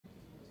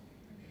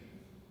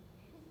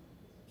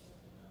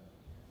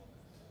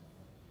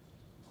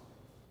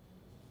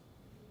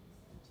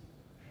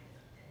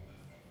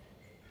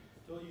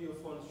told you your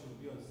phone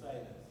should be on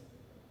silence.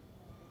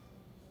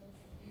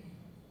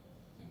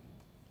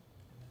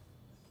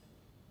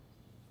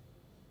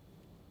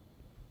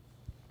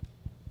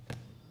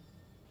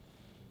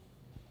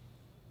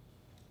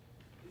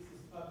 This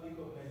is public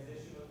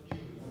organizational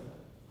theory.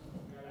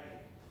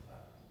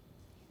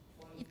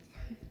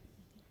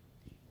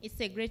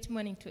 It's a great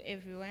morning to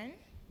everyone.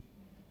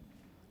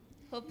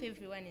 Hope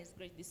everyone is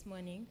great this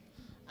morning.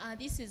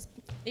 This is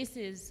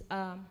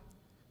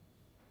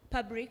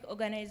public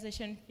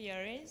organization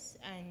theories,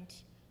 and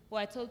we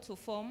are told to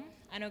form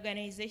an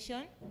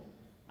organization.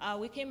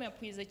 We came up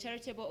with a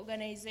charitable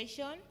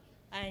organization,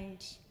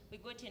 and we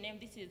got a name.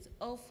 This is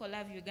All for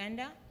Love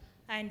Uganda,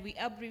 and we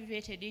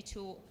abbreviated it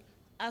to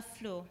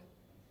AFLU.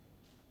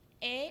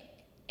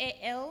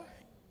 A-L-F-U.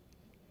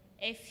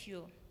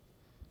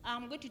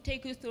 I'm going to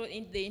take you through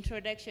the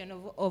introduction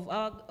of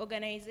our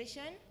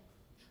organization.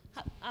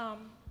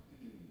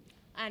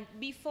 And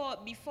before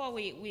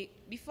we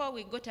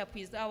got up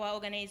with our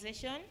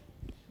organization,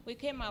 we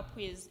came up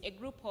with a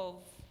group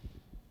of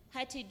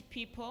hearted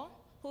people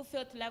who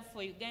felt love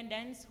for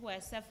Ugandans who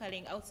are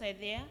suffering outside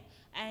there,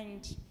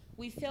 and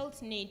we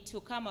felt need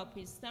to come up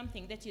with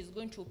something that is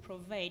going to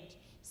provide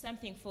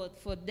something for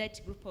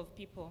that group of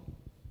people.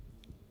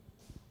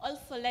 All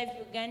for Life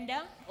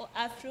Uganda, or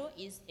AFRO,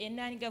 is a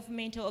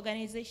non-governmental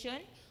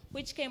organization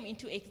which came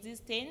into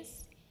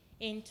existence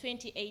in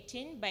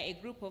 2018 by a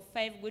group of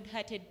 5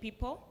 good-hearted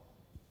people.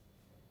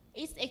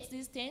 Its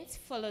existence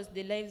follows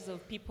the lives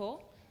of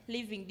people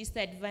living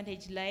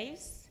disadvantaged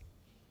lives.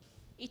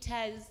 It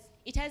has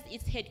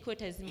its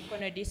headquarters in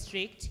Mukono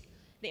district.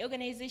 The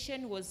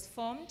organization was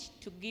formed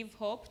to give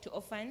hope to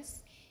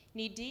orphans,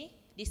 needy,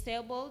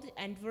 disabled,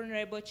 and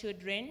vulnerable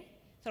children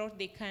throughout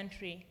the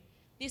country.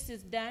 This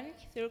is done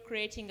through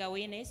creating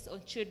awareness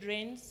on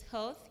children's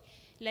health,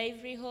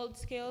 livelihood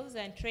skills,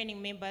 and training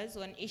members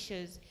on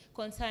issues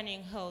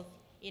concerning health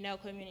in our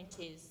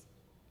communities.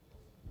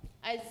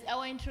 As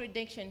our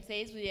introduction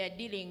says, we are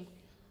dealing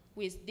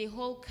with the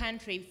whole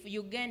country,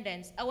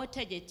 Ugandans. Our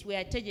target, we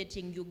are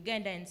targeting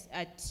Ugandans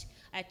at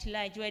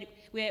large.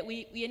 We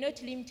are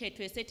not limited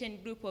to a certain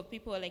group of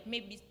people, like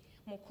maybe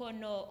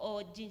Mukono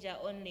or Jinja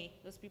only,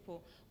 those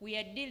people. We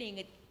are dealing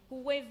with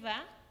whoever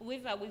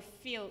we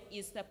feel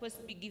is supposed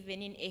to be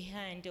given in a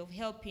hand of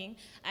helping,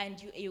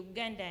 and you a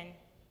Ugandan,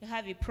 you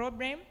have a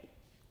problem,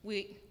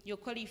 you're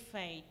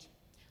qualified.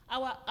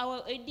 Our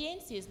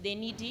audience is the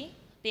needy,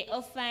 the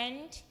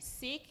orphaned,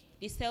 sick,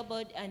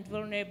 disabled, and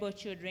vulnerable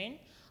children.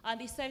 And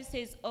the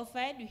services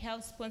offered, we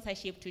have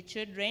sponsorship to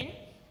children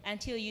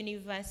until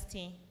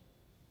university.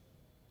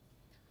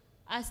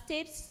 As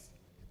steps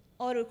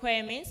or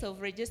requirements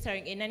of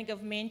registering a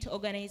non-government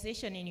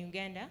organization in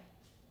Uganda,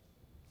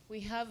 we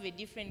have a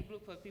different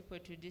group of people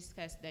to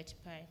discuss that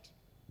part.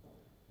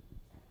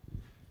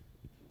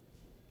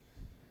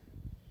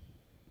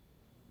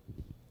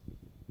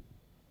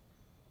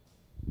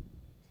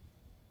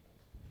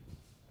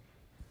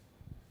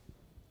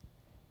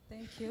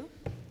 Thank you.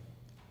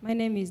 My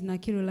name is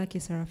Nakirulaki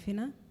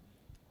Sarafina.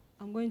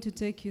 I'm going to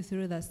take you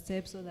through the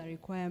steps or the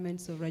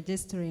requirements of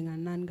registering a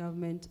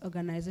non-government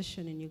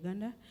organization in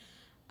Uganda.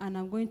 And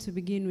I'm going to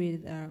begin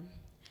with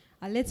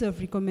a letter of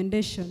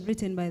recommendation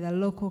written by the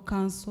local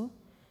council,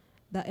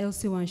 the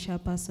LC1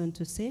 chairperson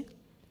to say,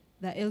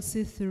 the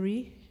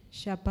LC3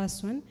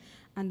 chairperson,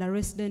 and the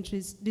resident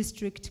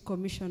district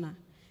commissioner.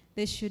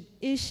 They should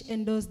each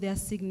endorse their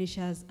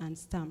signatures and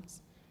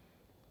stamps.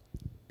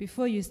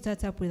 Before you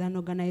start up with an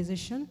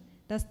organization,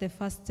 that's the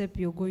first step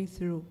you're going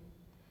through.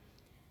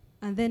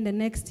 And then the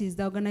next is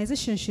the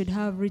organization should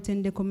have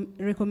written the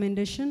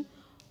recommendation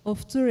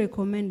of 2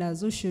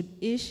 recommenders who should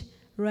each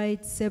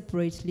write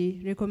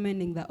separately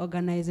recommending the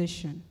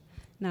organization.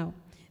 Now,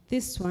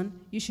 this one,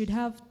 you should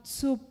have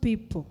 2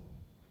 people.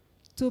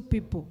 2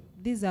 people.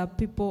 These are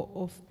people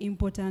of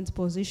important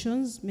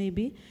positions,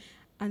 maybe,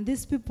 and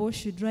these people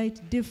should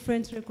write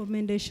different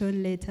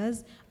recommendation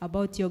letters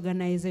about the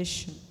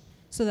organization,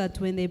 so that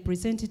when they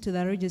present it to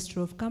the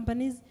Register of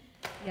Companies,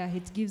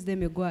 it gives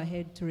them a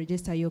go-ahead to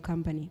register your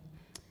company.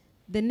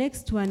 The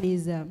next one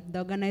is the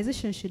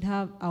organization should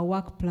have a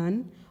work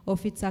plan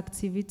of its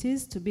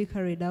activities to be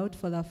carried out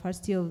for the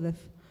first year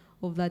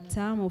of that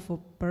term of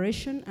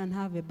operation, and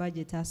have a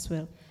budget as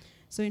well.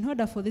 So in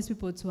order for these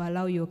people to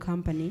allow your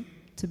company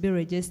to be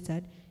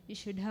registered, you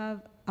should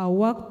have a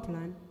work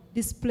plan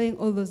displaying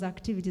all those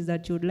activities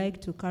that you would like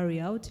to carry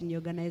out in your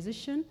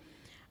organization,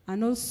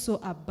 and also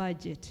a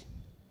budget.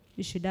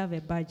 You should have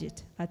a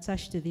budget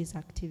attached to these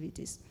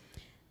activities.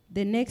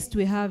 The next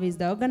we have is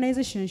the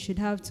organization should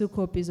have 2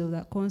 copies of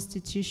the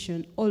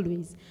constitution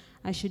always,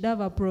 and should have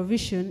a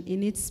provision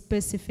in its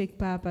specific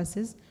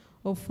purposes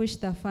of which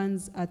the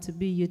funds are to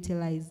be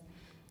utilized.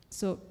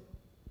 So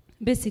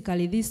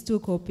basically these 2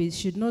 copies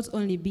should not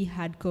only be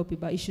hard copy,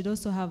 but you should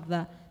also have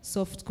the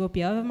soft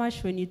copy. However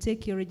much when you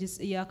take your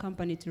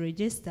company to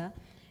register,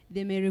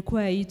 they may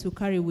require you to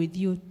carry with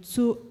you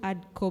 2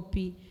 hard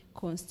copy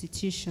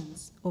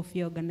constitutions of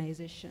your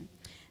organization.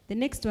 The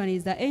next one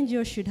is the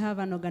NGO should have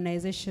an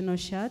organizational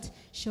chart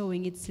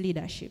showing its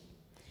leadership.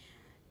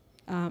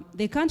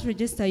 they can't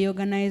register your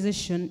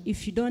organization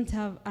if you don't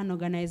have an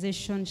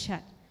organization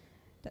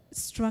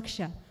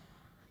structure.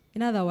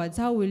 In other words,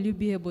 how will you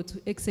be able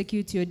to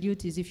execute your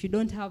duties if you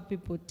don't have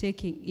people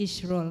taking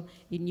each role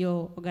in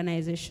your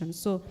organization?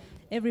 So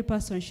every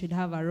person should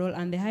have a role,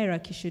 and the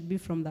hierarchy should be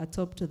from the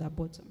top to the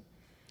bottom.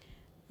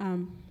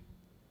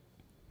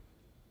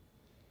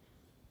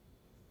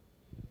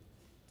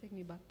 Take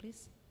me back,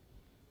 please.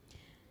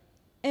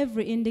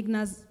 Every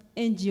indigenous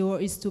NGO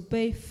is to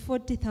pay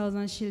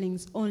 40,000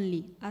 shillings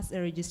only as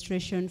a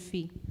registration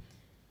fee.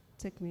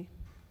 Take me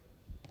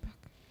back.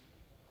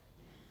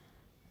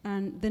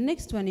 And the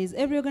next one is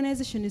every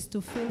organization is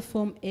to fill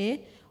Form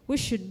A,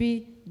 which should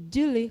be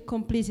duly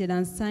completed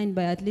and signed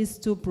by at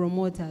least 2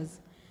 promoters.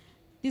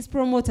 These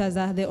promoters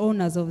are the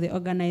owners of the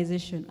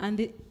organization.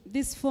 And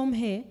this Form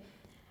A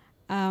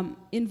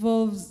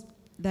involves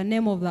the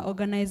name of the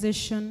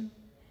organization,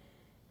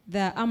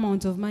 the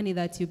amount of money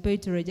that you pay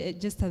to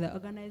register the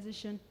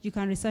organization. You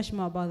can research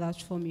more about that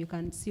form. You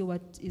can see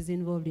what is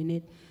involved in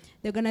it.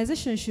 The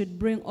organization should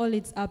bring all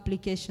its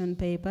application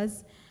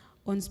papers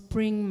on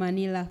spring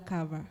manila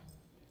cover.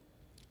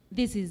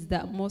 This is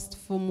the most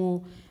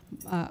formal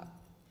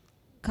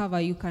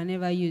cover you can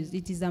ever use.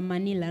 It is a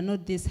manila,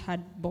 not this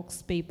hard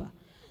box paper.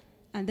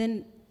 And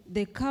then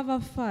the cover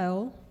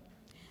file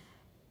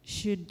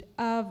should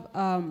have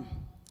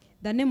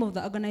the name of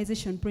the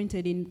organization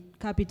printed in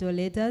capital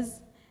letters,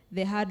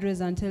 the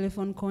address and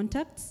telephone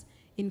contacts,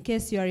 in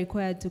case you are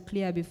required to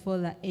clear before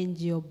the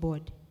NGO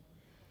board.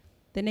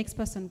 The next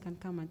person can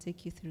come and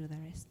take you through the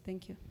rest.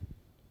 Thank you.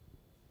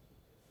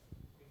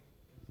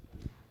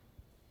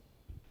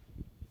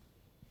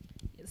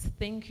 Yes,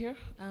 thank you.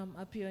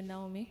 Apio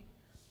Naomi.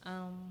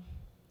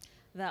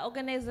 The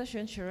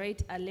organization should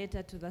write a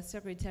letter to the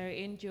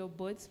Secretary NGO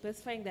board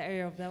specifying the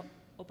area of the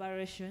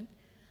operation.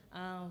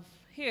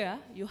 Here,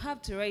 you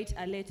have to write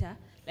a letter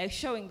like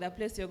showing the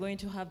place you're going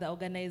to have the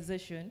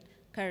organization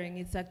carrying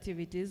its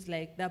activities,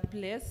 like the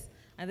place,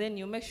 and then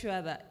you make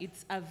sure that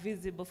it's a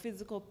visible,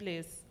 physical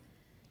place.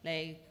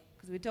 Like,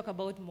 because we talk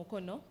about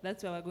Mukono,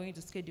 that's where we're going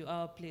to schedule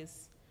our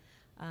place.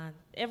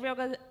 Every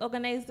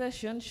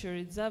organization should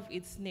reserve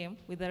its name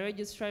with the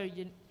Registrar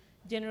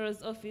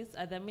General's office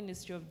at the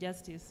Ministry of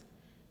Justice.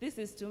 This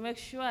is to make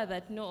sure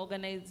that no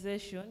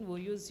organization will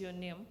use your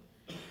name,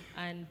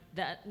 and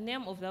the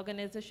name of the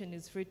organization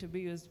is free to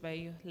be used by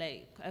you.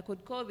 Like, I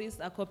could call this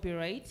a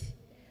copyright,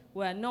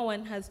 where no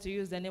one has to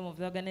use the name of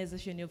the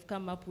organization you've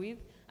come up with,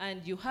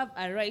 and you have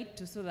a right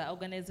to sue the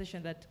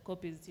organization that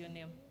copies your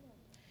name.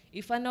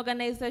 If an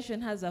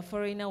organization has a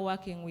foreigner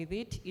working with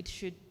it, it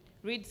should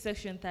read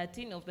Section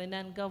 13 of the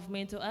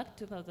Non-Governmental Act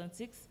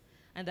 2006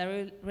 and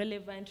the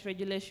relevant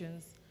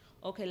regulations.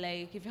 Okay,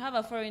 like if you have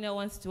a foreigner who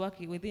wants to work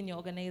within your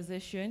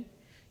organization,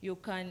 you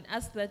can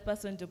ask that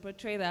person to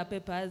portray their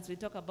papers. We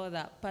talk about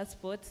the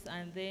passports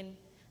and then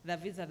the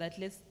visa that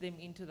lets them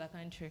into the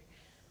country.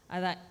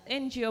 The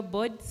NGO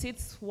board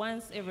sits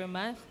once every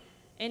month.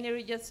 Any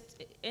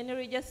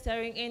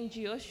registering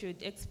NGO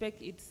should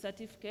expect its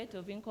certificate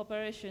of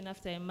incorporation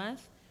after a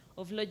month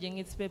of lodging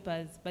its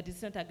papers, but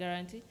it's not a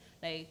guarantee.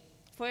 Like,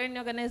 for any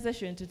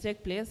organization to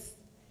take place,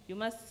 you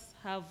must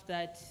have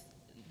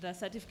the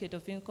certificate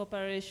of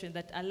incorporation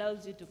that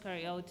allows you to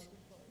carry out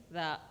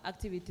the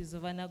activities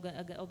of an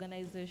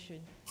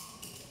organization.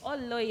 All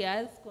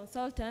lawyers,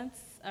 consultants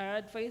are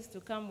advised to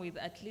come with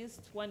at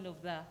least one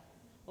of the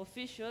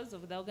officials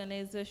of the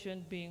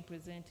organization being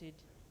presented.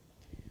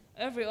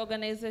 Every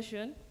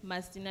organization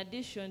must, in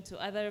addition to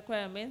other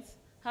requirements,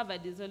 have a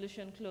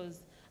dissolution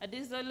clause. A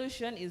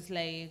dissolution is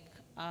like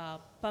a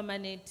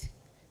permanent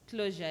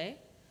closure. Eh?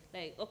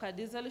 Like, okay,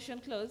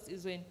 dissolution clause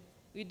is when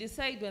we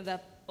decide when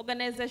the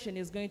organization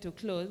is going to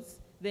close,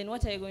 then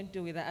what are you going to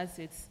do with the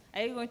assets?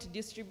 Are you going to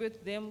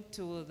distribute them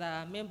to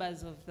the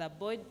members of the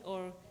board,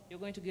 or you're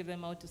going to give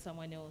them out to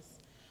someone else?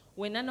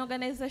 When an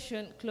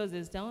organization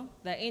closes down,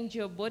 the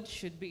NGO board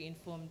should be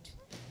informed.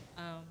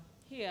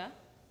 Here,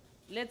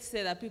 let's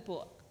say that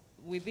people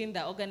within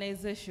the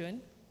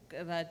organization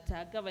that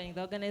are governing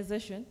the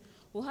organization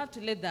will have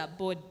to let the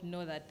board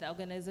know that the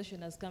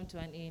organization has come to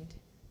an end.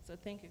 So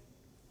thank you.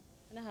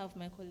 And I have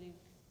my colleague.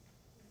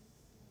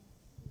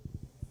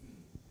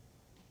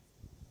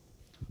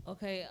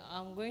 Okay,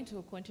 I'm going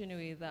to continue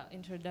with the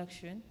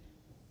introduction.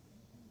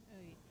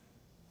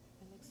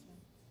 The next one.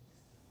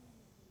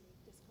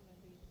 Just come and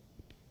read.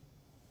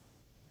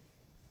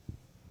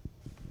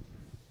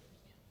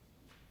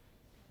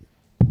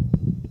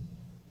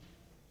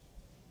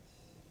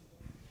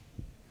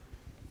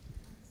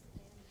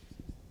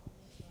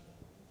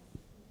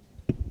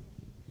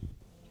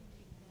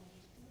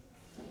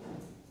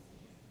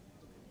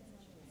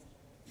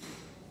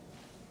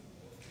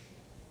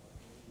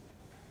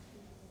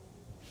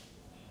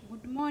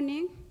 Good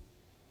morning.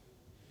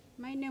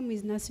 My name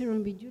is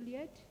Nasirumbi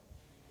Juliet.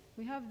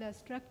 We have the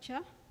structure.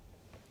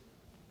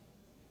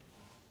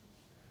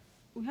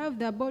 We have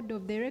the board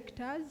of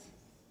directors.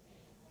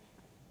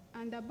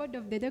 And the board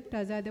of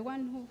directors are the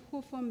one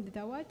who formed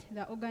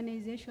the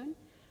organization.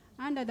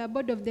 Under the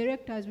board of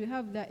directors, we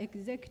have the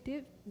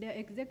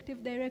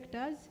executive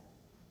directors.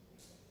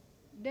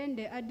 Then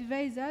the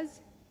advisors.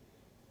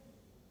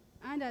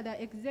 Under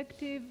the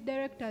executive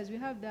directors, we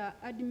have the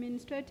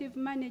administrative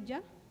manager,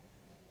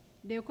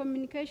 the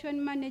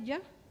communication manager,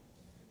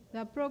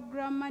 the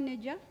program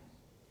manager.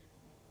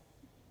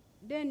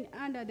 Then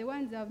under the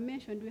ones I've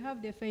mentioned, we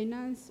have the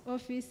finance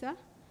officer,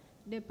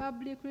 the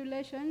public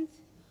relations,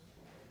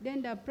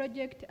 then the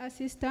project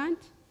assistant.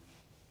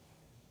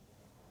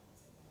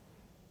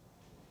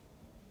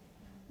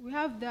 We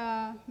have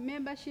the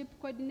membership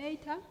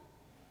coordinator,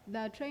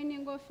 the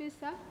training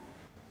officer,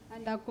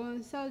 and the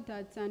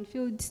consultants and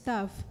field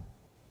staff.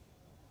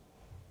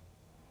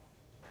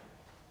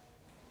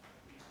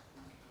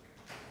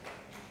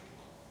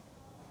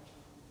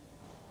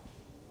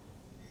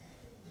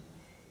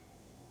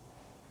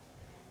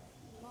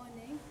 Good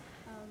morning.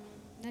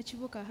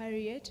 Nachibuka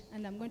Harriet,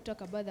 and I'm going to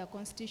talk about the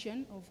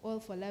constitution of All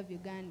for Love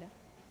Uganda.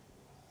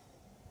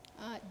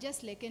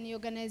 Just like any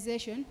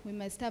organization, we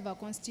must have a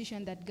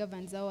constitution that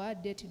governs our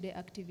day-to-day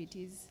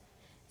activities.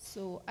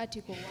 So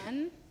Article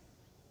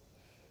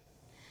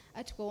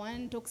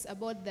 1 talks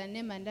about the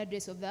name and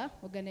address of the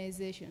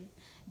organization.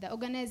 The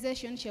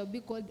organization shall be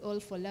called All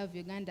for Love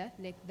Uganda,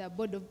 like the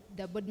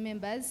board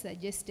members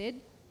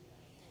suggested.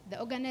 The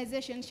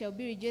organization shall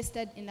be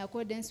registered in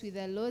accordance with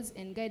the laws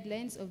and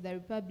guidelines of the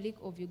Republic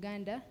of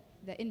Uganda,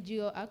 the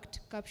NGO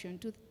Act, Caption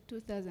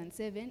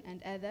 2007,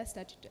 and other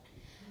statutes.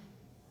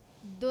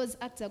 Those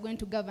acts are going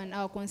to govern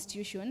our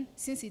constitution.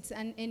 Since it's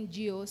an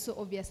NGO, so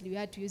obviously we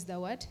had to use the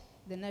what?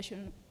 The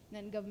National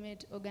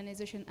Non-Government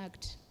Organization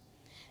Act.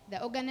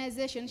 The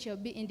organization shall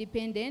be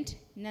independent,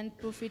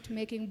 non-profit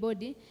making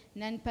body,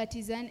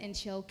 non-partisan, and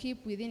shall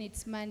keep within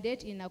its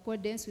mandate in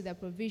accordance with the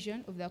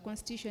provision of the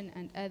Constitution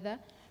and other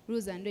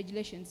rules and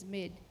regulations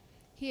made.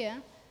 Here,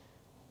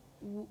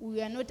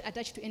 we are not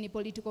attached to any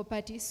political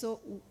party, so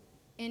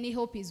any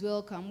help is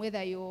welcome,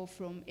 whether you're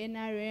from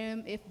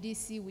NRM,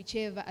 FDC,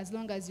 whichever, as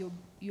long as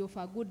you're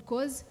for a good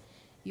cause,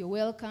 you're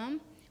welcome.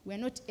 We're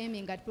not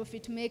aiming at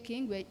profit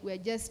making, we're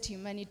just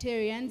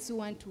humanitarians who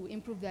want to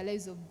improve the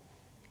lives of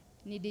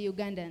needy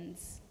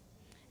Ugandans.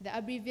 The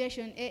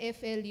abbreviation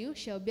AFLU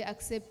shall be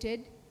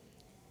accepted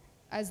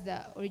as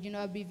the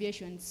original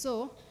abbreviation.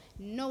 So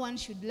no one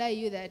should lie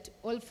you that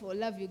All for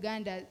Love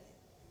Uganda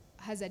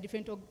has a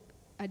different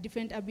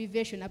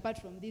abbreviation apart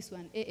from this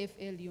one,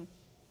 AFLU.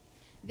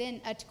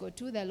 Then Article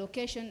 2, the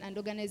location and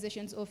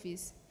organizations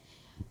office.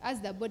 As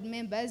the board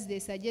members, they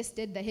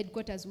suggested the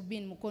headquarters would be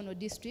in Mukono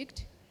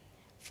district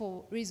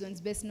for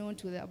reasons best known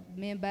to the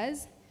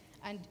members.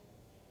 And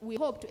we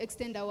hope to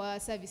extend our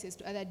services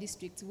to other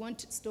districts. We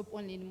won't stop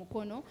only in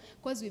Mukono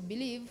because we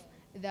believe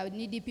there are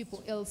needy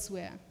people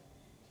elsewhere.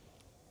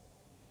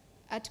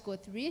 Article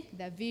 3,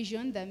 the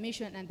vision, the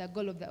mission, and the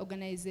goal of the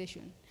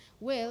organization.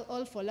 Well,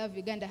 All for Love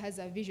Uganda has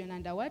a vision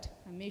and a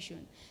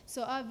mission.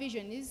 So our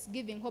vision is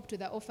giving hope to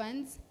the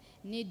orphans,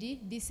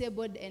 needy,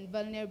 disabled, and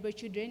vulnerable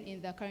children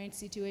in the current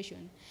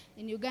situation.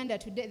 In Uganda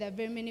today, there are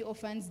very many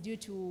orphans due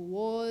to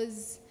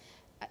wars,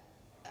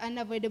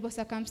 unavoidable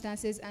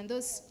circumstances, and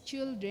those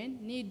children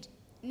need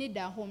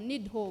a home,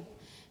 need hope.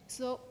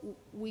 So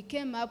we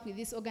came up with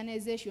this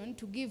organization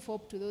to give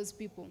hope to those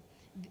people.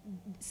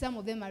 Some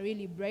of them are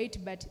really bright,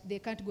 but they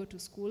can't go to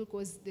school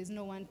because there's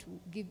no one to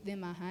give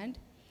them a hand.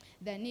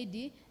 The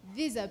needy,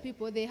 these are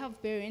people, they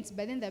have parents,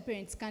 but then their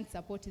parents can't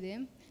support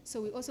them.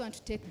 So we also want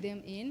to take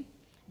them in.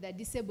 The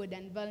disabled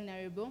and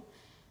vulnerable,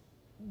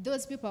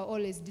 those people are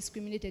always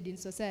discriminated in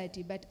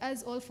society. But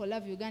as All for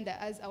Love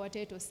Uganda, as our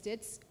title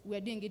states,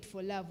 we're doing it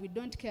for love. We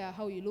don't care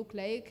how you look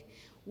like,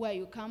 where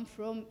you come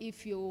from,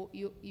 if you're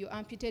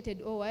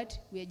amputated or what.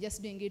 We're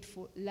just doing it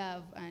for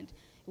love, and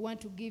we want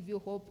to give you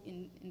hope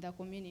in the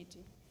community.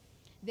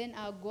 Then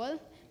our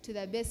goal, to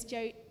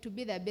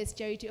be the best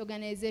charity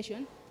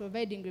organization,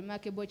 providing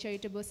remarkable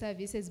charitable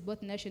services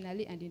both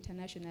nationally and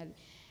internationally.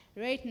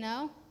 Right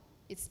now,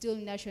 it's still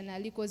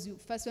nationally because we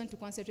first want to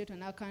concentrate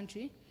on our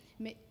country.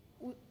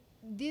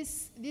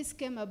 This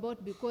came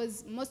about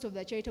because most of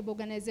the charitable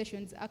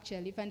organizations are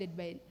actually funded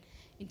by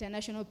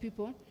international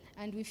people,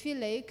 and we feel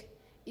like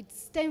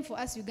it's time for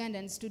us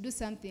Ugandans to do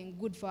something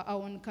good for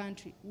our own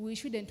country. We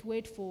shouldn't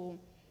wait for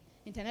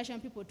international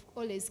people to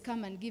always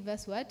come and give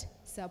us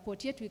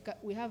support. Yet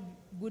we have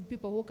good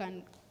people who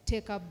can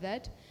take up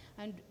that.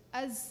 And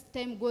as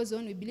time goes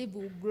on, we believe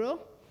we'll grow,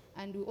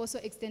 and we'll also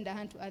extend our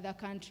hand to other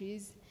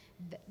countries,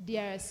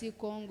 DRC,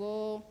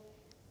 Congo,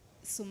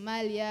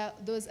 Somalia,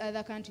 those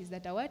other countries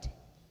that are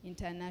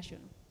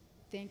international.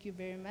 Thank you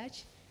very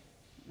much.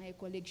 My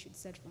colleague should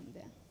start from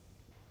there.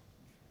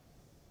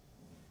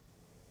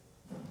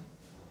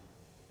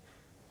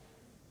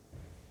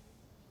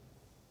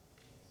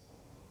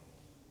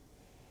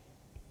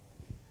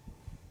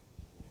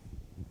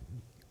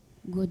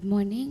 Good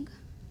morning.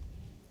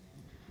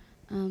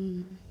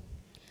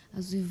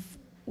 As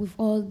we've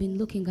all been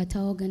looking at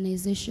our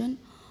organization,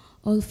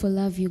 All for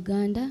Love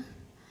Uganda,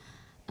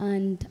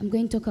 and I'm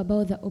going to talk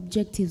about the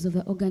objectives of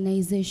the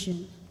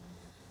organization.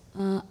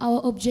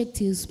 Our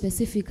objectives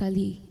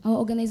specifically, our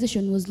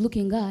organization was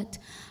looking at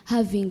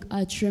having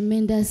a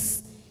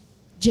tremendous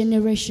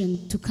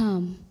generation to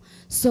come.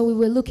 So we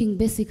were looking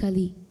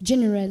basically,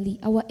 generally,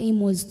 our aim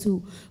was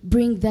to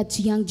bring that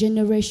young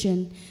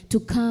generation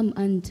to come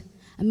and,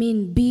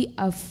 be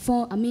a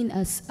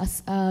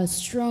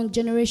strong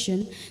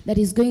generation that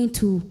is going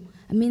to,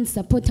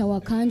 support our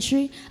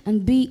country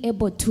and be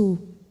able to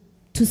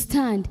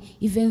stand.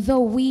 Even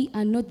though we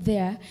are not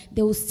there,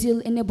 they will still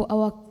enable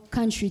our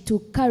country to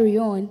carry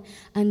on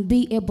and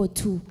be able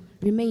to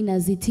remain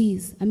as it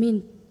is,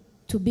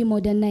 to be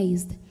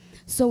modernized.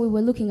 So we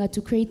were looking at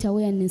to create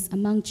awareness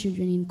among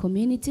children in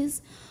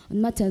communities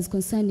on matters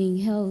concerning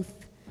health,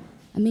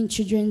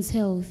 children's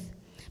health,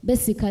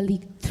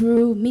 basically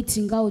through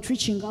reaching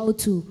out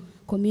to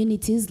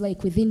communities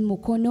like within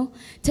Mukono,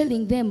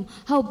 telling them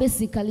how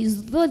basically,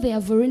 though they are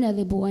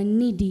vulnerable and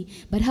needy,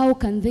 but how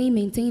can they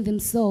maintain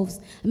themselves?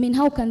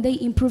 How can they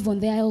improve on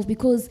their health?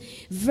 Because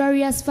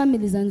various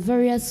families and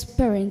various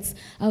parents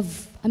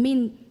have,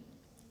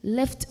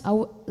 left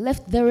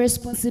their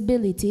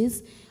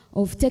responsibilities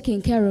of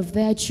taking care of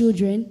their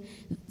children,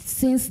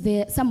 since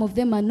some of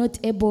them are not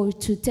able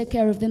to take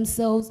care of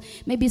themselves.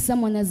 Maybe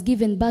someone has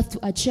given birth to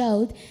a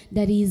child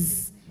that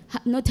is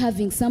not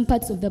having some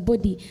parts of the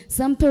body.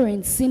 Some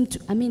parents seem to,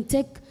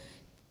 take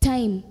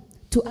time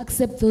to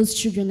accept those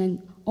children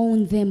and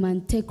own them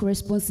and take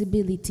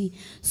responsibility.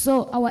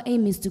 So our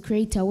aim is to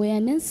create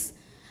awareness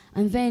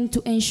and then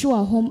to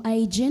ensure home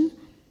hygiene,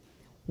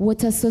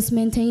 water source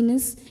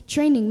maintenance,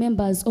 training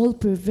members all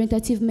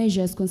preventative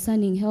measures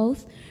concerning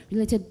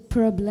health-related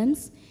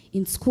problems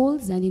in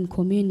schools and in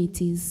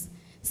communities,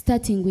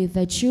 starting with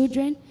the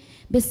children,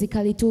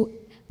 basically to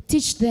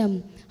teach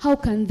them how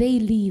can they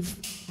live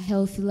a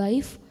healthy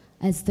life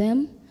as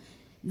them,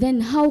 then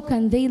how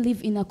can they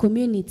live in a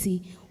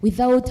community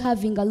without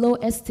having a low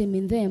esteem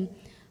in them,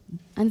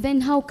 and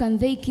then how can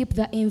they keep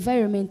the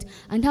environment,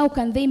 and how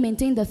can they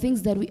maintain the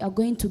things that we are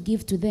going to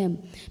give to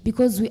them,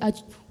 because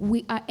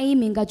we are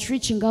aiming at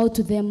reaching out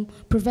to them,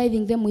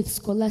 providing them with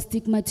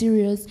scholastic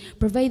materials,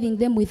 providing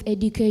them with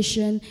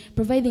education,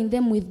 providing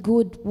them with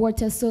good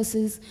water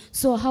sources.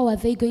 So how are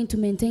they going to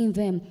maintain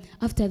them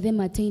after them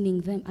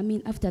attaining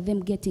them, after them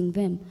getting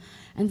them?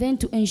 And then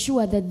to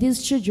ensure that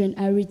these children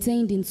are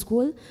retained in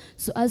school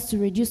so as to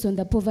reduce on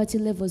the poverty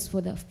levels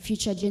for the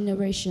future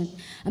generation.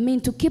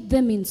 To keep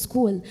them in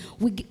school,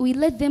 we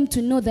let them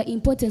to know the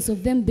importance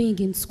of them being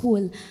in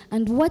school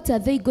and what are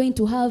they going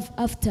to have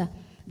after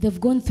they've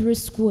gone through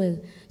school,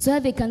 so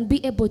that they can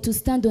be able to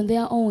stand on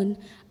their own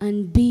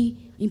and be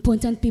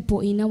important people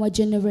in our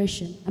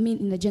generation,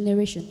 in the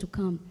generation to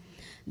come.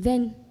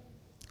 Then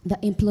the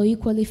employee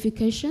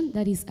qualification,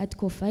 that is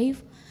Article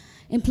 5.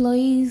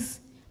 Employees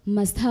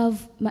must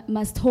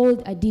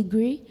hold a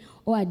degree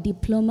or a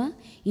diploma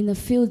in the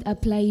field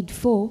applied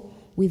for,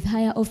 with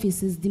higher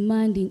offices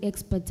demanding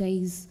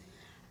expertise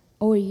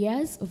or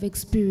years of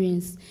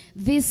experience.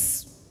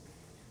 This,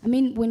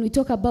 when we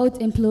talk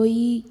about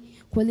employee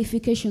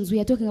qualifications, we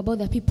are talking about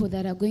the people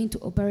that are going to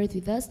operate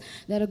with us,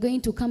 that are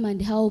going to come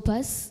and help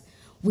us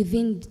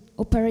within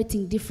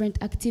operating different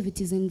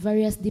activities in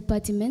various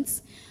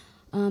departments.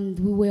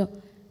 We were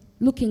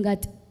looking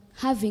at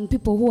having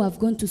people who have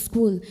gone to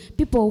school,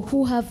 people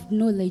who have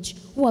knowledge,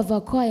 who have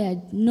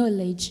acquired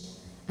knowledge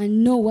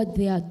and know what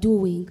they are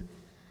doing.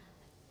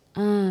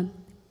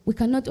 We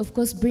cannot, of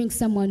course, bring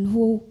someone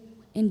who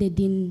ended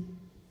in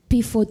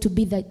P4 to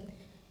be that,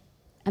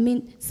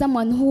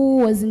 someone who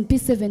was in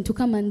P7 to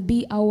come and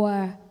be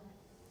our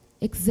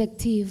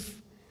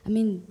executive,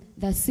 the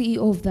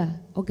CEO of the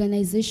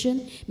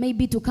organization,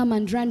 maybe to come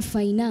and run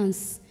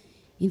finance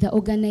in the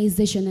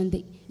organization,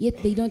 and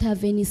yet they don't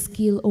have any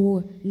skill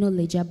or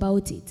knowledge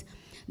about it.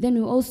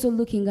 Then we're also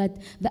looking at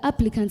the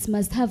applicants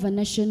must have a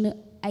national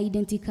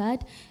identity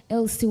card,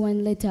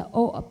 LC1 letter,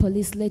 or a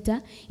police letter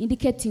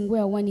indicating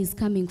where one is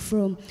coming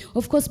from.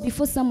 Of course,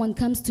 before someone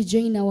comes to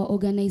join our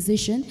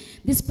organization,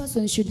 this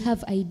person should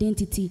have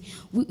identity.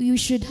 You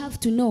should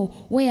have to know,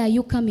 where are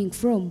you coming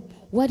from?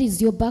 What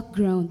is your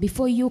background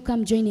before you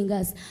come joining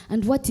us?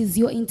 And what is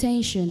your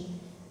intention?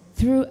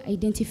 Through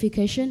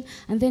identification,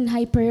 and then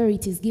high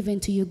priorities given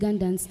to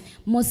Ugandans.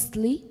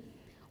 Mostly,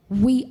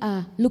 we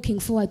are looking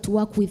forward to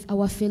work with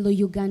our fellow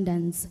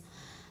Ugandans.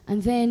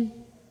 And then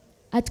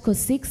Article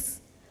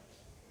 6,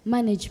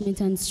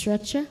 management and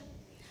structure.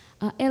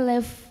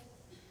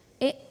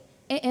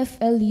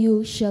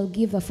 AFLU shall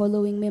give the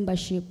following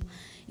membership.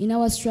 In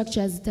our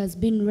structure, as it has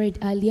been read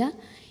earlier,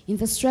 in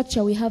the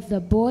structure we have the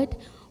board,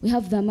 we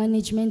have the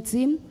management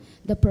team,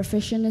 the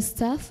professional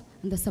staff,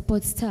 and the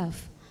support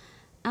staff.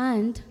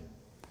 And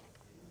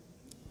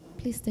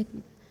please take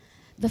me.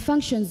 The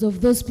functions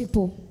of those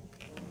people,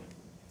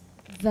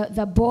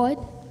 the board,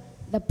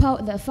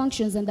 the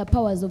functions and the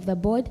powers of the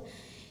board,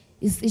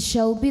 it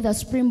shall be the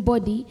supreme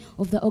body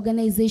of the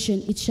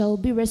organization. It shall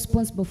be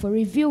responsible for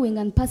reviewing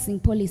and passing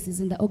policies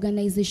in the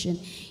organization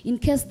in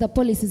case the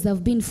policies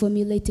have been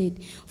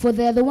formulated. For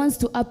they are the ones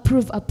to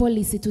approve a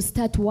policy to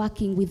start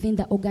working within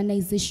the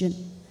organization.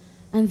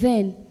 And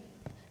then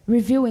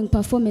reviewing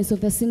performance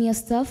of the senior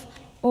staff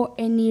or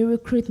any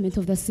recruitment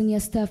of the senior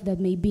staff that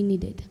may be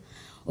needed.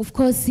 Of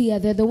course, here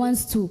they're the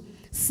ones to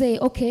say,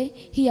 okay,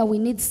 here we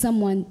need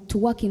someone to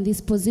work in this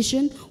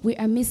position. We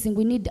are missing,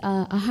 we need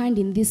a hand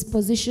in this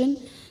position.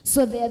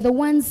 So they are the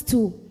ones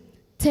to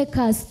take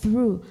us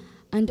through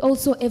and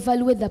also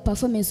evaluate the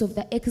performance of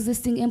the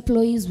existing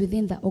employees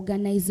within the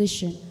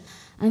organization.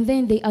 And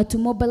then they are to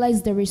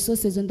mobilize the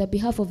resources on the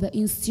behalf of the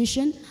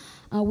institution.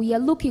 We are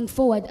looking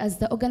forward, as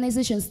the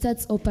organization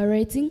starts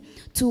operating,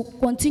 to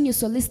continue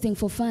soliciting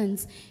for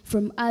funds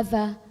from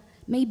other,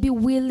 maybe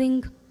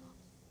willing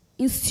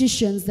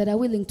institutions that are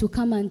willing to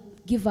come and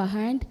give a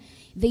hand.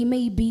 They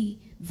may be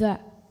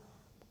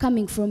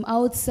coming from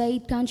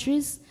outside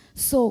countries.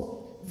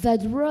 So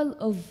the role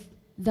of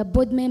the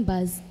board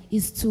members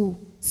is to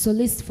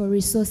solicit for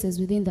resources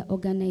within the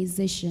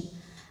organization.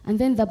 And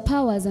then the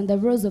powers and the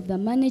roles of the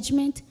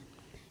management,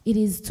 it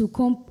is to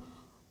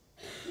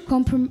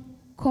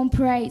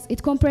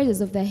it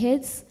comprises of the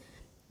heads,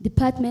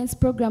 departments,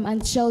 program,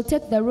 and shall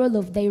take the role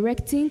of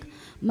directing,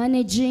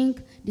 managing,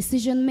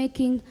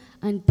 decision-making,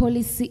 and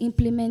policy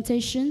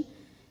implementation,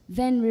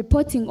 then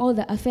reporting all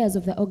the affairs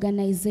of the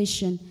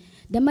organization.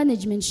 The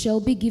management shall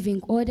be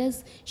giving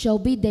orders, shall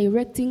be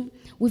directing.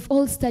 We've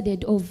all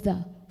studied of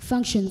the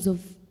functions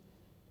of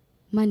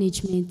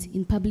management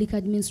in public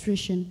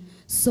administration.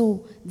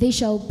 So they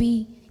shall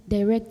be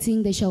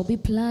directing, they shall be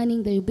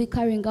planning, they will be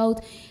carrying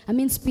out,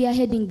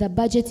 spearheading the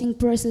budgeting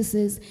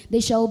processes. They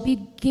shall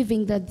be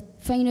giving the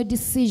final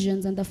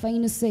decisions and the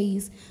final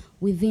says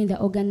within the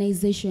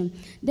organization.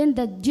 Then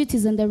the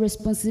duties and the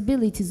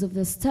responsibilities of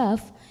the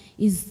staff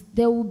is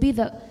there will be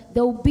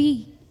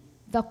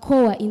the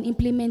core in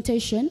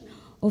implementation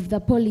of the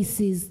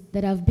policies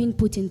that have been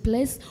put in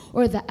place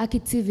or the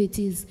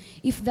activities.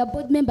 If the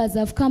board members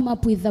have come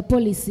up with the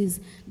policies,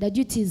 the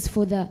duties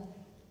for the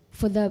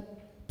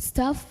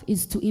staff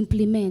is to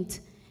implement,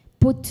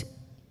 put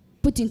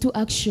into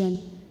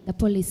action the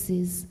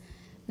policies.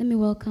 Let me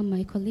welcome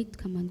my colleague to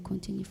come and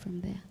continue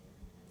from there.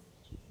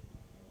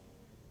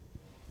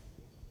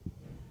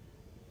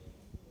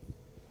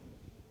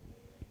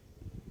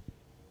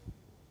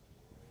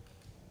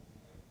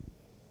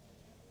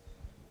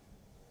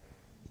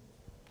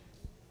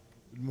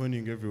 Good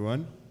morning,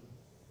 everyone.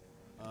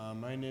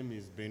 My name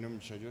is Bainom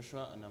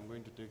Joshua, and I'm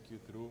going to take you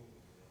through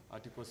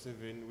Article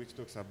 7, which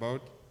talks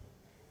about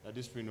the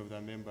discipline of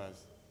the members.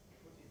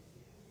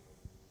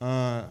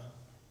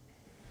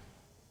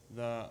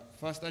 The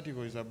first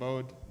article is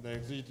about the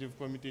executive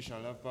committee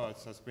shall have power to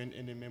suspend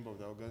any member of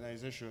the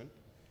organization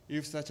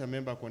if such a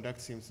member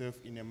conducts himself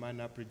in a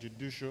manner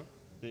prejudicial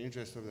to the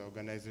interests of the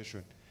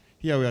organization.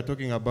 Here we are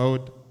talking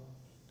about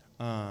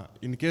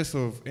in case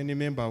of any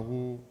member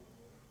who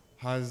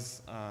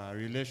has a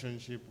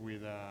relationship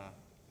with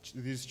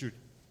these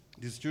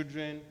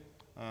children,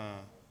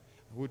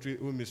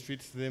 who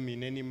mistreats them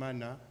in any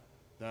manner,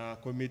 the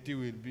committee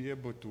will be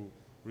able to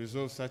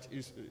resolve such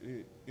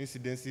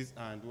incidences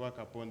and work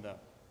upon the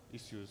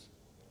issues.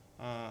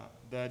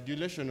 The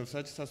duration of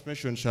such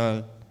suspension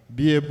shall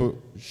be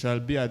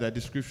at the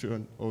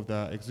discretion of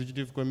the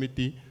executive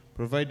committee,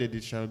 provided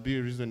it shall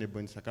be reasonable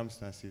in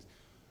circumstances.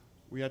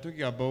 We are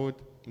talking about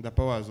the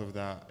powers of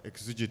the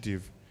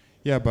executive.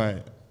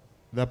 Hereby,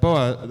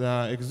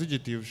 the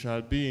executive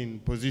shall be in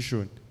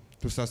position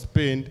to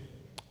suspend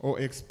or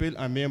expel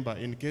a member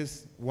in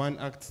case one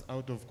acts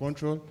out of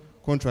control,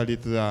 contrary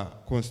to the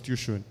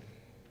Constitution.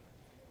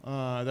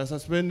 The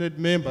suspended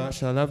member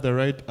shall have the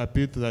right to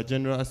appeal to the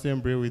General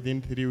Assembly within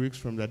 3 weeks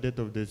from the date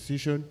of the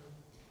decision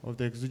of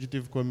the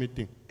Executive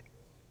Committee.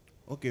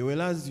 Okay,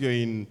 well, as you are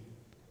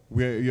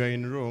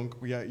in wrong,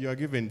 you are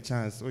given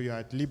chance, or you are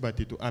at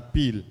liberty to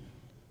appeal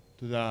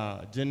to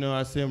the General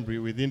Assembly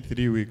within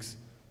 3 weeks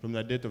from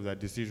the date of the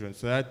decision,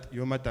 so that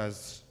your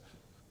matters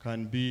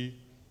can be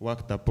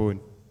worked upon.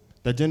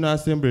 The General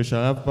Assembly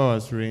shall have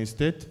powers to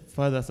reinstate,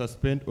 further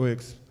suspend, or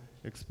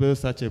expel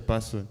such a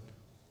person.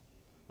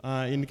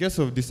 In case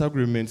of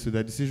disagreements with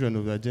the decision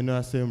of the General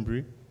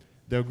Assembly,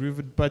 the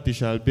aggrieved party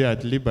shall be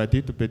at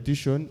liberty to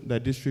petition the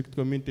district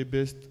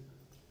committee-based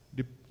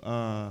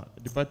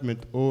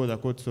department or the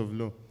courts of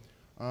law.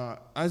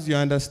 As you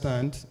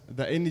understand,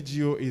 the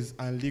NGO is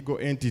a legal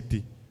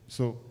entity.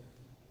 So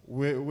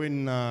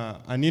when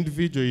an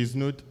individual is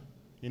not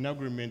in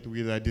agreement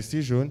with a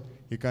decision,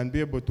 he can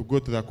be able to go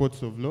to the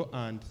courts of law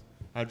and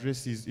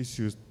address his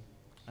issues.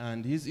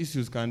 And his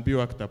issues can be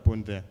worked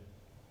upon there.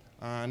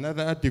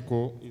 Another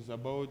article is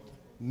about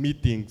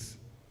meetings.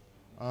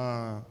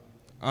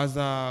 As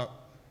an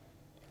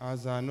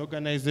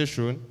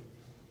organization,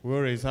 we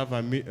always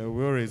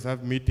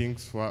have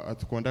meetings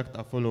to conduct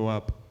a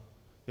follow-up.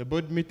 The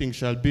board meeting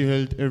shall be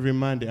held every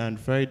Monday and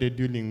Friday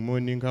during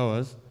morning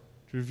hours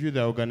to review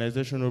the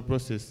organizational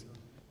process,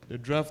 the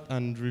draft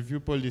and review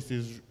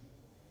policies,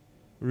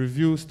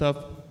 review staff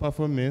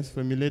performance,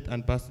 formulate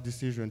and pass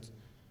decisions.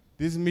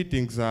 These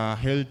meetings are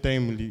held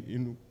timely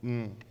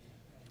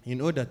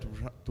in order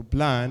to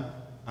plan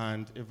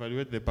and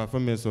evaluate the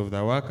performance of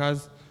the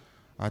workers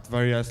at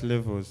various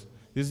levels.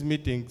 These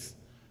meetings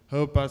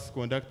help us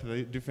conduct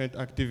the different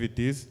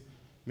activities.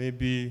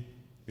 Maybe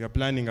we are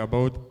planning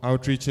about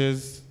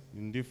outreaches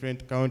in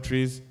different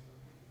countries,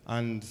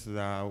 and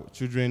the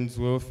children's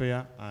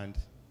welfare and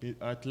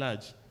at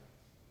large.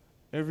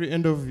 Every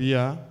end of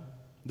year,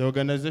 the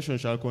organization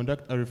shall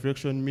conduct a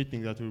reflection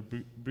meeting that will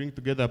bring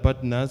together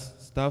partners,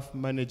 staff,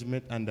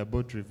 management, and the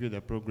board to review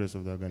the progress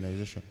of the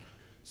organization.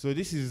 So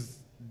this is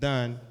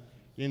done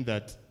in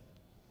that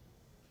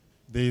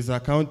there is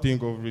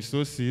accounting of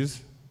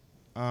resources,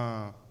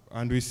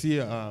 and we see,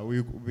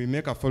 we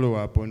make a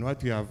follow-up on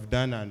what we have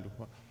done and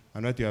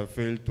what we have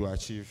failed to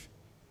achieve.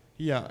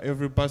 Here,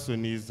 every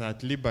person is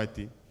at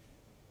liberty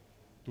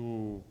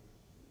to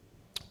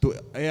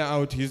air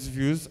out his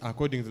views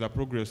according to the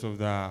progress of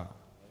the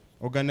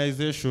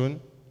organization,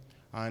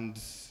 and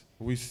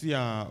we see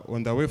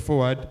on the way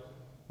forward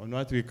on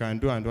what we can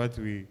do and what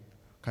we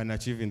can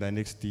achieve in the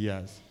next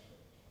years.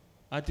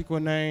 Article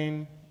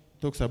 9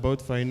 talks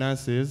about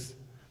finances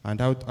and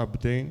how to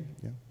obtain.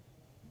 Yeah.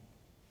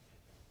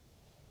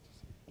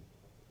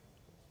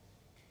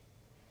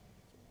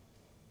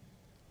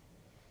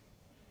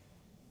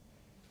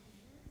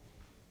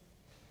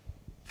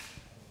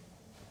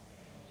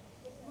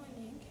 Good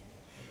morning.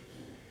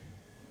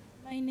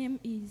 My name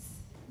is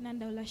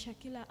Nandaula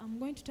Shakila. I'm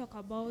going to talk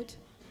about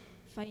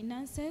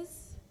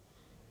finances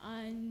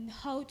and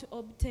how to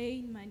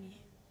obtain money.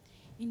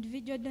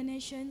 Individual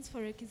donations,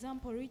 for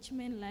example, rich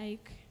men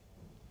like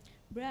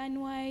Brian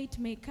White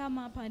may come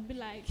up and be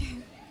like,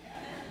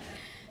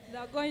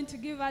 they're going to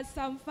give us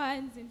some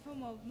funds in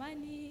form of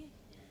money,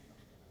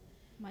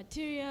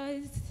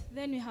 materials.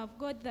 Then we have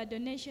got the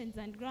donations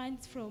and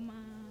grants from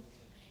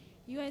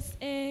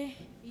USA,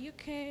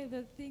 UK,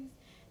 the things.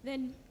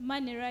 Then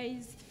money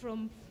raised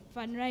from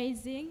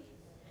fundraising,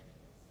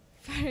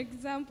 for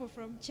example,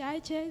 from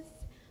churches,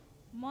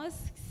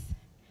 mosques.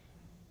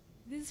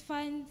 These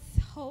funds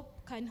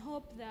can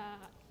help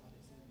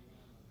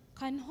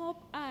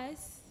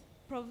us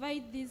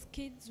provide these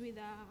kids with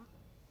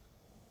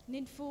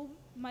needful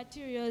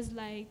materials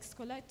like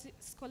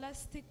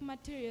scholastic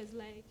materials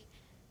like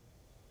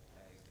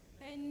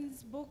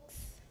pens, books,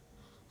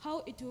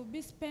 how it will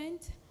be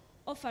spent,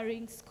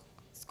 offering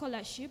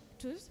scholarship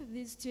to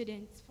these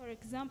students. For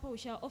example, we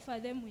shall offer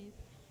them with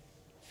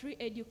free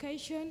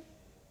education,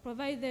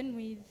 provide them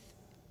with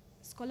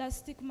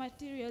scholastic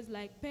materials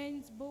like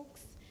pens,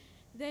 books,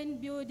 then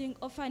building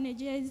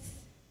orphanages,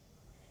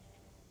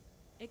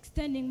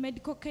 extending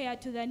medical care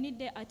to the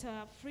needy at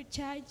a free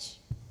charge.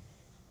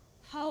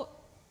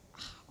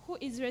 Who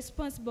is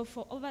responsible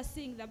for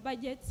overseeing the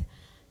budget?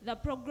 The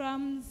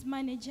programs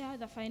manager,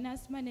 the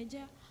finance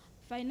manager,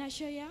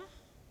 financial year.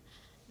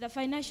 The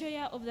financial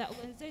year of the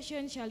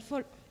organization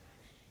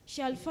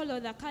shall follow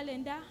the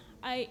calendar,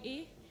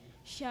 i.e.,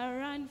 shall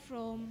run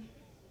from.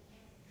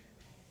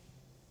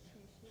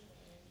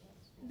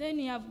 Then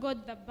you have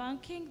got the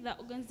banking. The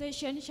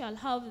organization shall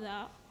have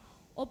the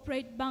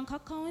operate bank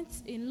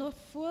accounts in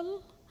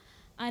lawful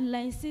and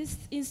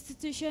licensed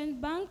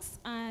institution banks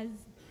as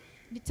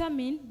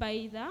determined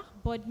by the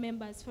board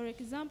members. For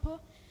example,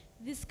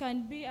 this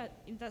can be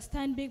in the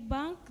Stanbic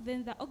Bank.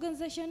 Then the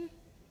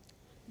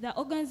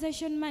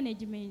organization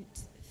management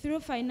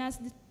through finance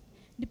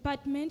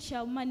department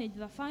shall manage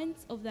the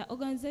funds of the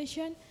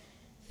organization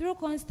through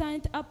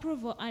constant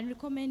approval and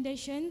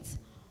recommendations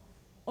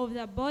of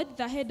the board,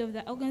 the head of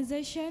the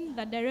organization,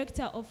 the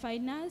director of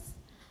finance,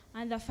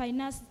 and the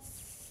finance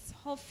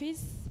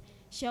office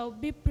shall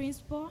be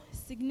principal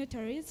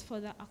signatories for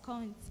the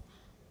accounts.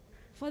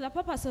 For the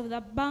purpose of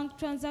the bank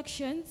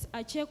transactions,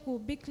 a check will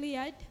be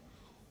cleared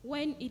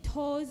when it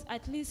holds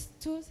at least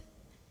 2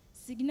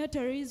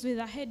 signatories, with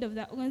the head of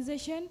the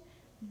organization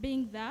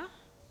being the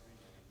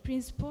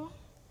principal.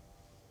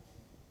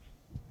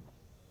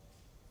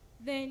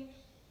 Then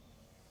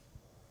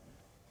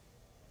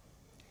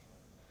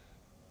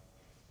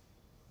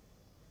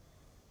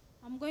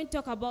I'm going to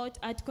talk about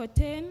Article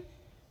 10,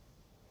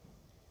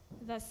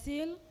 the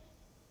seal.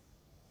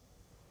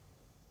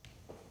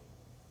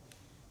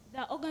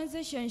 The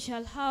organization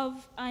shall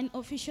have an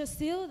official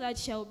seal that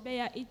shall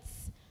bear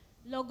its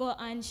logo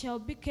and shall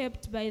be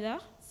kept by the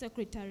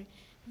secretary.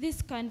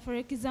 This can, for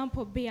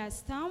example, be a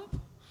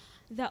stamp.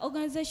 The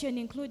organization,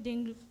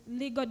 including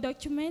legal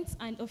documents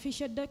and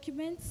official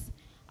documents,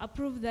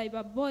 approved by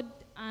the board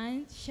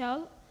and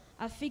shall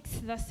affix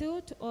the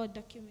seal to all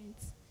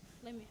documents.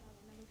 Let me have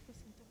another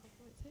person talk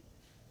about it.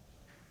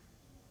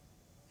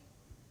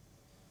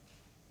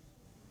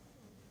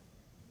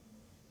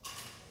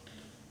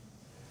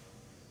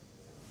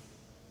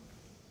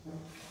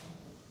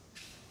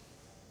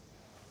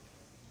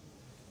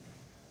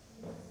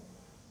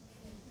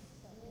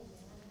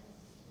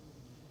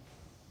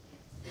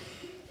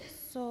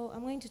 So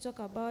I'm going to talk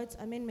about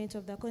amendment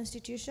of the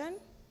Constitution.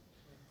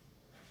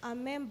 A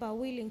member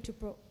wishing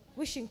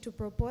to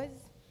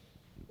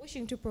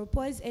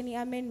propose any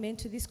amendment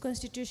to this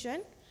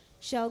Constitution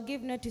shall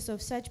give notice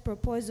of such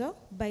proposal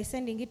by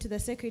sending it to the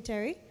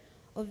Secretary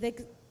of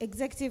the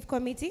Executive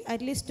Committee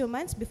at least 2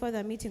 months before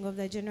the meeting of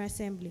the General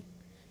Assembly.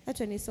 That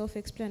one is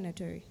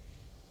self-explanatory.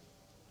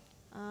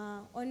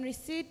 On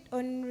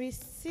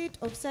receipt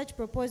of such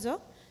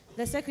proposal,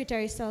 the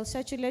Secretary shall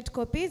circulate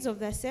copies of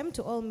the same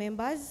to all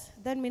members.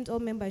 That means all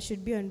members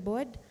should be on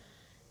board.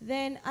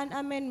 Then an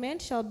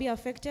amendment shall be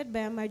affected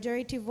by a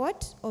majority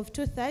vote of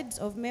 2/3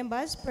 of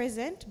members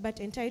present but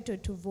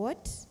entitled to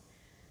vote.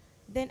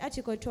 Then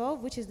Article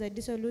 12, which is the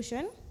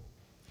dissolution.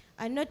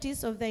 A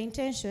notice of the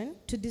intention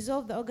to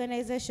dissolve the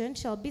organization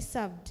shall be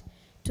served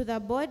to the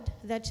board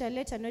that shall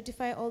later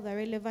notify all the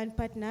relevant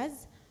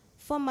partners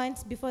 4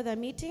 months before the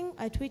meeting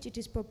at which it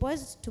is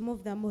proposed to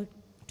move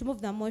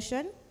the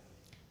motion.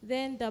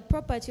 Then the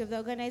property of the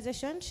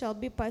organization shall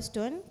be passed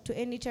on to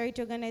any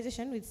charity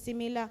organization with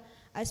similar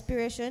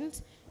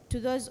aspirations to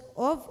those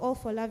of All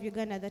for Love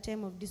Uganda at the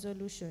time of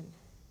dissolution.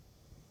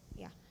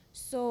 Yeah.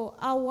 So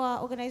our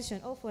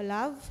organization, All for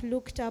Love,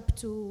 looked up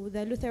to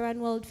the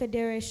Lutheran World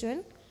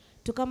Federation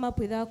to come up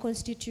with our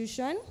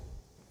constitution.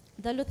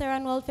 The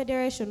Lutheran World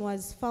Federation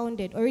was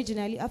founded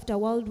originally after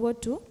World War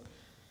II,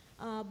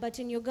 but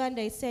in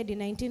Uganda it said in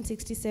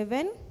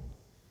 1967.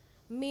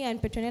 Me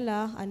and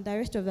Petronella and the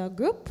rest of the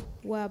group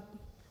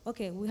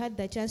we had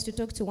the chance to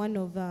talk to one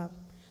of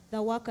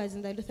the workers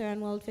in the Lutheran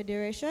World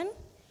Federation.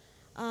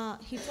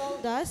 He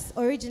told us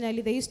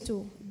originally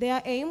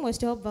their aim was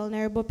to help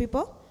vulnerable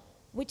people,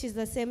 which is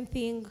the same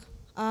thing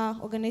our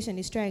organization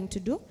is trying to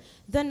do.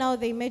 Then now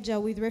they major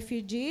with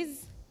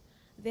refugees.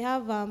 They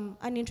have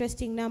an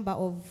interesting number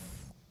of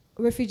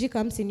refugee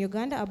camps in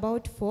Uganda,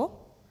 about 4.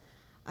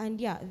 And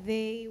yeah,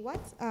 they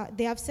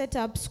have set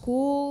up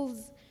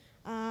schools.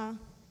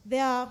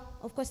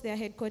 Of course, their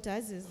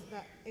headquarters is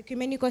the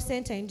Ecumenical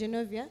Center in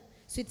Geneva,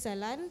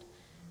 Switzerland.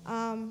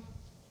 Of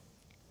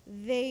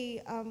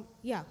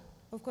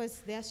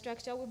course,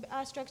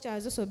 our structure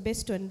is also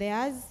based on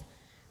theirs.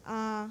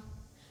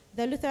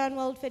 The Lutheran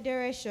World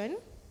Federation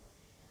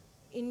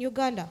in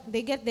Uganda,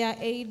 they get their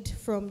aid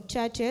from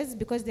churches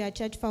because they are a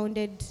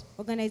church-founded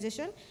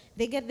organization.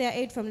 They get their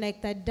aid from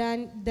like the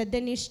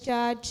Danish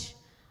church,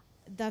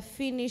 the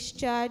Finnish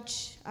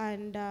church,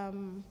 and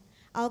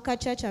Alka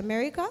Church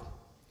America.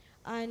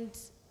 And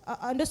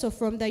also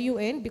from the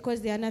UN because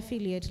they are an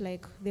affiliate,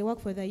 like they work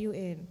for the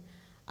UN.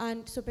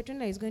 And so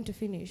Petronella is going to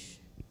finish.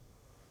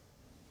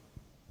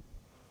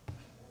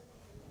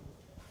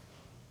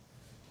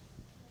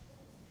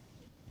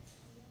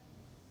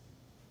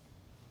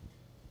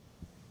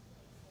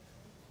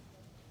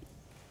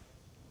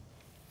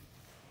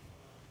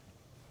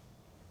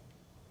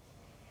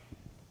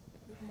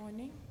 Good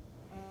morning.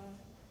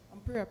 I'm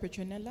Priya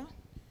Petronella.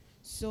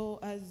 So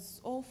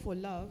as All for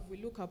Love,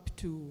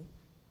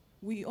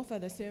 we offer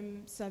the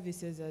same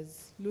services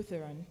as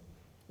Lutheran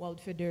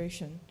World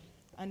Federation.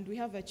 And we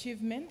have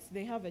achievements,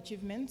 they have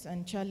achievements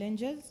and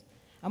challenges.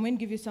 I'm going to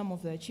give you some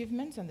of the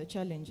achievements and the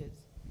challenges.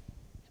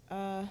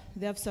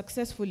 They have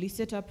successfully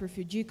set up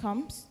refugee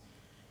camps.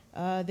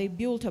 They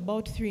built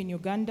about 3 in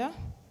Uganda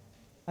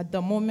at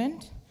the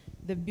moment.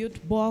 They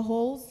built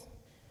boreholes.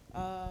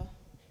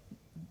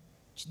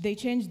 They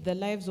changed the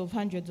lives of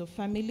hundreds of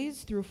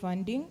families through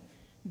funding.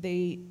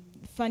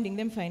 Funding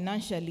them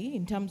financially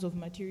in terms of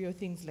material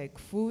things like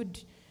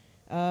food,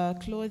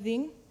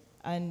 clothing,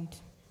 and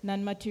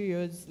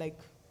non-materials like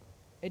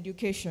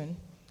education.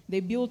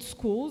 They built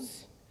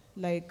schools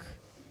like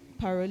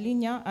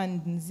Parolinya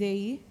and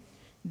Nzei.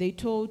 They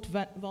taught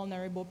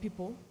vulnerable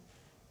people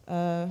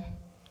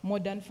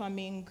modern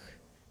farming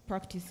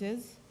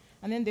practices.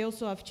 And then they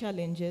also have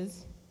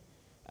challenges.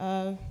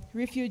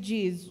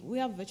 Refugees, we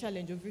have the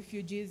challenge of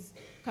refugees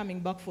coming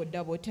back for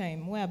double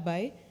time,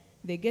 whereby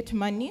they get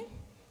money,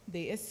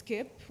 they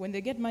escape. When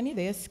they get money,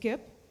 they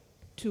escape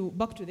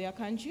back to their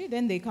country,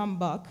 then they come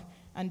back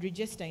and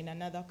register in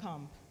another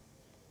camp.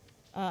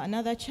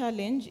 Another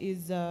challenge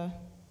is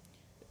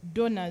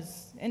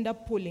donors end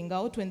up pulling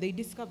out when they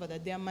discover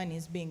that their money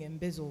is being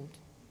embezzled.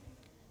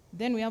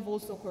 Then we have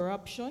also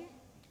corruption.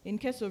 In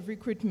case of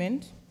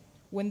recruitment,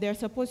 when they're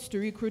supposed to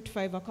recruit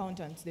 5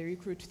 accountants, they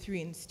recruit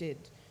 3 instead.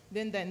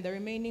 Then the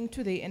remaining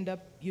 2, they end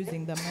up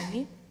using the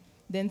money.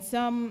 Then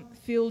some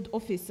field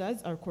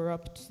officers are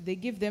corrupt. They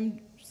give them,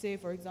 say,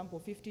 for example,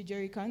 50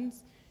 jerry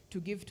cans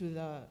to give to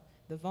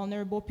the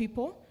vulnerable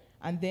people,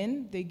 and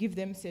then they give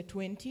them, say,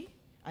 20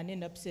 and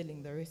end up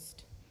selling the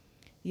rest.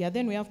 Yeah,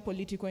 then we have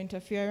political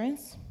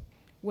interference,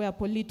 where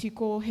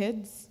political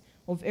heads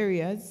of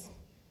areas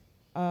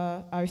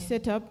are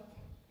set up,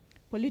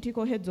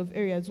 political heads of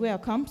areas where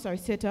camps are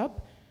set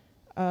up,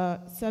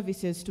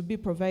 services to be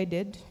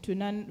provided to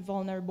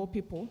non-vulnerable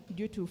people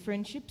due to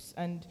friendships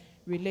and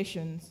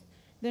relations.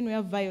 Then we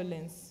have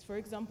violence. For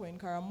example, in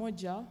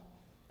Karamoja,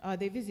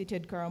 they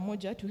visited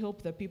Karamoja to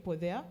help the people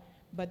there,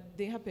 but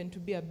they happened to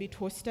be a bit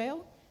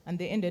hostile, and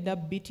they ended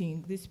up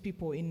beating these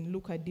people in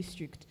Luka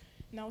district.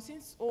 Now,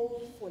 since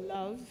All for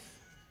Love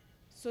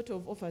sort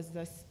of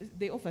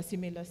they offer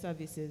similar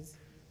services,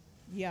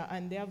 yeah,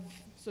 and they have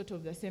sort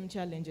of the same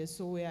challenges,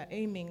 so we are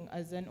aiming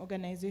as an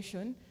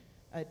organization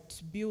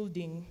at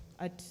building,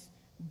 at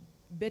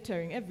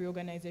bettering. Every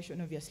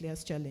organization obviously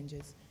has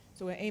challenges,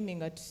 so we're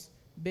aiming at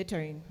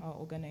bettering our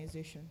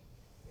organization.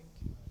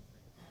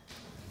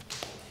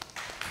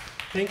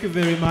 Thank you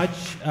very much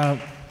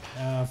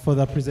for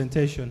the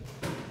presentation.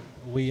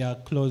 We are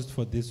closed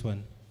for this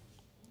one.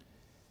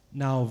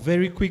 Now,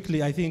 very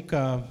quickly, I think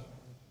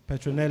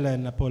Petronella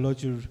and Apollo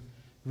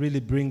really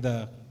bring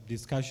the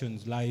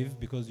discussions live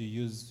because you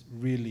use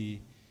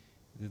really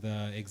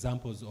the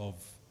examples of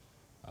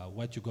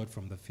what you got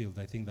from the field.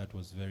 I think that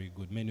was very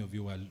good. Many of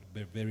you were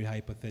very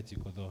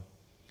hypothetical though.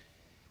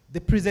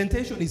 The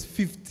presentation is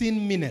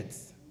 15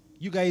 minutes.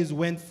 You guys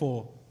went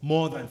for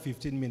more than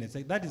 15 minutes.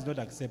 Like, that is not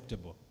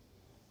acceptable.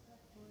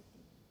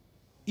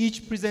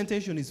 Each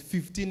presentation is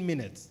 15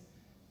 minutes.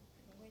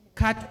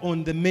 Cut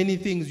on the many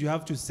things you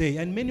have to say.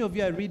 And many of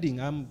you are reading.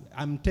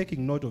 I'm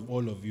taking note of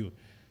all of you.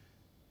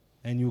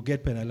 And you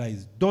get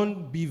penalized.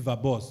 Don't be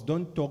verbose.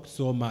 Don't talk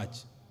so much.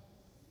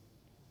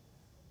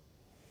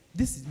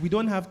 We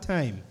don't have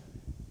time.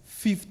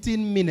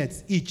 15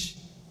 minutes each.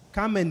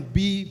 Come and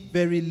be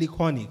very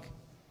laconic.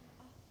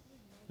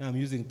 Now I'm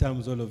using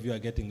terms all of you are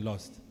getting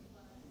lost.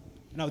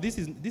 Now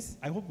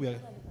I hope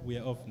we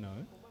are off now.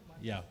 Eh?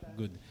 Yeah,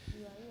 good.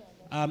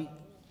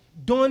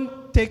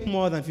 Don't take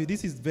more than 50.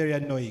 This is very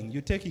annoying.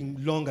 You're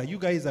taking longer. You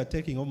guys are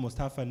taking almost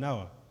half an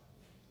hour.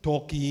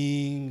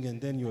 Talking,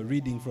 and then you're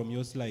reading from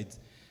your slides.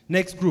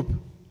 Next group,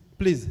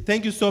 please.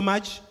 Thank you so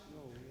much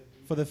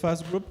for the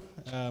first group.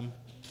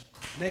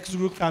 Next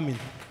group coming.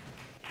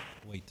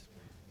 Wait.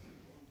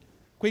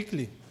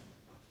 Quickly.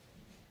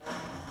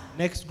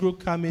 Next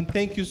group coming.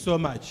 Thank you so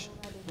much.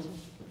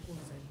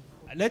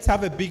 Let's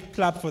have a big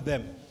clap for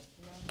them.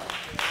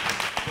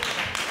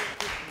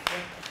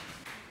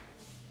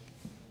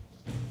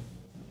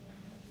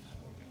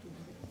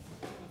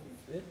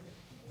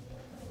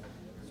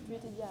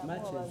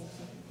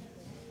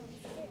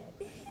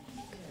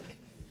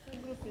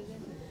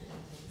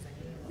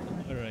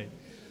 All right.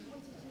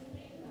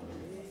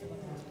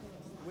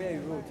 Where you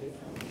wrote it?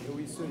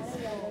 We saw it.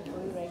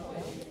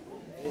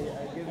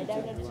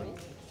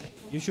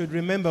 You should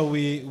remember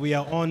we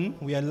are on,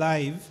 we are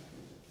live.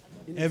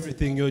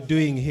 Everything you're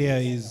doing here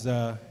is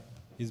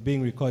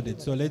being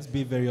recorded, so let's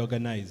be very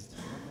organized.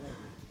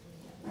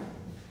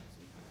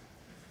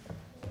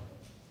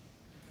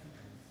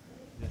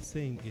 They're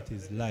saying it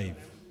is live.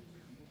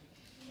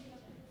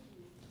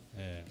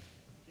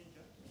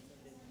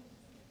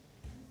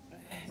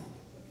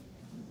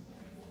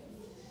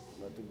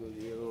 Not to go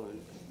to your own.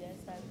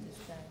 Just have to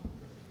start.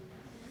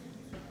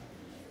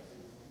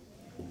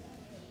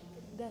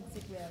 That's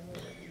it, we are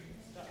ready.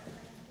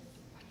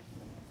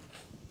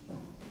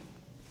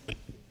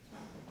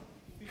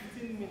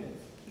 15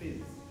 minutes,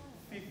 please.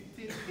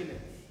 15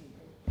 minutes.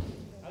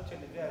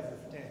 Actually,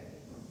 there's 10.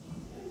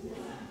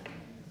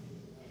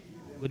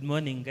 Good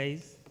morning,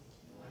 guys.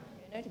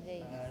 You're not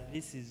there.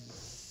 This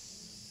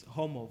is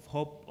Home of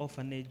Hope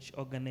Orphanage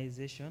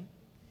Organization.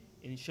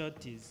 In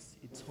short, it's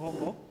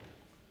HOHO.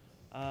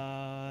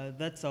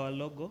 That's our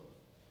logo.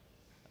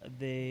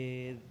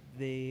 The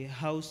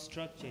house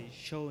structure is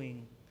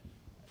showing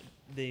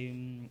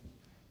the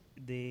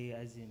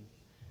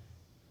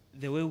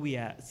way we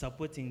are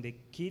supporting the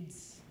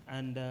kids,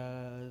 and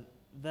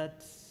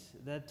that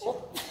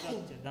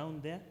structure down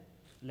there,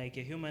 like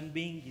a human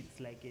being, it's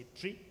like a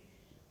tree.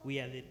 We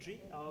are the tree.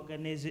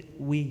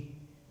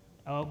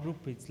 Our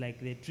group, it's like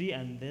the tree,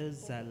 and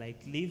those are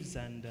like leaves,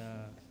 and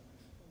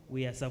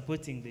we are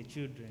supporting the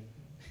children.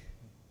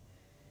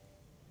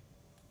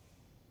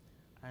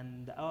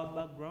 And our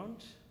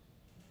background,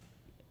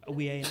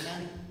 we are a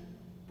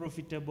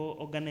non-profitable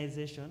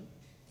organization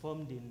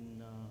formed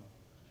in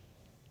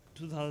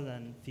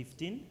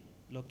 2015,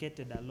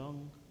 located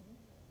along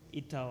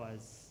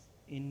E-Towers.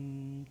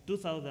 In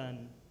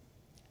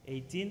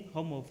 2018,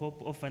 Home of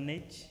Hope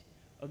Orphanage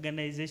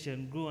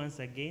organization grew once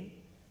again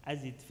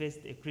as it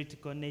faced a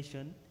critical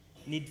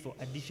need for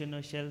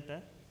additional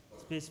shelter,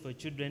 space for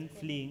children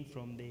fleeing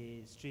from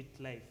the street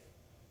life.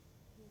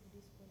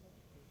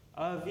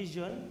 Our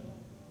vision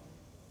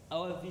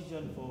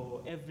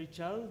for every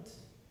child,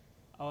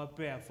 our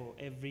prayer for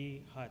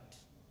every heart.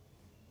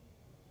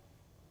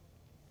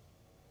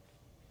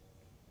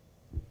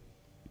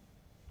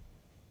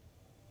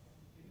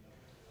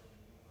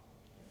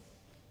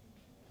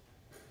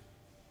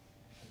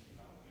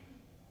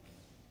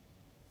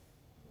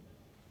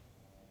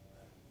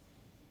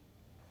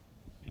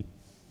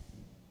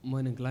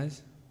 Morning,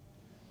 class.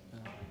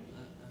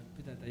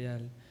 Peter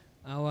Tayal.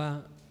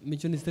 Our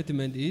mission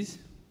statement is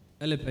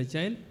help a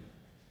child,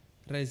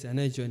 raise a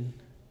nation.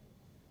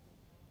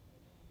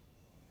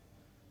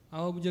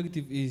 Our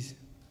objective is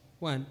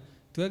 1.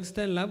 To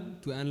extend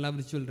love to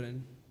unloved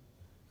children.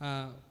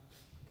 Our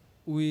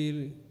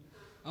aim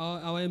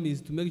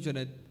is to make sure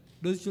that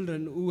those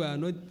children who are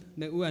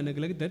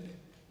neglected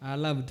are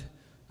loved.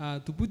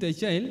 To put a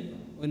child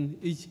on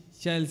each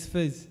child's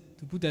face,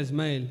 to put a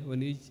smile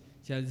on each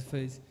child's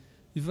face.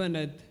 We find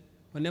that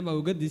whenever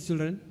we get these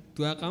children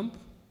to our camp,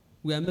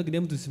 we are making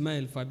them to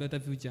smile for a better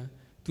future.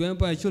 To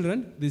empower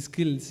children, the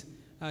skills.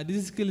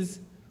 These skills,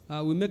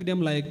 we make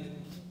them like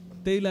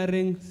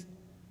tailoring,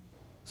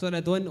 so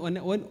that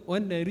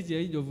when they reach the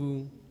age of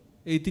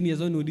 18 years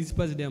old, we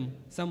disperse them.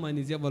 Someone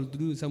is able to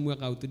do some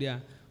work out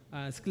there.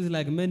 Skills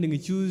like mending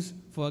shoes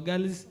for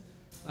girls,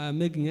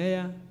 making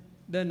hair,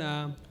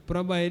 then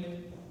provide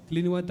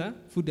clean water,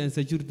 food, and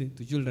security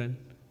to children.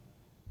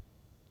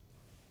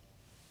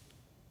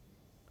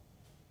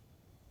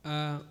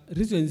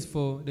 reasons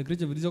for the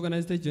creation of this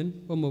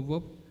organization, form of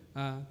work,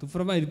 to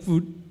provide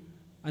food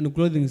and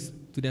clothing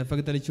to the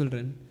affected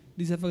children.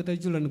 These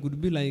affected children could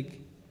be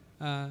like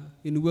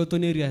in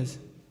war-torn areas,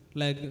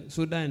 like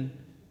Sudan.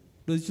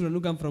 Those children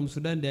who come from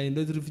Sudan, they are in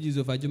those refugees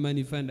of Ajumani,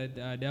 you find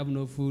that they have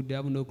no food, they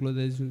have no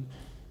clothes.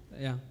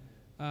 Yeah.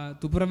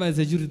 To provide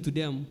security to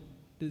them,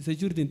 the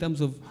security in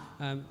terms of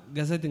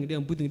gazetting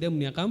them, putting them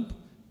in a camp,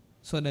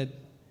 so that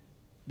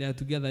they are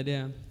together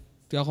there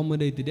to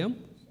accommodate them.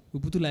 We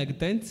put like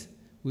tents,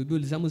 we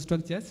build some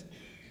structures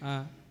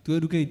to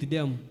educate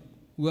them.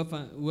 We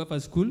have a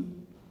school,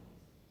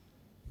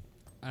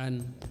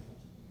 and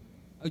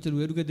actually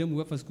we educate them. We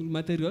have a school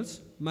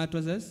materials,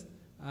 mattresses,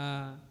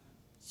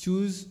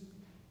 shoes,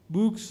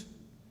 books.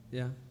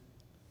 Yeah.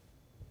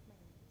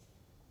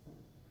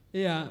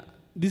 Yeah,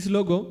 this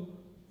logo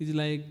is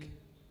like,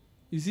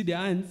 you see the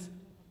ants.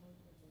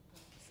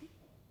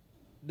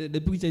 The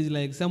picture is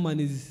like someone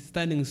is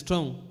standing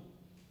strong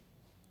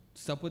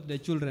to support the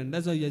children.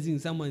 That's why you're seeing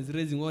someone is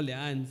raising all the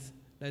hands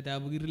that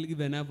I've really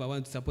given up. I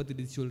want to support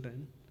these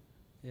children.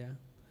 Yeah.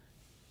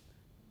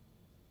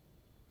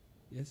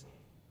 Yes.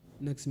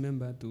 Next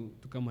member to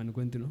come and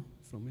continue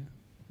from here.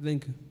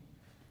 Thank you.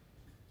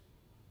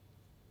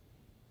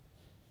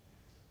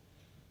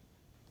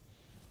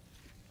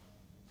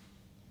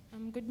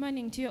 Good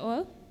morning to you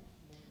all.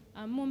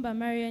 I'm Mumba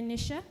Maria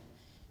Nisha.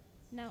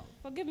 Now,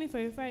 forgive me for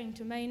referring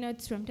to my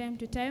notes from time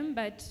to time,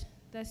 but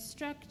the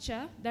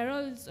structure, the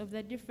roles of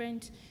the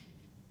different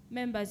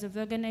members of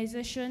the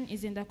organization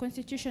is in the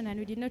constitution, and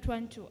we did not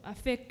want to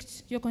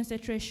affect your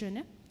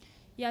concentration.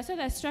 Yeah, so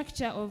the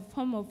structure of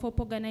Home of Hope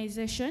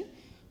organization,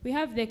 we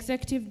have the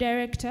executive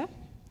director,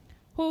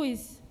 who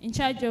is in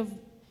charge of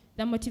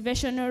the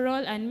motivational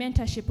role and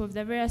mentorship of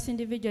the various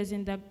individuals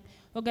in the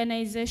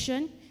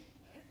organization.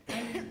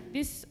 And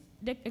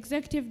the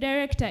executive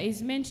director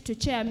is meant to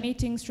chair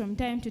meetings from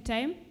time to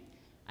time.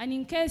 And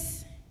in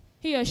case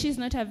he or she is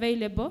not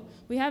available,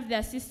 we have the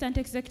assistant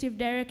executive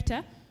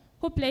director,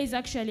 who plays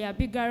actually a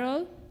bigger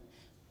role.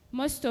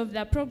 Most of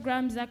the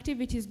programs,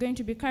 activities going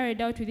to be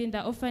carried out within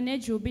the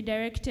orphanage will be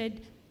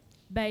directed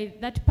by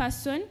that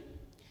person.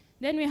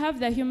 Then we have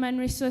the human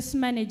resource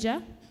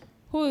manager,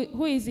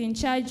 who is in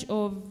charge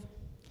of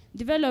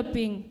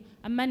developing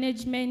a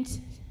management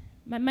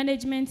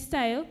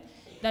style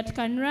that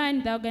can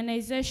run the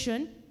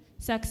organization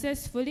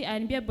successfully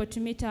and be able to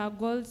meet our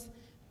goals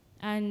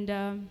and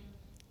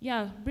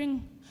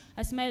bring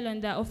a smile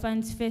on the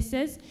orphans'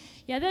 faces.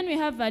 Yeah, then we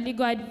have a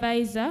legal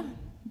advisor.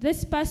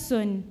 This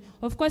person,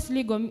 of course,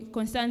 legal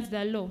concerns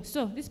the law.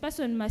 So this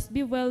person must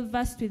be well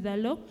versed with the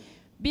law,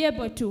 be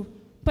able to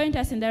point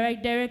us in the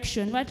right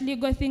direction. What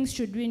legal things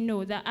should we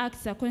know? The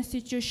acts, the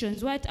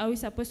constitutions, what are we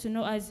supposed to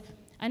know as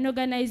an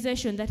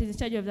organization that is in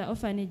charge of the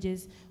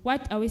orphanages?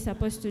 What are we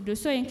supposed to do?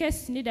 So in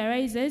case need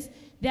arises,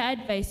 their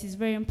advice is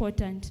very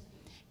important.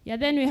 Yeah,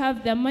 then we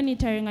have the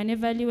monitoring and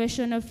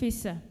evaluation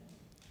officer.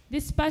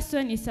 This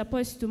person is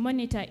supposed to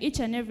monitor each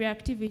and every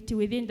activity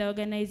within the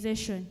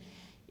organization.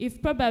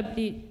 If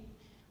probably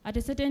at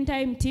a certain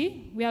time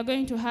we are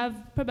going to have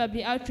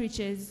probably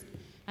outreaches,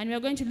 and we are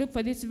going to look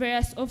for these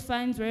various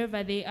orphans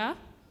wherever they are,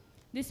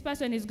 this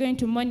person is going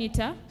to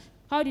monitor.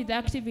 How did the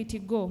activity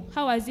go?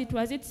 How was it?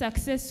 Was it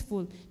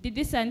successful? Did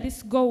this and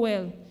this go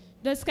well?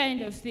 Those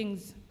kind of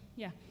things.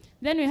 Yeah.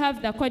 Then we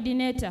have the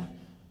coordinator.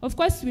 Of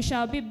course, we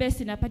shall be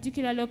based in a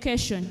particular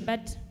location,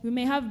 but we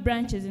may have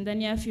branches in the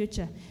near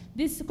future.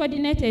 This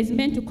coordinator is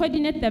meant to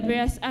coordinate the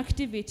various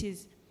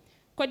activities,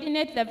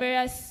 coordinate the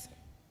various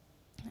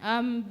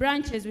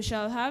branches we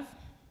shall have.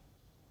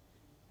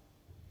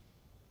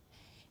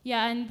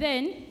 Yeah, and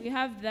then we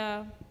have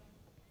the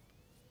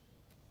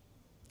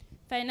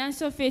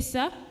finance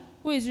officer,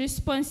 who is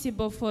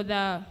responsible for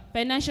the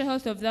financial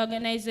health of the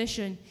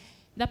organization.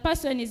 The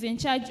person is in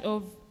charge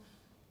of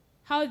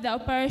how the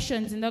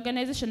operations in the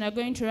organization are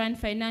going to run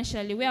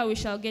financially, where we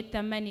shall get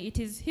the money. It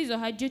is his or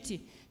her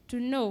duty to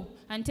know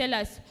and tell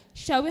us,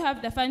 shall we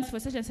have the funds for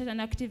such and such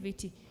an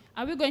activity?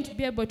 Are we going to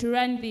be able to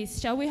run this?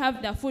 Shall we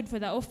have the food for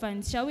the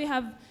orphans? Shall we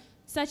have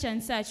such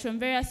and such from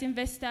various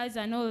investors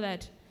and all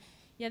that?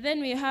 Yeah,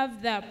 then we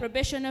have the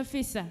probation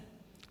officer.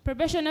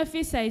 Probation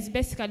officer is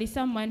basically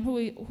someone who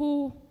is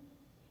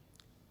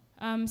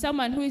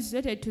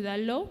related to the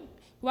law,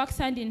 works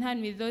hand in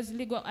hand with those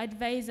legal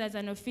advisors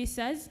and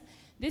officers.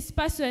 This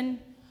person,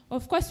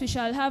 of course, we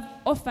shall have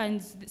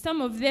orphans.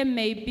 Some of them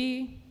may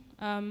be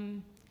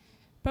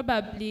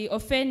probably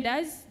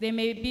offenders, they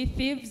may be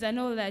thieves and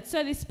all that.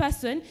 So this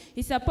person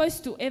is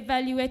supposed to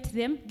evaluate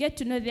them, get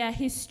to know their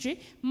history,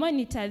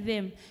 monitor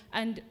them,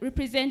 and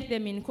represent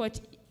them in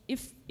court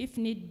if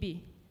need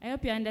be. I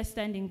hope you're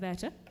understanding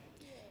that.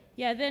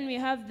 Yeah, then we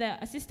have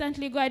the assistant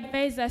legal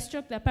advisor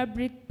stroke the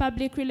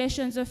public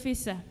relations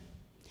officer.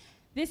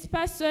 This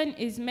person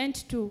is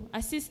meant to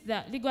assist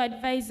the legal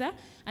advisor,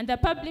 and the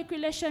public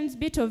relations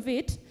bit of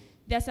it,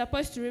 they're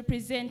supposed to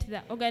represent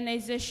the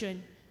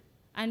organization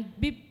and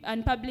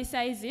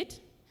publicize it.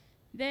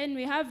 Then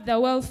we have the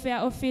welfare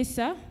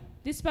officer.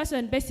 This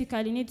person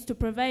basically needs to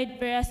provide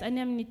various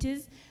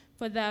amenities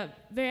for the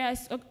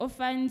various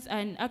orphans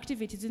and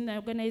activities in the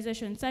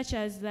organization, such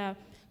as the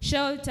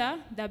shelter,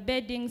 the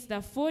beddings,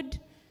 the food,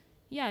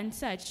 yeah, and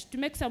such, to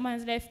make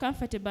someone's life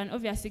comfortable and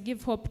obviously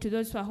give hope to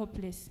those who are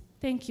hopeless.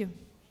 Thank you.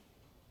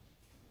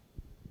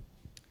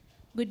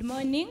 Good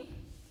morning.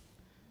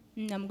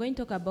 I'm going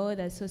to talk about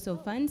the source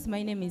of funds.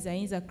 My name is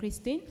Ainza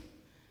Christine.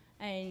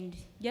 And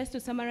just to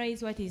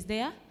summarize what is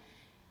there,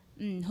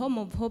 Home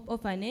of Hope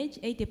Orphanage,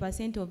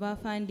 80% of our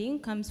funding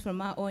comes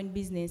from our own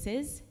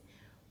businesses.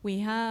 We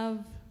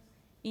have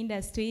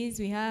industries,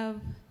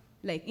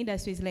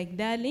 industries like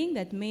Darling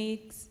that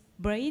makes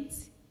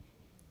braids.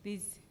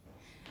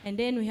 And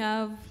then we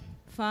have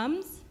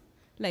farms,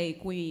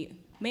 like we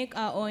make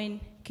our own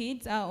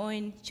kids, our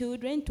own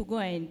children to go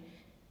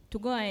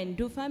and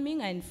do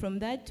farming, and from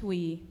that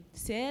we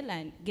sell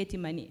and get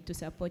money to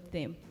support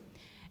them.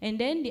 And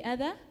then the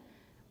other,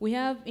 we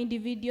have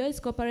individuals,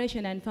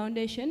 corporation and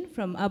foundation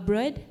from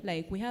abroad,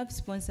 like we have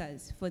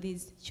sponsors for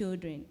these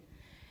children.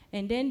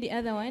 And then the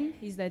other one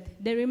is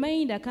that the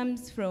remainder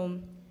comes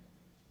from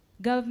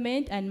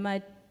government and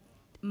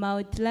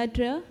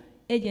multilateral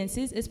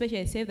agencies,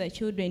 especially Save the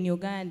Children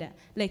Uganda.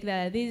 Like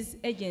there are these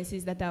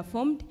agencies that are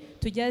formed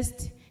to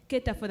just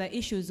cater for the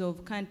issues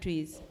of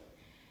countries.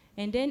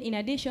 And then in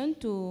addition,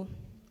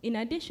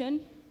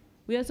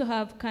 we also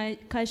have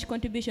cash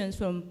contributions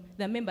from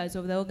the members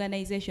of the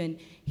organization.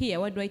 Here,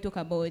 what do I talk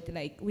about?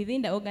 Like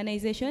within the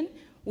organization,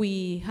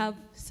 we have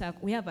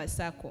a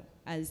circle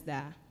as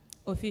the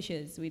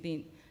officials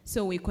within.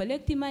 So we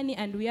collect the money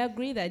and we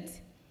agree that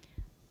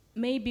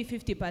maybe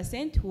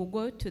 50% will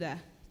go to the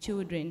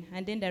children,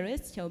 and then the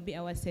rest shall be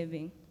our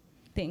saving.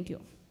 Thank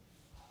you.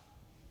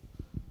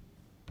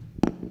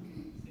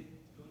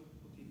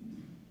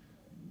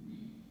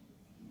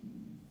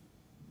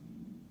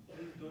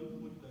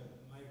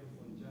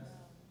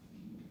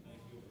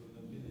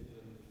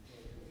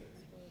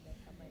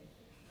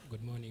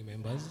 Good morning,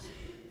 members.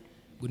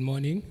 Good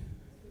morning.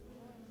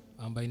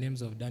 By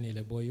names of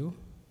Daniel Eboyu.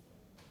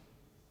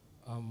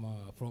 I'm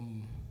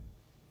from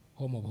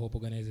Home of Hope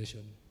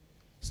organization.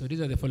 So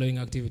these are the following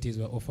activities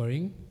we're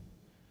offering.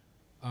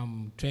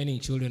 Training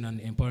children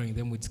and empowering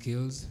them with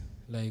skills.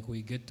 Like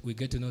we get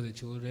to know the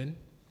children.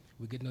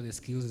 We get to know the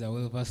skills they're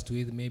well versed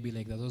with. Maybe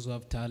like those who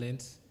have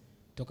talents.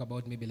 Talk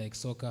about maybe like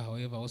soccer.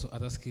 However, also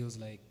other skills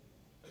like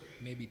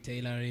maybe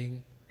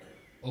tailoring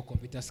or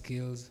computer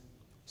skills.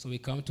 So we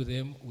come to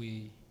them.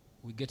 We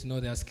get to know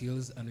their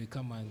skills, and we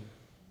come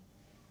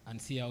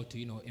and see how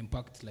to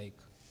impact like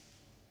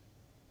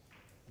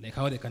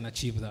how they can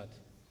achieve that.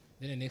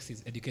 Then the next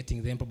is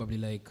educating them, probably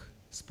like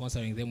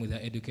sponsoring them with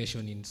their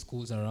education in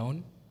schools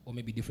around, or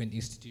maybe different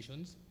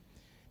institutions.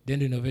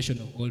 Then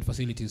renovation of old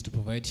facilities to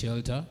provide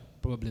shelter,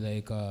 probably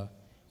like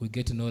we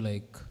get to know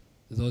like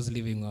those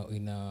living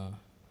in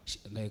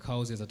like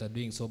houses that are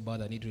doing so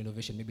bad that need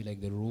renovation, maybe like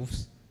the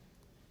roofs.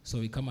 So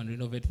we come and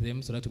renovate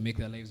them so that to make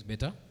their lives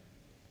better.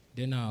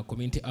 Then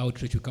community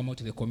outreach, we come out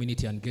to the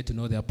community and get to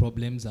know their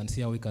problems and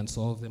see how we can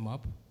solve them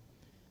up.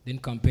 Then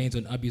campaigns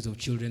on abuse of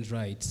children's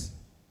rights.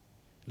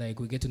 Like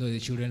we get to know the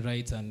children's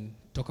rights and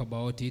talk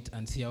about it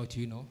and see how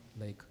to,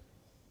 like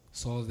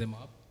solve them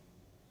up.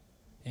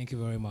 Thank you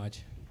very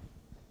much.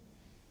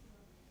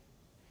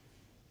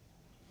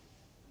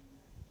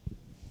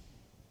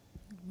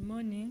 Good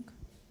morning.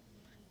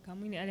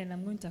 Kamini Allen,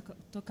 I'm going to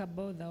talk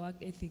about the work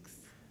ethics.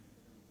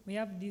 We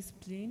have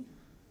discipline,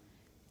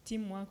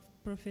 teamwork,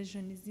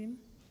 professionalism,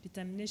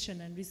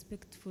 determination and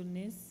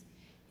respectfulness,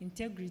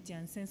 integrity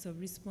and sense of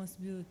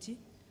responsibility,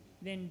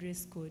 then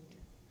dress code.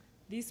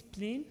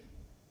 Discipline,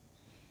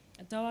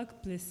 at our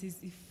workplaces,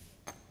 if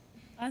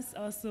us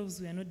ourselves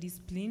we are not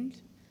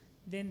disciplined,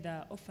 then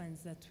the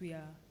orphans that we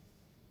are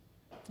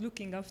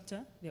looking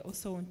after, they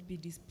also won't be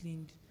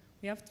disciplined.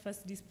 We have to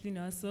first discipline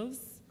ourselves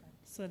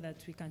so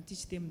that we can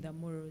teach them the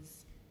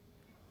morals.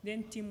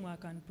 Then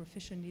teamwork and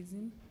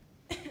professionalism.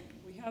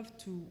 We have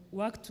to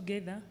work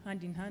together,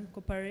 hand in hand,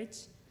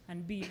 cooperate,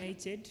 and be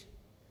united.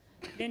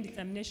 Then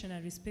determination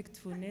and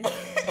respectfulness.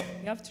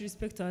 We have to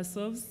respect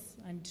ourselves,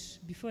 and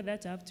before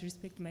that, I have to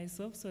respect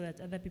myself so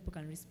that other people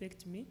can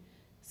respect me,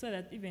 so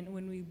that even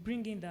when we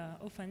bring in the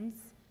orphans,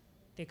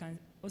 they can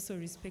also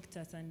respect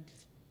us and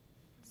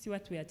see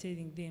what we are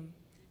telling them.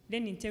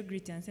 Then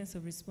integrity and sense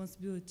of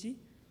responsibility.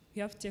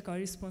 We have to take our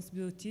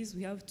responsibilities.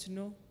 We have to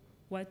know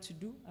what to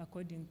do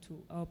according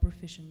to our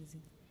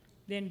professionalism.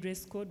 Then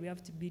dress code, we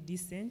have to be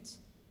decent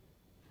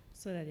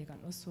so that they can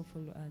also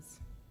follow us.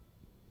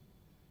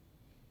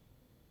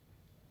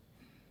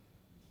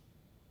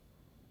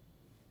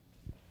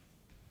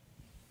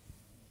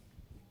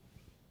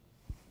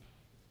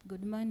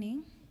 Good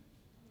morning.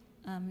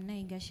 I'm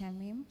Naiga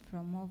Shamim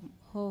from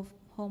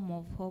Home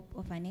of Hope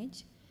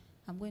Orphanage.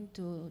 I'm going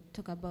to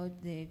talk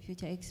about the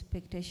future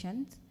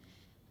expectations,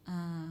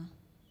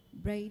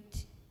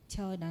 bright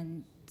child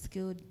and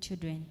skilled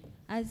children.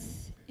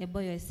 As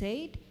Eboyo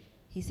said,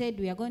 he said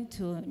we are going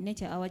to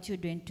nurture our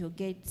children to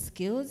get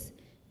skills,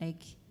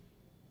 like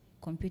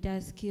computer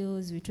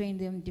skills, we train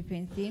them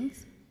different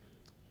things.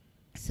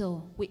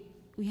 So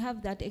we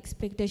have that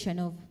expectation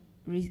of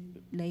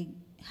like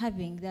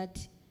having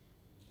that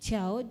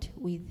child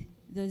with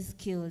those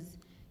skills.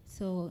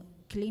 So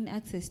clean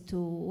access to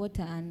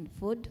water and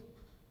food.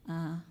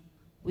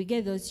 We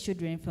get those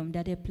children from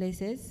dirty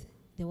places,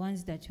 the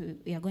ones that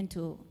we are going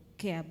to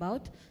care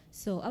about.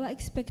 So our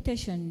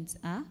expectations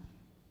are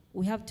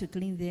we have to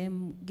clean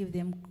them, give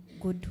them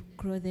good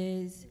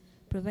clothes,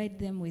 provide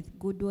them with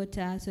good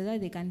water so that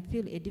they can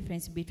feel a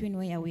difference between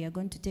where we are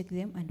going to take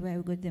them and where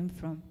we got them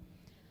from.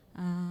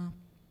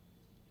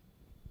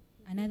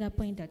 Another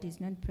point that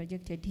is not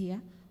projected here,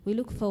 we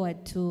look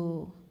forward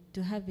to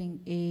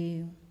having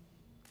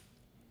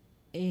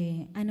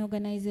an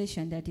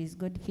organization that is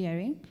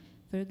God-fearing.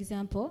 For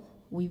example,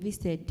 we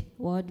visited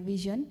World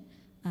Vision,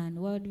 and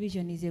World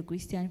Vision is a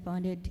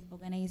Christian-founded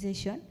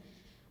organization.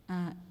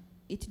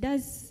 It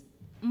does,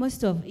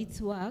 most of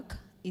its work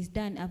is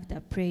done after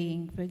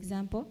praying. For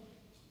example,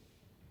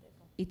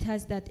 it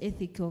has that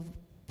ethic of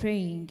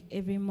praying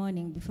every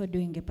morning before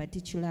doing a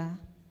particular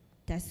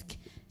task.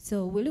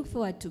 So we look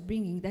forward to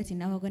bringing that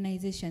in our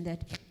organization,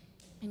 that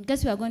in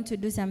case we are going to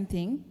do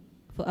something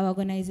for our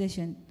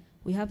organization,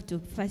 we have to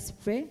first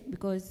pray,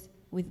 because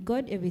with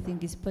God, everything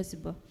is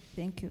possible.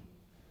 Thank you.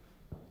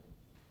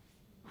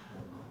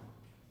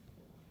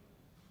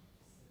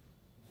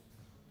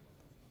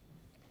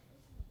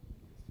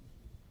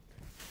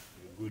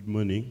 Good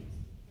morning.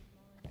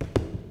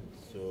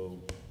 So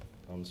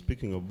I'm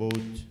speaking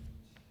about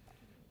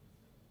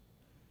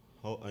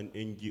how an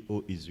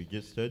NGO is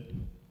registered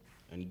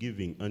and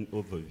giving an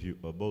overview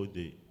about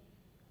the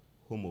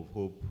Home of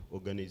Hope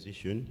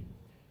organization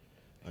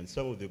and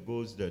some of the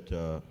goals that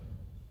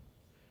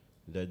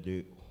that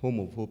the Home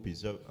of Hope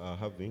is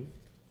having,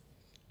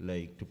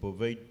 like to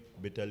provide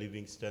better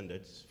living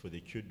standards for the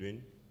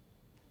children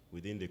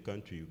within the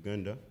country,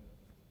 Uganda,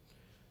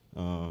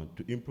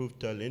 to improve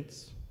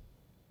talents,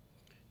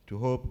 to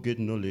help get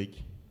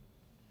knowledge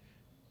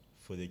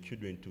for the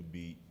children to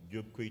be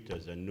job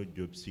creators and not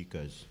job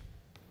seekers.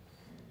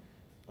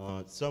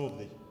 Some of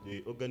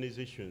the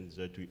organizations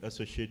that we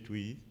associate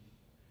with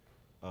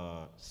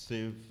are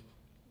Save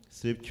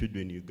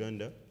Children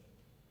Uganda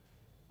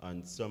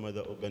and some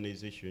other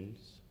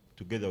organizations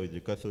together with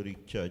the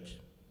Catholic Church.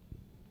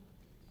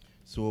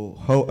 So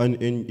how an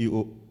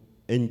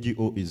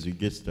NGO is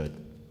registered.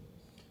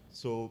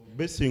 So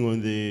basing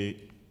on the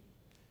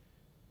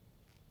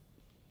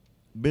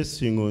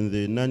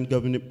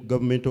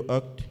Non-Governmental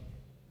Act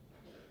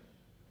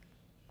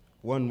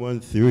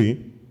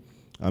 113,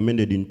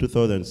 amended in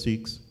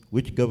 2006,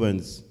 which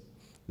governs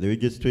the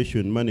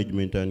registration,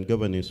 management, and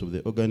governance of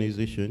the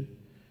organization,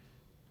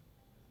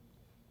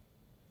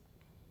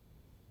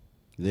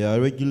 they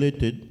are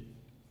regulated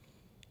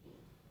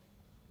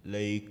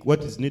like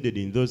what is needed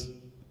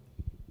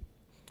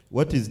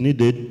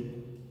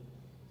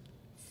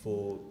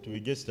to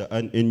register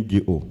an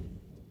NGO.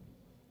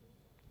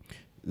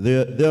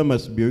 There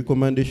must be a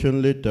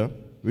recommendation letter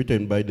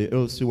written by the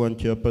LC1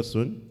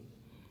 chairperson.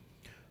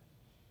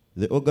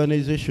 The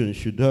organization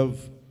should have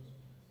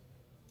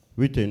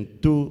written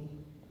 2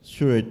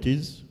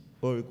 sureties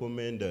or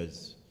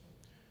recommenders.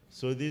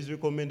 So these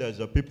recommenders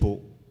are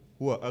people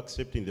who are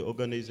accepting the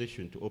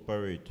organization to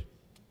operate.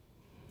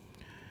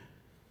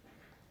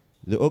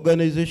 The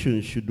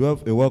organization should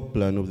have a work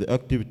plan of the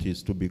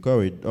activities to be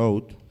carried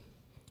out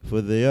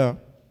for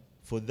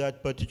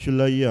that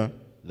particular year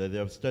that they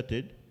have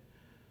started,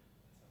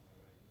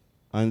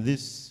 and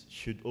this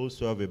should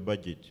also have a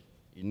budget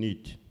in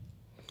it.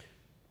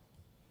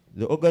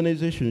 The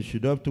organization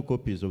should have 2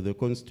 copies of the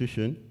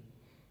Constitution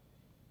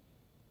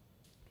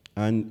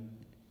and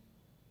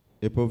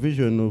a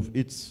provision of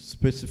its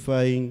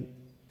specifying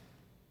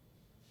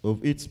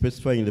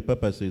the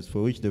purposes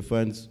for which the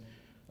funds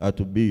are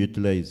to be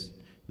utilized.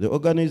 The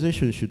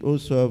organization should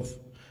also have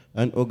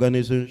an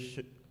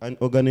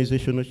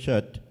organizational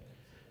chart.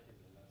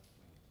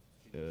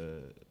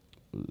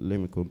 Let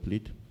me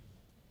complete.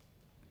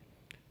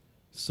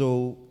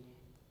 So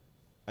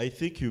I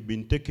think you've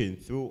been taken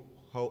through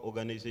how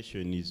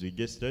organization is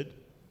registered,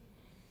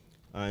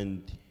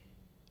 and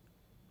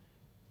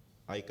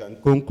I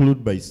can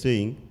conclude by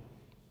saying,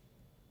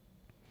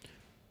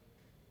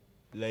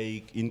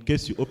 like, in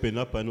case you open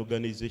up an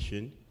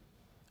organization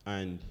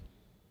and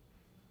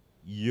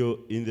you're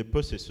in the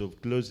process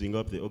of closing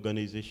up the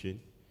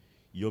organization,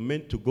 you're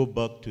meant to go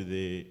back to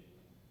the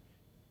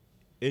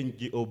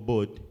NGO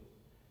board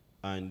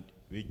and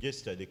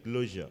register the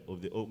closure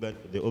of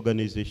the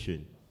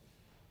organization.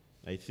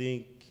 I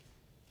think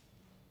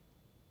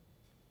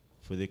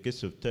for the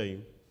case of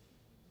time,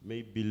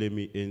 maybe let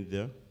me end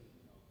there.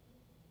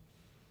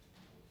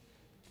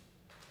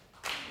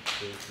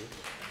 Thank you.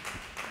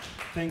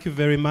 Thank you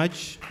very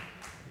much.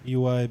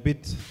 You are a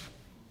bit...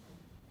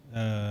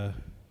 I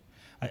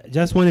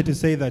just wanted to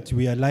say that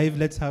we are live.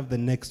 Let's have the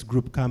next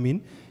group come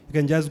in.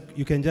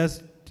 You can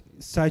just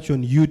search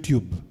on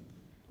YouTube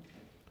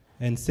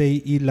and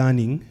say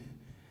e-learning,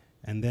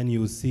 and then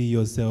you'll see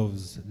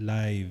yourselves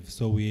live.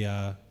 So we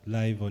are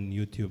live on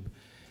YouTube.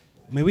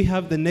 May we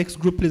have the next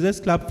group, please? Let's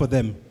clap for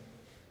them.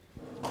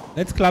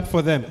 Let's clap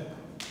for them.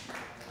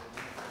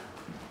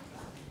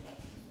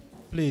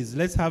 Please,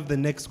 let's have the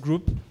next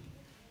group.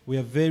 We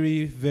are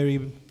very,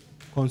 very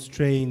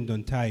constrained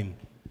on time.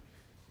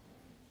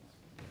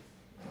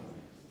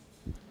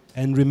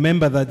 And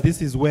remember that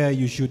this is where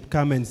you should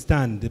come and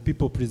stand. The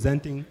people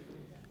presenting,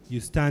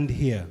 you stand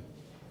here.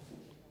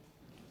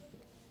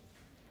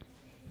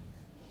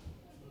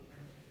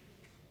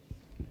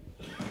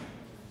 We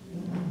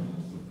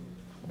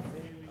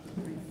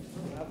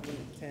have only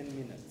 10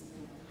 minutes.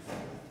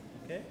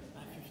 Okay?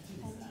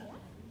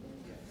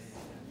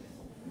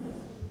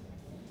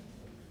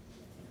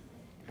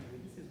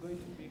 This is going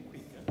to be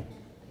quicker.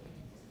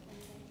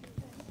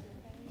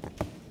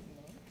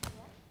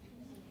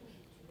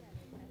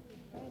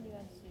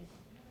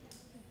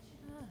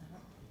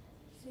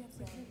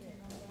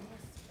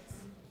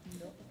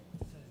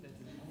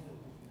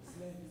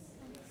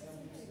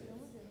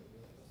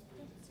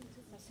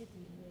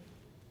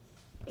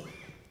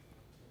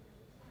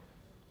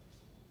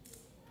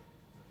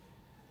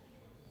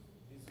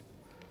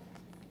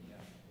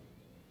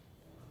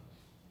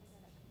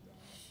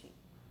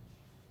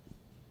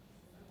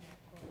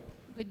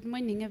 Good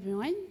morning,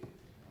 everyone.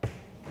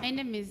 My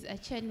name is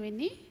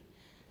Achenweni,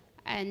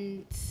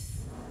 and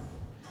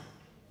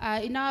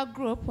in our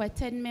group, we're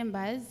 10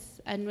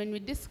 members, and when we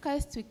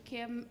discussed, we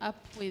came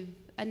up with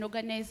an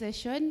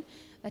organization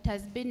that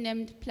has been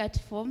named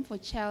Platform for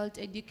Child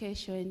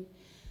Education.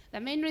 The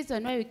main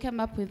reason why we came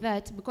up with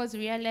that, because we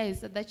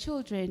realized that the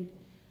children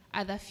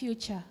are the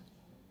future.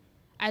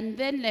 And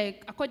then,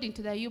 like, according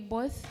to the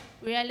U-Boss,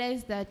 we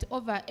realized that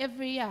over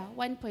every year,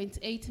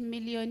 1.8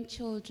 million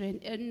children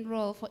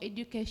enroll for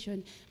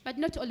education, but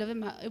not all of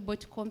them are able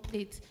to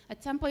complete.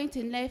 At some point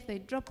in life, they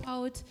drop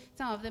out,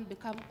 some of them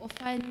become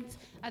orphans,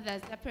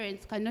 others, their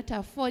parents cannot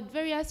afford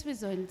various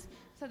reasons,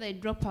 so they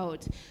drop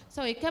out.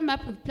 So we came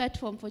up with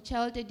Platform for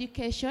Child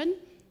Education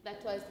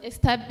that was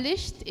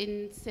established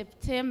in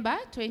September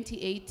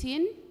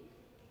 2018.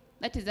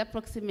 That is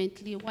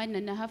approximately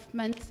 1.5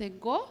 months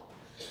ago.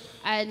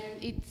 And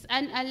it's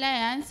an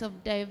alliance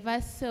of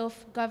diverse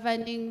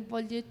self-governing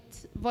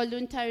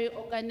voluntary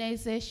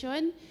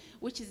organization,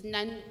 which is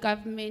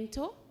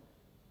non-governmental.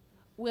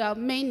 We are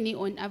mainly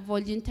on a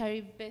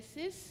voluntary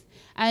basis,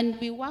 and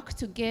we work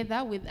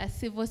together with a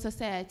civil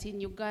society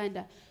in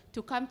Uganda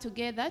to come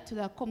together to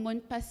the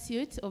common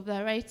pursuit of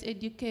the right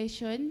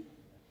education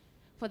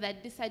for the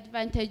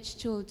disadvantaged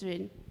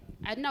children.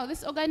 And now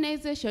this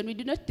organization, we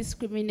do not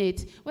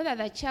discriminate whether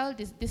the child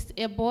is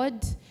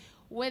disabled,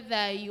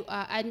 whether you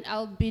are an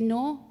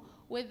albino,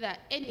 whether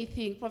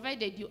anything,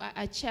 provided you are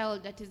a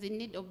child that is in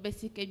need of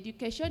basic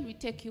education, we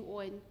take you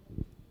on.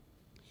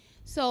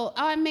 So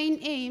our main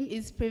aim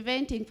is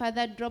preventing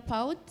further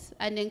dropouts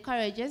and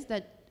encourage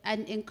the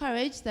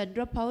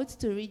dropouts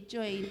to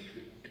rejoin.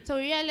 So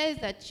we realize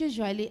that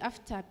usually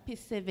after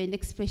P7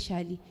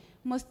 especially,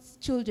 most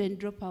children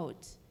drop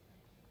out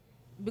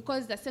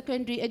because the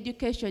secondary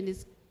education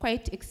is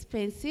quite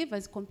expensive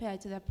as compared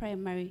to the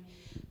primary.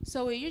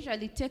 So we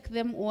usually take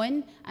them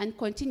on and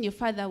continue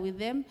further with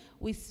them.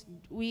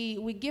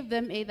 We give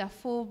them either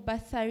full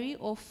bursary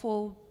or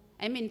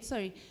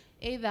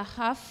either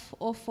half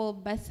or full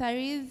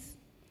bursaries.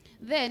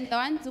 Then the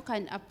ones who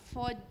can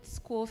afford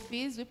school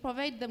fees, we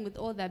provide them with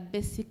all the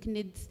basic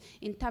needs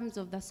in terms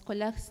of the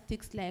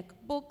scholastics like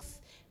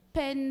books,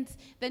 pens.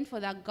 Then for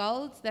the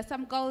girls, there are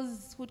some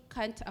girls who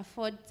can't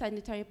afford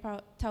sanitary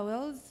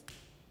towels.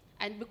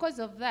 And because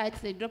of that,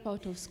 they drop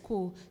out of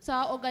school. So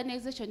our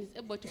organization is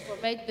able to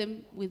provide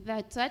them with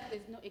that, so that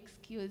there's no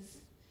excuse.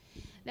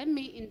 Let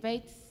me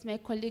invite my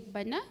colleague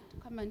Bana to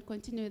come and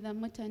continue with the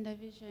motto and the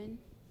vision.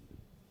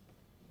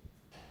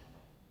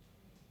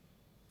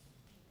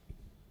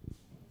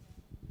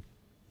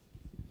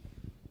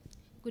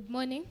 Good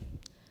morning.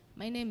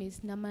 My name is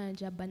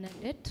Namanja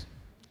Bernadette.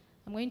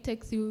 I'm going to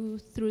take you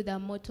through the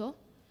motto: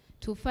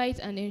 to fight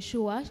and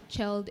ensure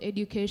child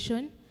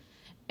education.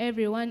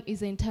 Everyone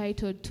is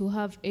entitled to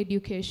have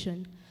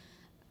education.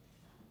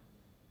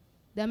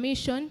 The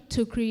mission: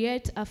 to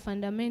create a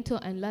fundamental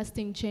and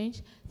lasting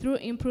change through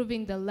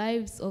improving the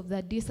lives of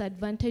the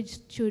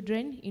disadvantaged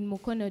children in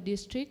Mukono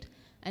district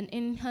and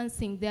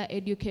enhancing their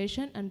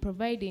education and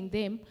providing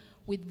them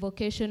with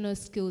vocational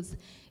skills.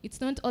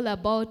 It's not all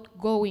about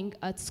going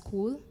at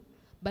school,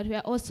 but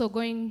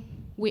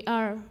we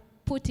are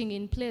putting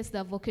in place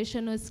the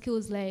vocational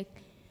skills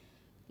like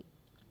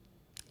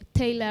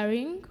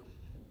tailoring,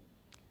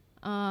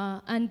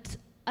 and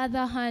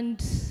other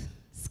hand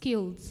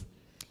skills.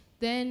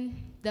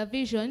 Then the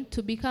vision: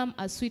 to become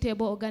a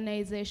suitable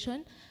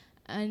organization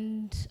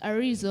and a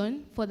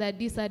reason for the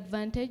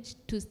disadvantaged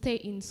to stay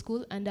in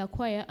school and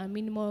acquire a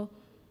minimal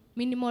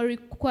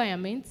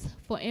requirements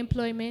for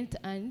employment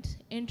and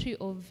entry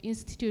of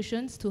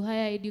institutions to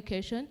higher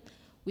education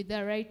with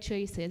the right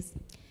choices.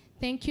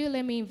 Thank you.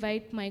 Let me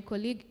invite my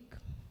colleague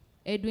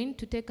Edwin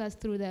to take us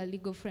through the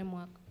legal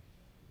framework.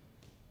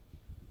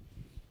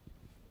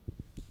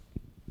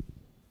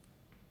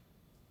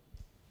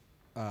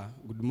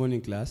 Good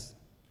morning, class.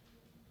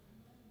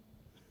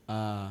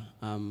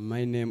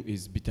 My name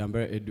is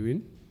Bitambara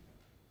Edwin.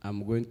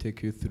 I'm going to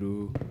take you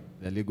through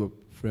the legal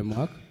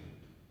framework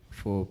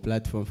for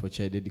Platform for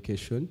Child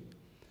Education.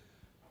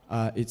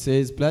 It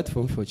says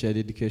Platform for Child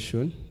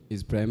Education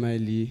is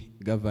primarily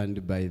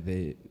governed by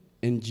the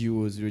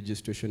NGOs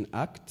Registration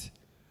Act,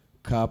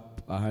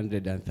 CAP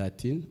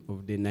 113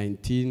 of the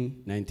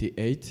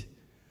 1998,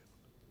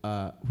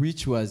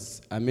 which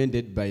was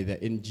amended by the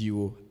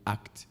NGO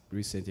Act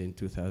recently in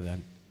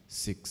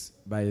 2006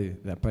 by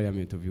the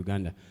Parliament of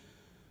Uganda.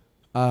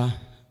 I'll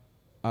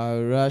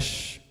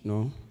rush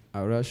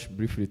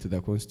briefly to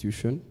the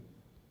Constitution.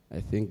 I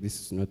think this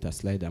is not a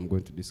slide I'm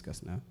going to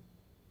discuss now.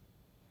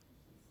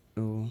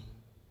 No.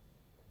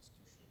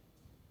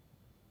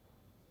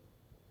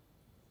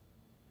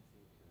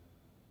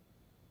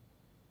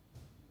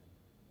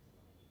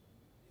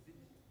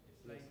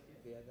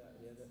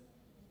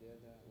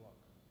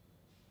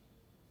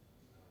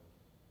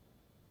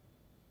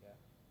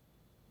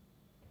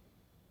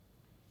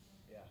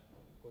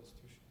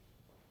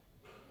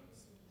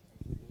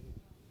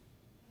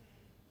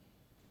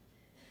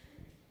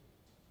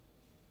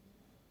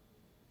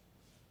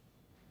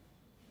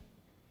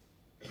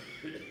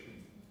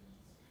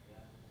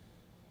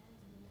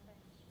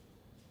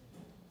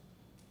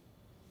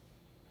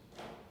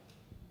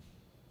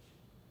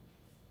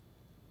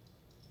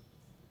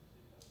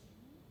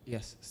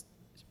 Yes,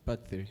 part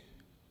 3.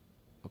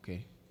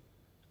 Okay.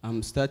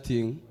 I'm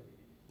starting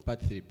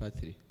part 3.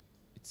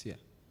 It's here.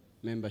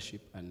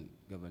 Membership and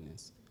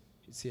governance.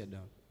 It's here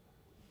down.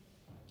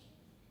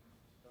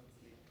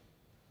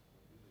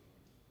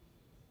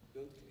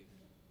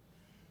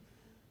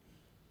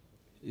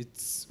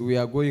 We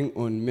are going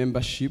on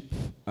membership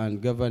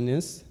and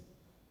governance.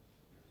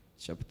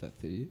 Chapter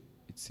 3.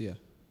 It's here.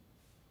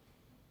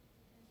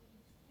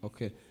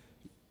 Okay.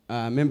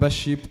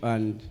 Membership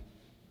and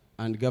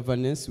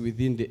governance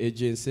within the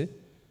agency,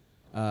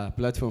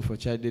 Platform for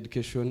Child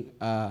Education.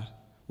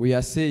 We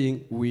are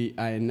saying we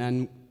are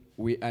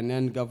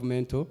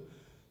non-governmental,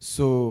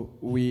 so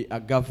we are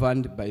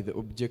governed by the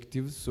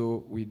objectives,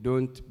 so we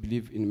don't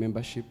believe in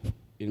membership,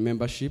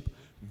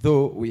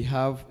 though we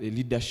have a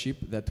leadership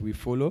that we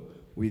follow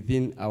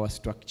within our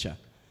structure.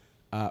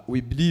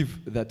 We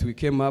believe that we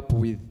came up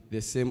with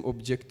the same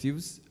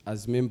objectives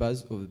as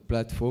members of the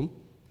platform,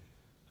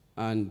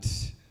 and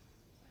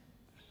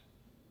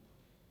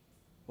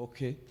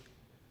okay.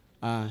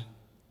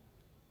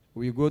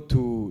 We go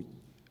to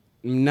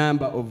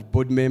number of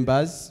board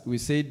members. We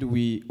said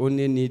we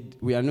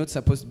are not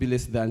supposed to be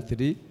less than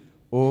 3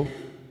 or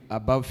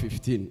above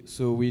 15.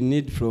 So we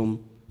need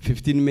from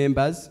 15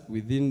 members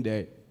within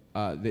the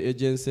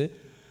agency.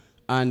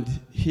 And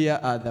here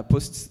are the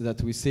posts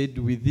that we said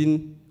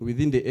within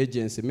the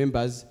agency.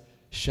 Members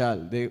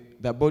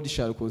the board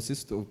shall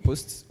consist of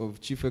posts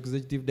of Chief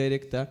Executive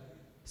Director,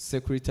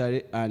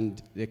 Secretary,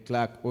 and the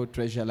clerk or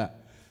treasurer.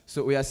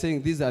 So we are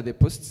saying these are the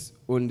posts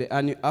on the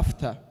annual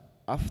after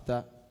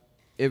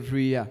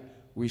every year.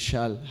 We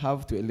shall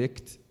have to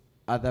elect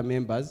other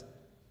members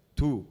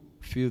to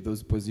fill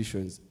those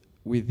positions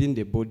within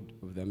the board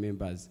of the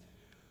members.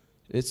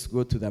 Let's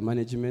go to the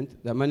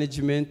management. The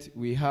management,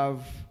 we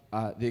have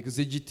the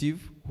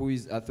executive who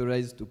is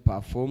authorized to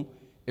perform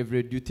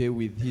every duty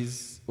with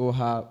his or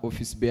her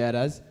office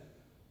bearers,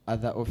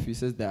 other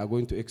officers that are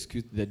going to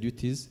execute the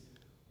duties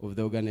of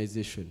the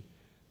organization.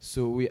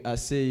 So we are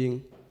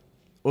saying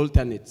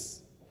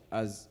alternates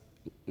as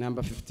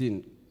number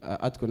 15,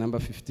 article number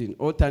 15.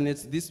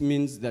 Alternates, this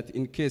means that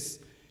in case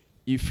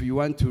if you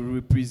want to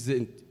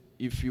represent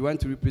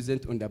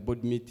on the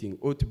board meeting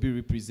or to be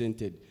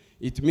represented,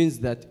 it means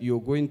that you're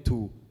going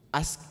to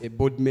ask a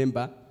board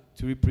member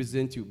to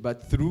represent you,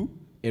 but through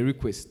a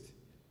request,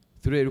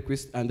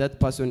 and that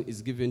person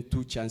is given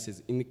 2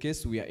 chances in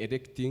case we are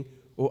electing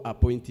or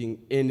appointing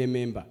any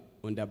member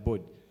on the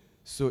board.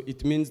 So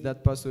it means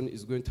that person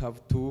is going to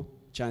have 2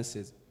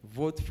 chances: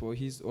 vote for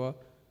his or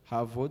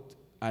her vote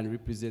and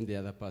represent the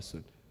other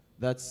person.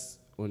 That's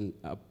on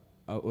our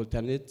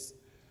alternates.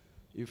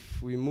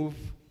 If we move,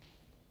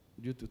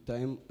 due to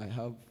time, I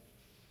have.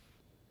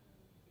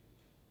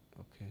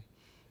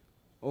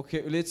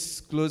 Okay,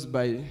 let's close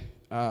by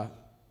the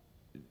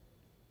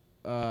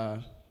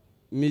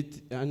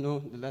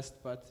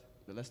last part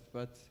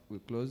will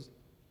close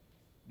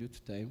due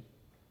to time.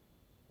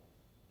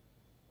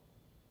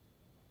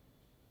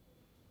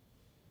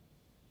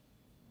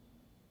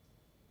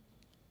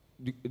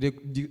 The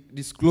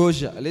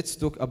disclosure, let's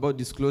talk about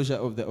disclosure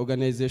of the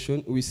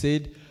organization. We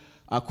said,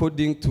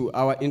 according to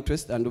our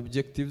interests and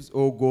objectives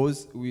or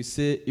goals, we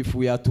say if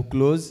we are to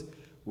close,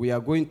 we are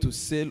going to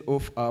sell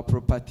off our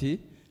property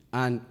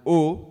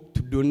or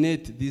to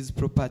donate this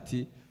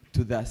property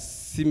to the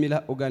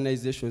similar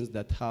organizations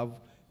that have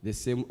the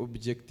same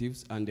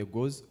objectives and the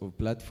goals of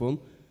platform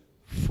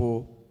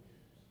before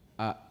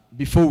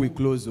we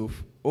close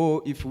off.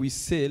 Or if we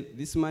sell,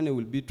 this money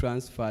will be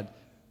transferred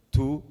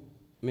to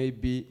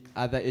maybe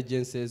other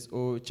agencies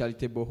or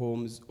charitable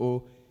homes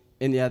or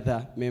any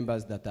other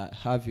members that are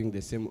having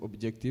the same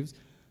objectives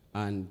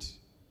and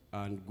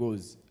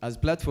goals. As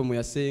platform, we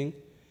are saying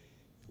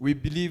we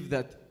believe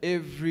that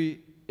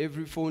every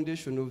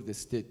foundation of the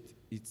state,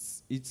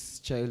 its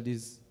child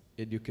is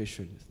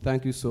education.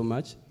 Thank you so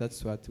much.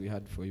 That's what we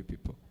had for you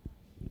people.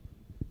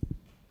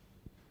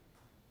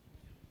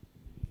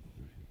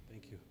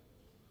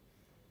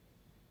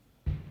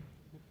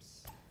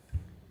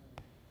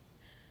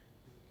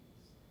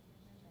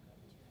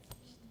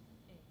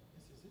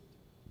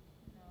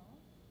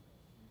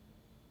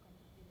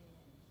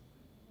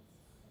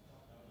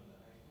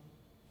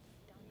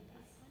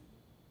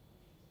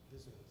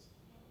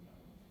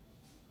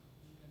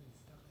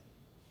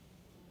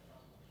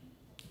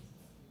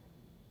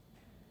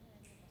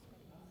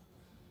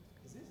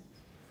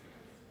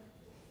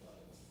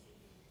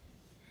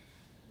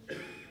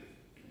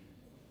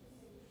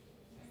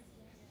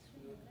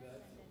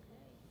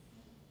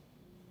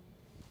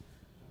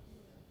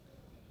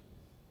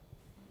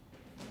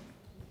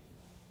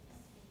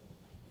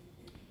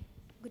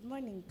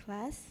 morning,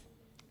 class.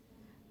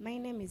 My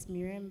name is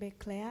Mirembe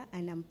Claire,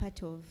 and I'm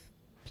part of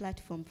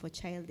Platform for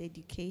Child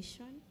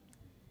Education.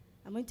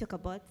 I'm going to talk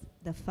about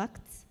the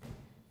facts.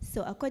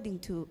 So according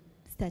to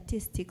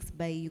statistics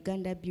by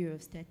Uganda Bureau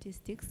of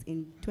Statistics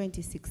in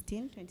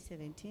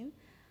 2016-2017,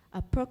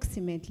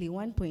 approximately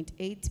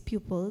 1.8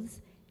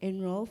 pupils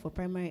enroll for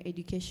primary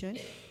education,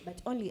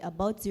 but only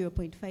about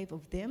 0.5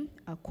 of them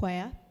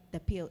acquire the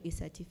PLE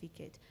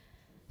certificate.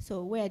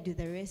 So where do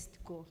the rest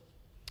go?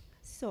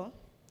 So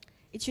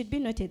it should be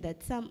noted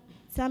that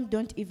some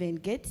don't even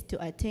get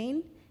to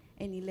attain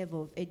any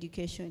level of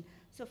education.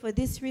 So for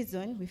this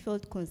reason, we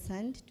felt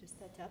concerned to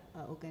start up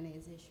our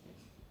organization.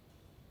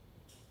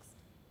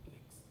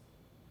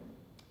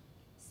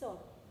 So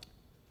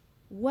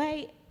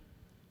why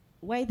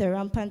the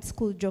rampant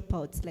school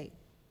dropouts? Like,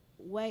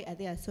 why are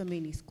there so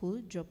many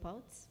school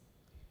dropouts?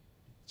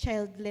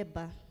 Child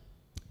labor.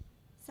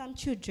 Some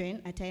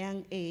children at a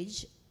young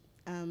age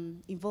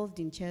involved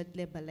in child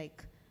labor,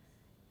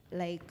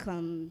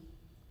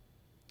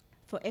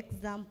 for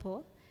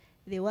example,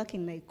 they work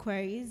in like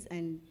quarries,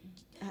 and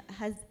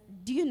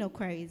do you know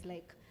quarries,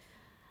 like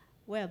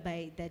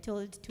whereby they're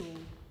told to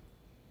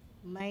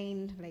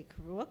mine like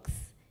rocks,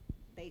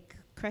 like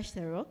crush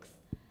the rocks,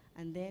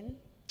 and then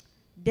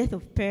death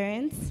of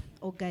parents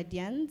or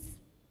guardians.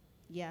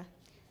 Yeah,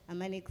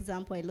 I'm an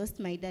example. I lost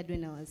my dad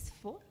when I was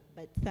 4,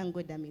 but thank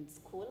God I'm in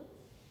school.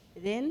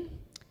 Then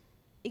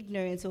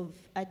ignorance of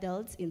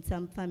adults in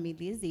some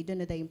families. They don't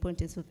know the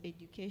importance of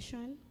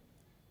education.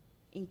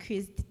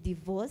 Increased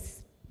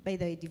divorce. By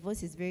the way,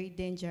 divorce is very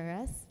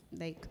dangerous.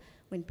 Like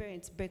when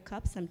parents break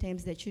up,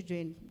 sometimes the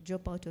children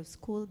drop out of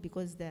school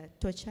because they're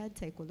tortured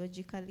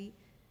psychologically.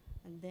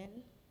 And then,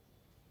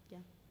 yeah.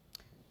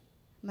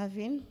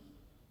 Marvin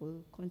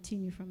will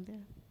continue from there.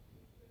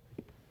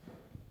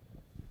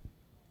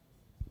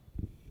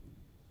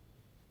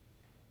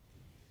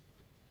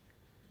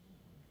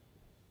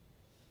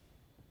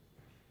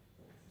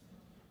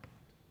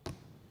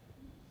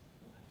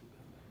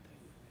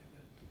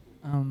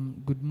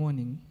 Good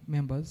morning,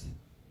 members.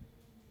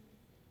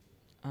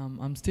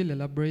 I'm still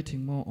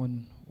elaborating more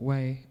on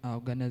why our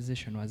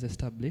organization was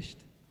established.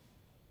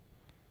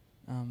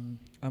 I'm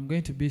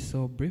going to be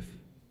so brief.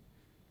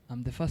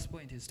 The first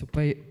point is to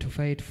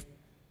fight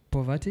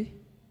poverty.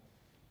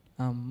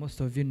 Most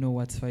of you know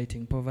what's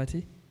fighting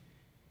poverty.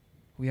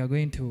 We are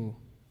going to,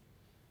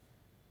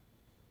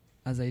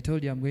 as I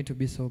told you, I'm going to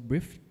be so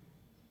brief,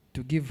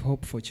 to give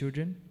hope for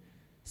children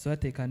so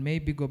that they can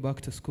maybe go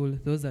back to school,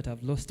 those that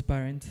have lost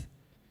parents,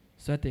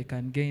 so that they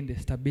can gain the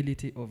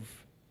stability of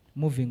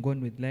moving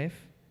on with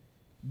life,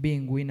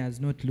 being winners,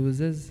 not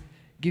losers,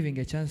 giving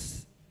a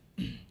chance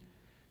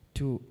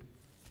to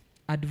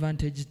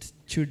advantaged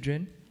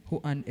children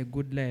who earn a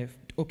good life,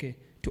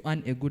 to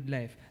earn a good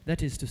life.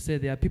 That is to say,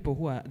 there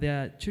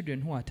are children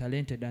who are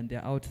talented and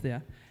they're out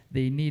there.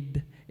 They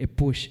need a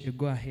push, a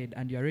go ahead,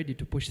 and you're ready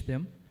to push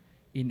them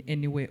in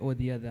any way or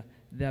the other.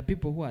 There are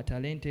people who are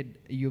talented.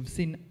 You've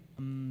seen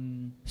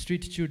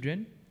street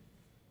children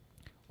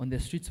on the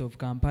streets of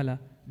Kampala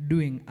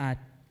doing art,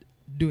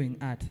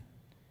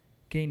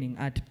 gaining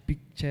art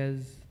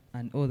pictures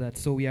and all that.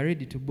 So we are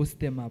ready to boost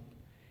them up.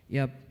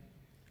 Yep.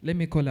 Let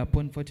me call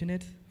upon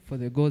Fortunate for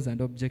the goals and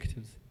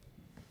objectives.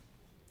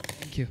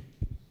 Thank you.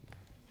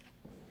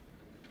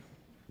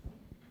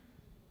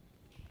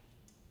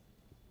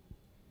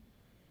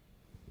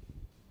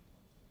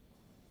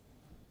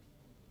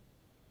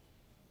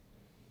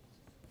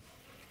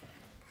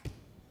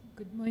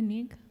 Good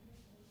morning.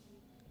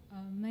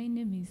 My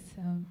name is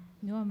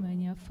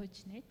Noamanya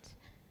Fortunate.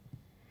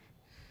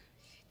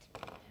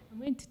 I'm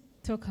going to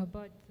talk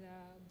about the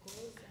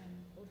goals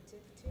and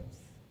objectives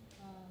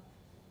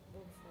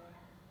of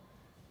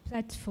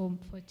Platform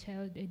for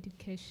Child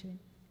Education.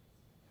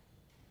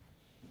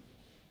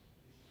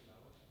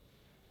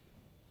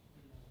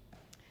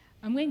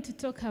 I'm going to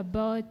talk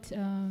about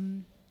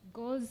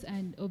goals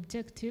and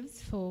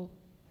objectives for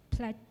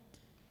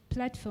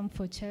Platform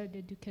for Child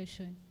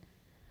Education.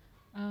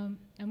 I'm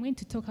going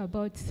to talk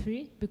about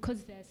 3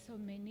 because there are so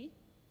many.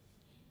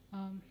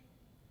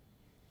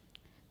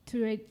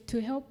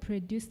 To help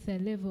reduce the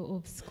level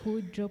of school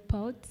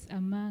dropouts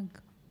among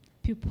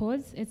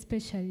pupils,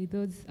 especially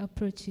those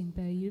approaching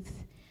the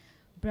youth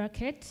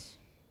bracket,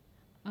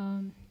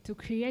 to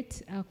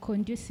create a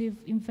conducive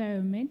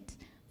environment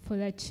for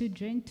the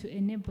children to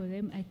enable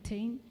them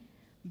attain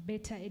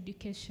better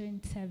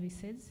education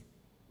services,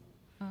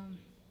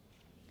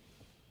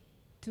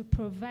 to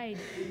provide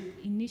and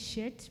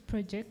initiate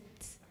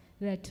projects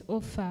that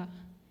offer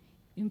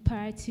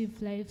imperative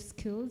life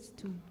skills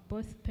to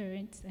both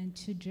parents and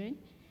children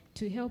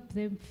to help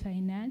them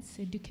finance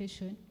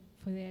education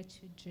for their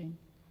children.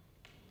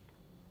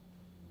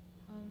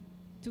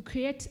 To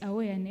create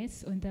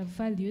awareness on the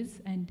values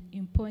and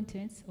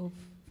importance of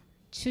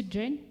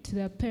children to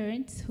the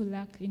parents who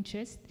lack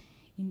interest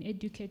in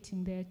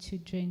educating their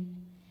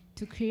children.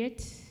 To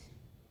create,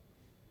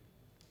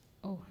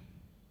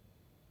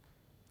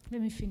 let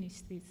me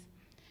finish this.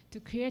 To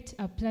create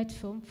a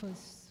platform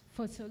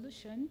for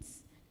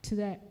solutions to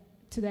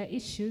to the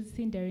issues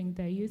hindering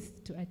the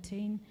youth to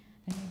attain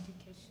an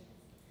education.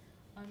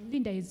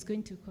 Linda is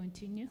going to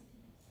continue.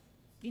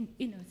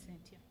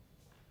 Innocent,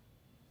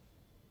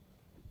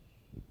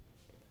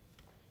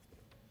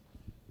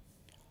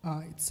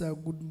 yeah. It's a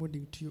good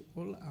morning to you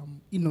all.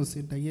 I'm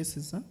Innocent, yes,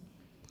 sir.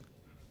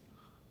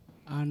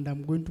 And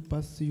I'm going to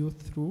pass you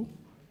through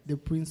the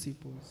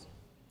principles,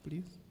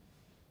 please.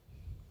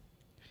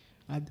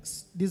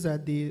 These are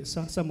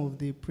some of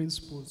the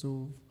principles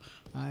of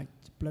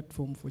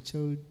platform for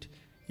child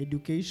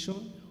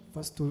education.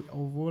 First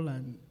of all,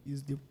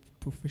 is the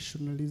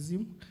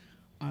professionalism,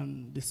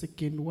 and the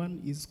second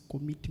one is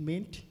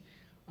commitment,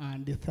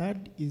 and the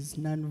third is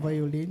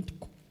non-violent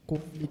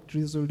conflict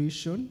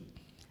resolution,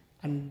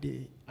 and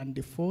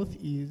the fourth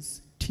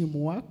is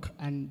teamwork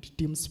and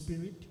team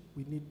spirit.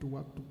 We need to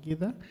work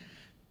together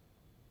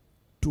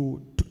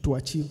to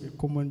achieve a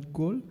common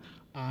goal.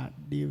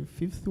 The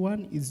fifth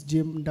one is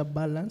gender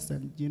balance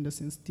and gender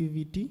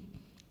sensitivity.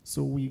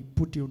 So we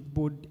put on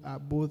board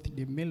both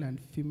the male and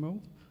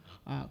female.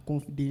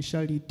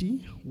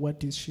 Confidentiality,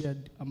 what is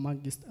shared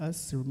amongst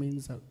us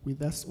remains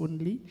with us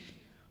only.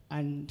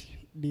 And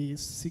the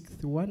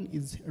sixth one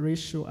is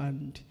racial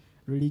and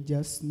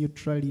religious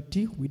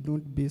neutrality. We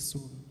don't base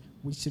on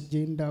which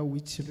gender,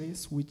 which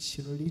race, which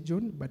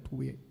religion, but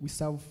we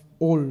serve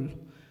all.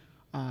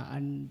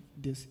 And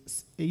the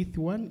eighth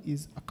one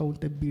is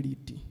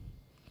accountability.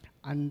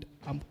 And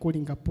I'm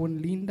calling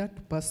upon Linda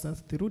to pass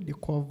us through the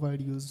core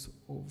values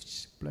of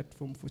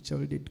Platform for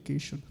Child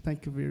Education.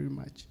 Thank you very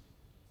much.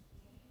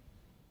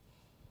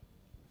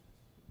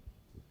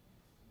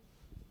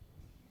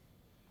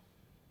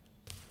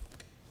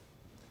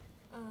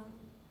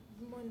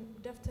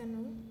 Good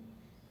afternoon.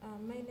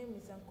 My name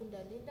is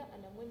Ankunda Linda,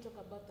 and I'm going to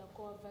talk about the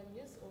core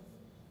values of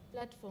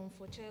Platform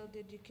for Child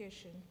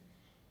Education.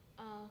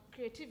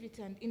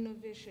 Creativity and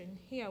innovation.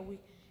 Here,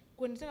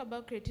 when we talk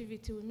about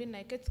creativity, we mean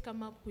like let's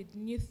come up with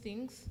new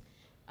things,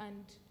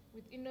 and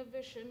with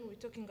innovation, we're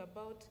talking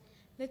about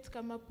let's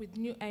come up with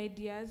new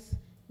ideas,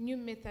 new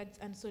methods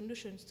and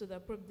solutions to the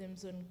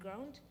problems on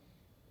ground.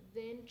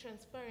 Then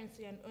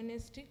transparency and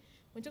honesty.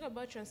 When we talk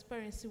about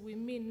transparency, we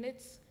mean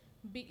let's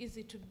be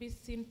easy to be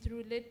seen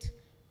through, let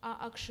our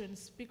actions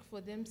speak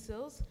for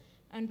themselves.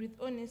 And with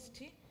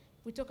honesty,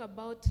 we talk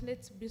about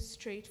let's be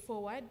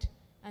straightforward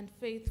and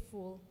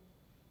faithful.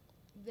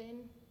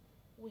 Then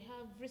we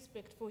have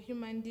respect for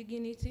human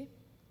dignity.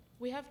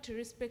 We have to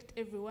respect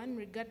everyone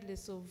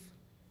regardless of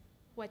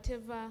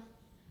whatever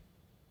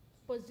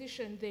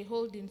position they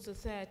hold in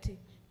society.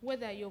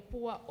 Whether you're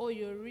poor or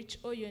you're rich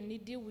or you're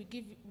needy,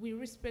 we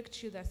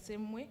respect you the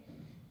same way.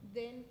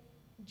 Then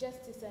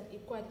justice and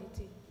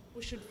equality.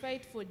 We should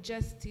fight for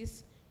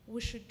justice. We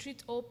should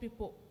treat all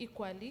people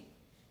equally.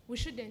 We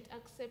shouldn't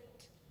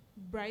accept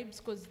bribes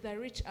because the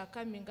rich are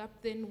coming up,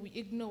 then we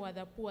ignore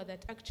the poor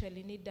that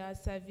actually need our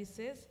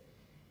services.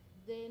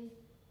 Then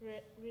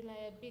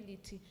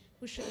reliability.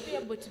 We should be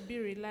able to be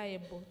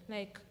reliable.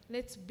 Like,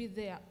 let's be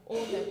there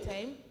all the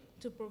time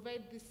to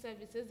provide these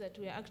services that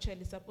we are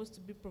actually supposed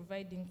to be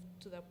providing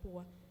to the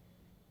poor.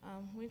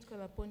 I'm going to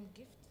call upon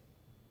Gift.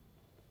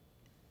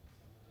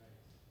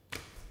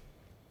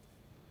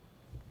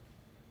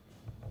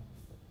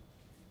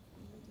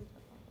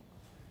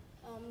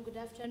 Good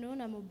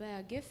afternoon, I'm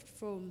Obaya Gift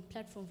from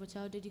Platform for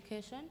Child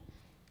Education,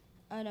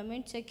 and I'm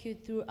going to take you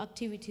through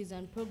activities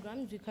and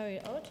programs we carry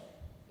out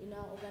in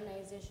our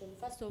organization.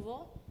 First of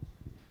all,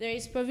 there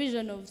is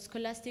provision of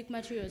scholastic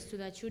materials to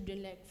the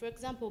children, like for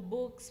example,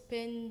 books,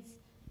 pens,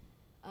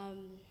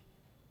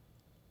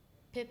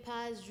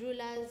 papers,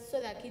 rulers,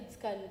 so that kids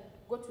can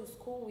go to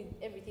school with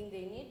everything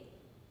they need.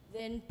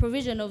 Then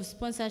provision of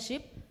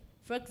sponsorship.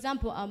 For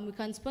example, we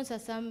can sponsor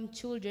some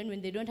children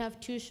when they don't have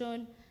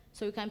tuition,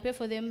 so we can pay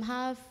for them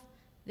half,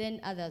 then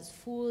others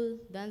full,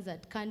 the ones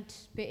that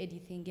can't pay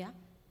anything, yeah?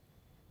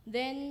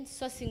 Then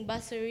sourcing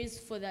bursaries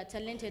for the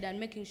talented and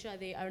making sure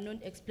they are not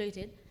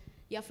exploited.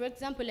 Yeah, for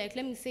example, like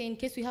let me say, in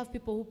case we have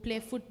people who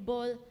play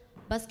football,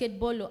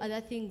 basketball, or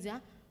other things, yeah,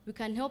 we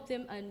can help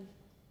them and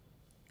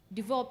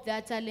develop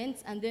their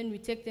talents, and then we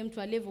take them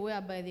to a level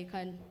whereby they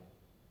can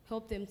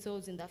help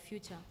themselves in the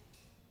future.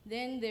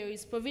 Then there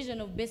is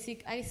provision of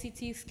basic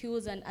ICT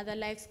skills and other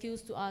life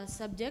skills to our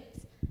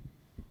subjects.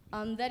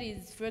 That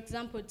is, for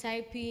example,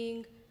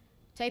 typing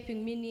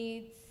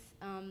minutes,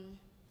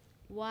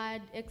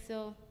 Word,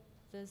 Excel,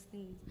 those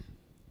things.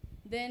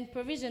 Then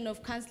provision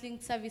of counseling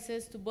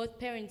services to both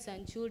parents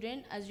and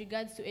children as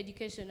regards to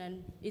education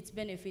and its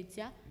benefits,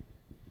 yeah?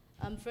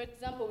 For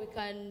example, we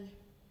can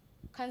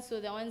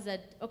counsel the ones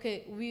that,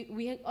 okay,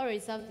 we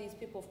always have these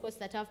people, of course,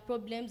 that have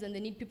problems and they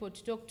need people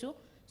to talk to,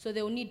 so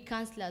they will need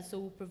counselors, so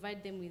we'll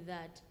provide them with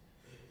that.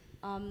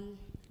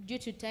 Due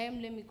to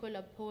time, let me call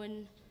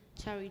upon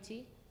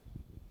Charity.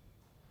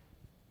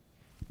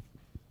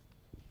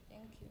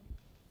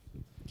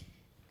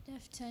 Good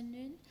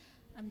afternoon.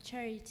 I'm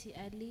Charity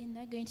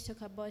Alina, going to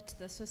talk about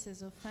the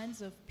sources of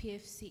funds of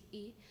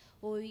PFCE.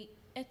 We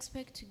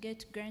expect to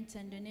get grants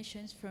and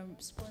donations from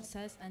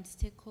sponsors and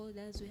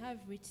stakeholders. We have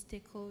rich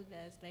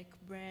stakeholders like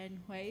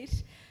Brian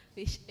White.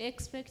 We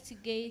expect to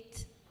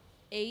get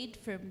aid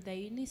from the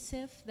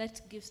UNICEF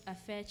that gives a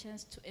fair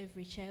chance to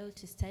every child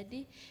to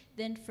study.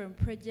 Then from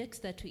projects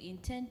that we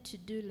intend to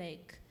do,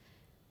 like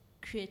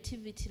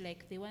creativity,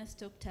 like they once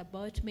talked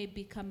about,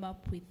 maybe come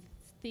up with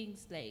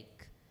things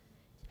like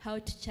how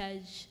to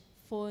charge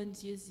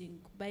phones using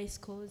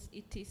bicycles,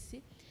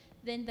 etc.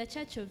 Then the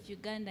Church of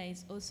Uganda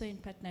is also in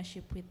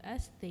partnership with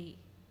us. They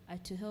are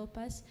to help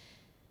us.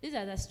 These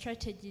are the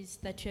strategies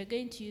that we are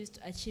going to use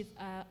to achieve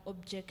our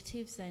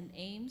objectives and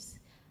aims.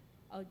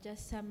 I'll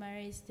just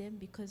summarize them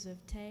because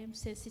of time.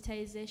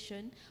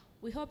 Sensitization.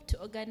 We hope to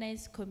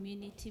organize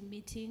community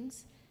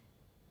meetings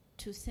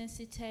to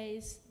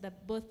sensitize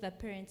both the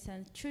parents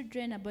and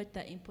children about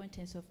the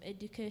importance of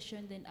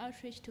education, then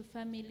outreach to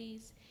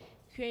families,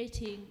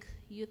 creating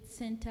youth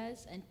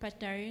centers and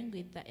partnering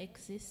with the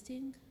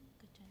existing.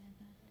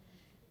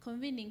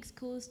 Convening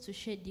schools to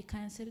schedule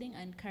counseling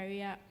and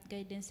career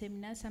guidance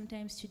seminars.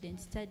 Sometimes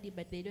students study,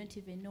 but they don't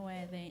even know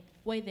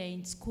why they're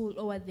in school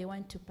or what they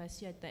want to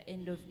pursue at the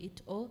end of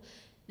it all.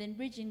 Then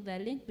bridging the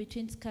link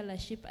between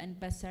scholarship and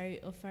bursary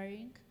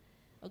offering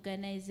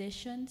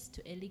organizations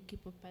to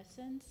eligible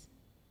persons.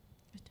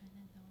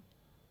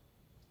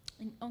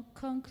 In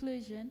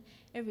conclusion,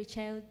 every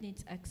child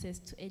needs access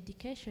to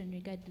education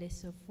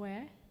regardless of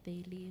where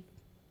they live.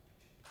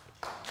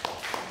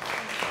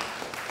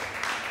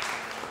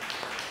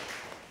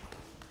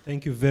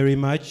 Thank you very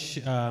much.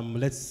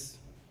 Let's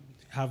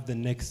have the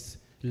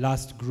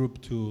last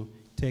group to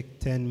take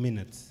 10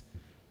 minutes.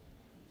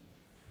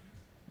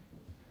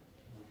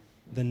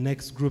 The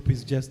next group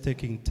is just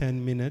taking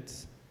 10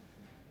 minutes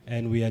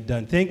and we are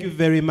done. Thank you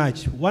very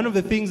much. One of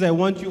the things I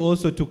want you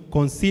also to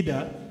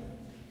consider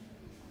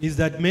is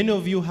that many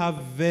of you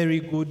have very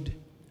good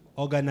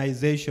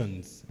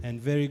organizations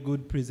and very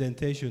good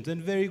presentations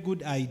and very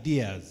good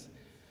ideas.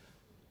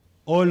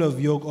 All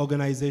of your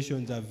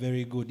organizations are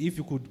very good. If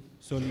you could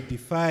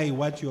solidify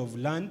what you have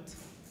learned,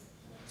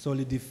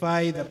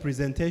 solidify the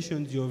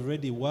presentations you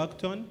already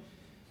worked on,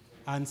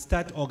 and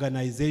start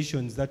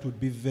organizations, that would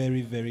be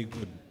very, very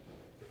good.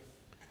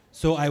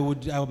 So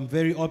I'm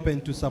very open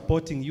to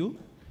supporting you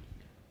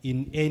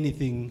in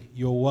anything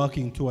you're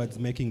working towards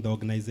making the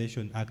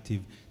organization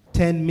active.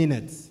 10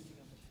 minutes.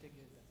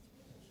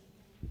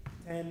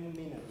 10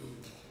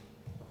 minutes.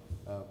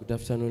 Good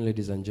afternoon,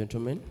 ladies and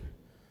gentlemen.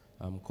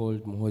 I'm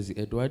called Muhozi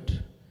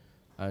Edward,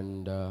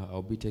 and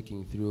I'll be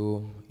taking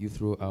you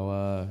through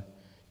our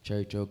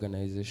charity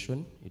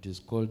organization. It is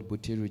called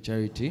Butiru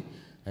Charity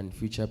and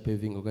Future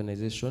Paving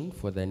Organization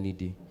for the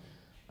Needy.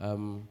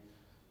 Our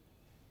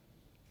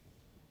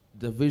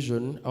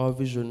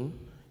vision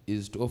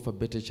is to offer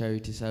better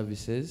charity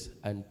services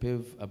and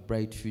pave a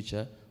bright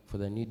future for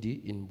the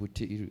needy in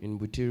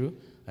Butiru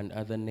and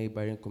other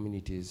neighboring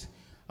communities.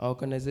 Our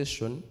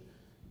organization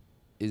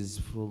is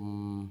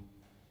from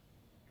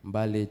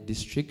Mbale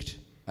district,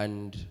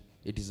 and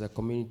it is a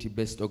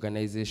community-based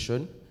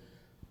organization.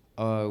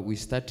 We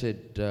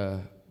started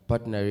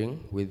partnering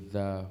with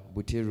the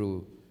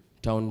Butiru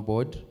Town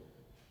Board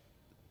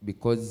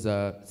because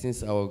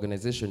since our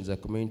organization is a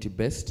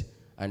community-based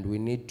and we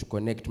need to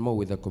connect more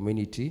with the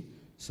community,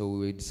 so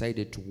we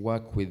decided to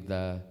work with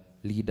the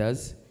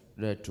leaders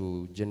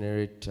to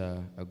generate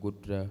a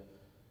good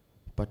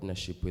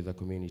partnership with the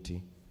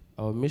community.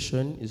 Our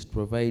mission is to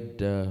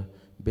provide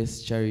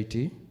best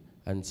charity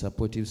and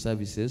supportive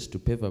services to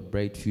pave a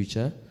bright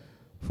future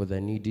for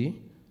the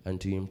needy and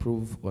to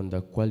improve on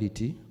the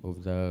quality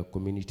of the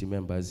community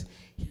members.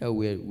 Here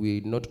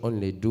we not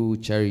only do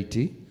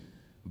charity,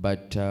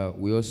 but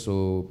we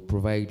also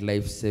provide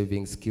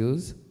life-saving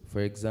skills.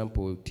 For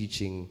example,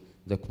 teaching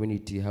the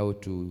community how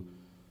to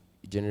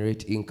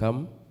generate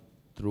income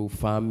through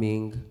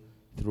farming,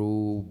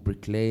 through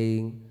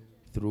bricklaying,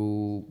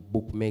 through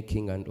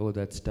bookmaking and all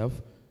that stuff,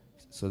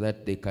 so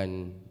that they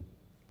can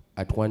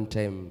at one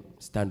time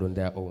stand on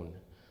their own.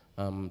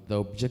 The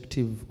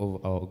objective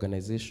of our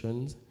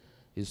organizations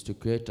is to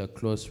create a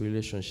close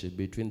relationship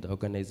between the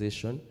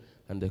organization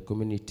and the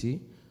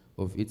community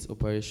of its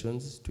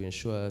operations to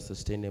ensure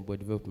sustainable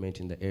development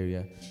in the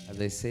area. As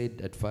I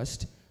said at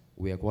first,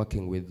 we are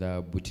working with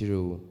the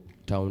Butiru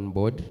Town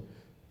Board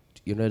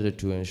in order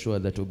to ensure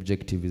that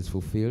objective is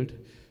fulfilled,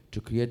 to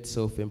create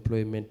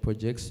self-employment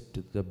projects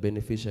to the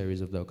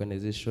beneficiaries of the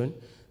organization.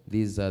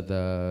 These are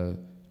the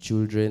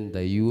children,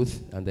 the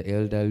youth, and the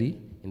elderly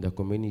in the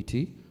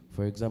community.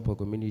 For example,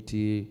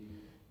 community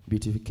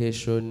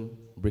beautification,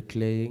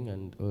 bricklaying,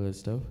 and all that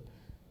stuff.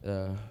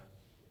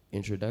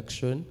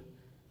 Introduction.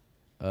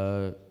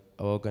 Our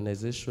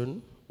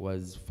organization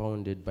was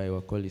founded by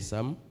Wakoli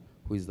Sam,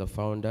 who is the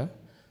founder,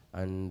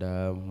 and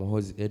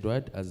Muhozi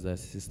Edward as the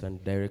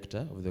assistant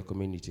director of the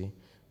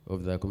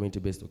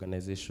community-based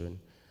organization.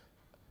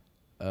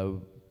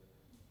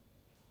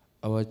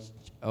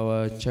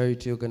 Our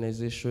charity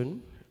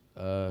organization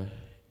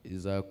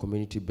is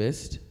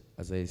community-based,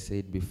 as I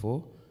said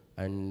before,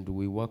 and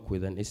we work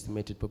with an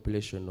estimated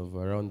population of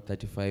around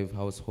 35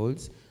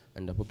 households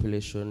and a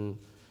population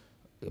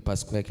per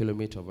square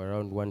kilometer of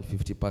around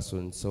 150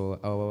 persons. So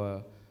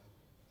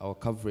our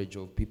coverage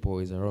of people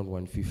is around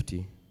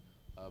 150.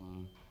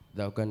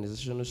 The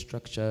organizational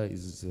structure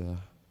is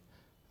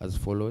as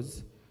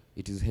follows.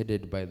 It is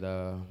headed by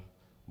the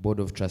Board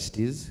of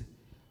Trustees,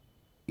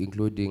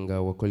 including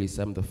Wakoli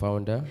Sam, the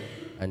founder,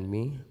 and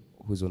me,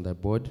 who's on the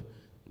board.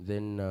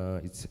 Then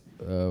it's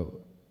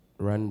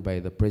run by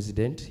the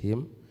president,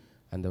 him,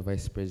 and the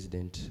vice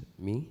president,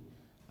 me,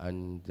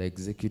 and the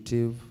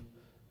executive,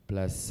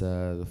 plus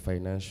the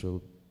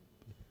financial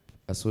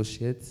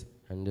associates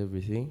and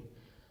everything.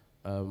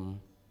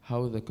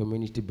 How the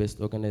community-based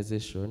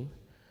organization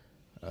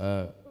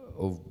of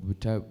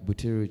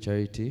Butiru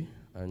Charity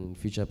and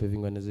Future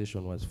Paving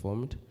Organization was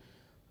formed.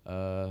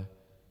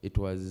 It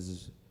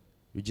was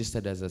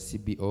registered as a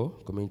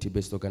CBO,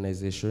 community-based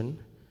organization,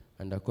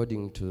 and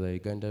according to the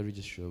Uganda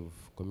Registry of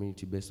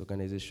Community-Based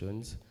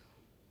Organizations,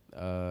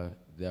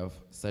 there are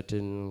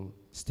certain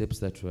steps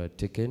that were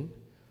taken.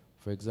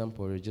 For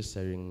example,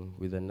 registering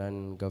with a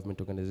non-government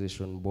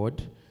organization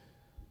board.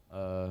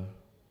 There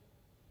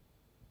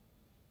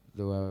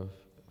were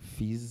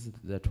fees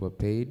that were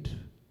paid.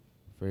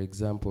 For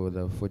example,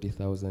 the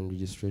 40,000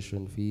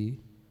 registration fee.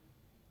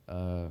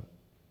 We're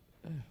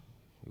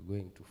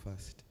going too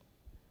fast.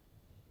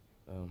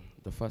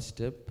 The first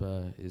step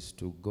is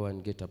to go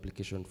and get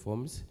application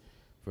forms.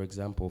 For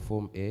example,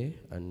 Form A,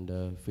 and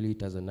fill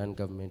it as a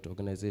non-government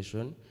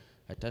organization.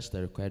 Attach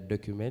the required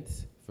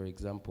documents. For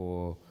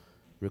example,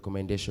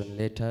 recommendation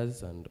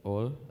letters and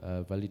all,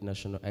 valid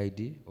national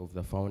ID of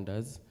the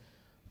founders,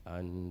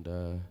 and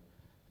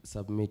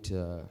submit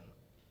a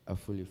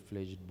fully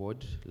fledged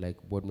board,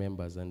 like board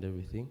members and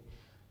everything.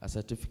 A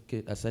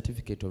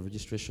certificate of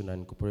registration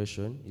and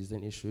incorporation is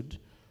then issued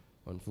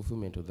on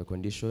fulfillment of the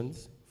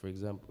conditions. For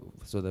example,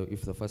 so that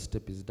if the first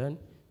step is done,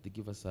 they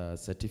give us a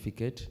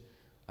certificate,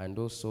 and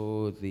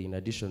also in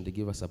addition, they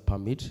give us a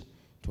permit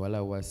to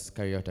allow us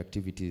carry out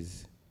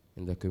activities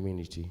in the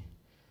community.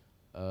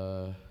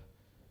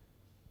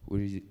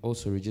 We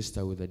also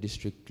register with the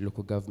district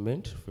local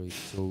government.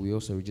 So we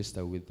also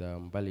register with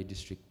Mbale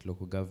district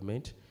local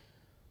government.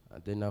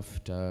 Then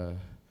after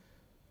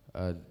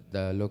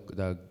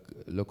the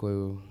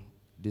local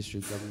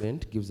district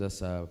government gives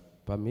us a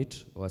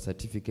permit or a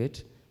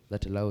certificate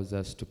that allows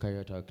us to carry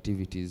out our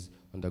activities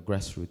on the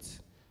grassroots.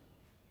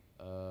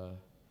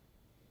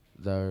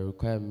 The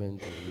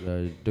requirement,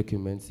 the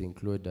documents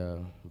include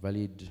a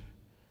valid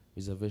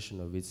reservation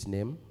of its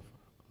name,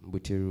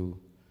 Butiru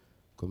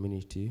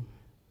Community,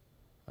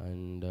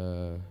 and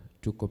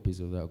 2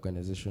 copies of the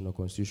organizational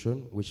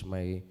constitution, which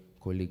my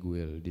colleague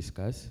will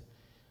discuss.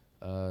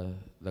 The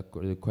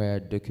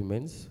required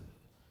documents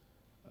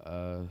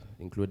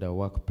include a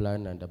work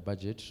plan and a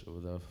budget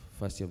of the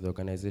first year of the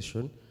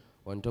organization.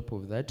 On top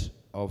of that,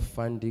 our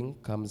funding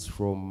comes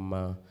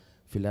from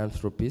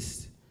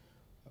philanthropists.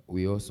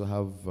 We also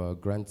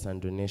have grants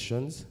and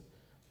donations,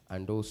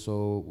 and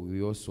also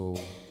we also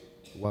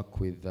work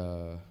with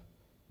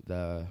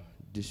the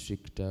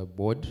district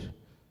board,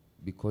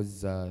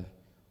 because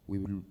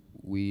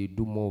we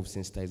do more of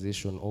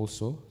sensitization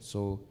also.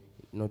 So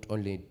not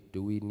only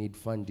do we need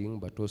funding,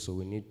 but also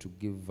we need to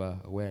give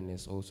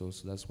awareness also.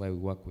 So that's why we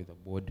work with the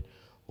board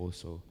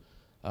also.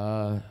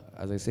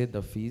 As I said,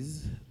 the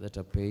fees that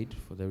are paid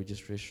for the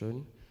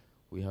registration,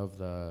 we have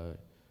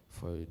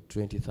for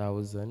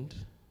 20,000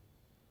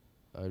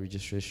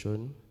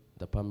 registration.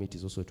 The permit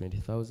is also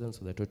 20,000,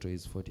 so the total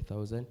is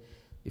 40,000.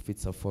 If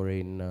it's a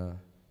foreign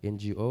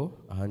NGO,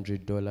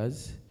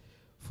 $100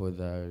 for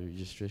the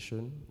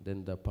registration.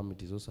 Then the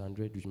permit is also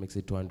 100, which makes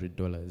it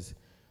 $200.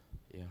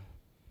 Yeah.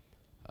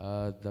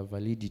 The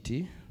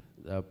validity,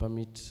 the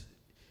permit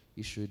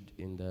issued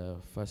in the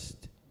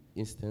first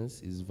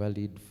instance is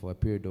valid for a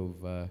period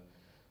of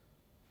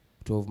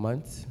 12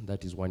 months,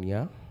 that is 1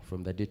 year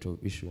from the date of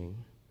issuing.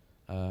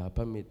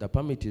 The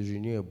permit is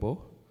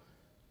renewable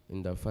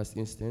in the first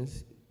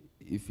instance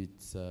if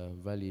it's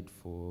valid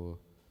for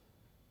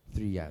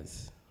 3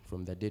 years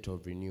from the date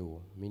of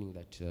renewal, meaning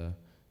that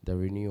the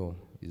renewal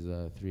is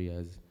 3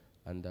 years,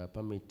 and the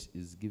permit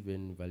is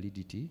given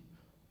validity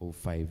of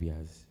 5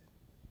 years.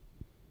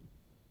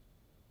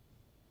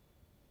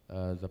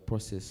 The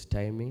process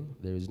timing,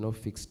 there is no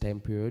fixed time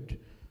period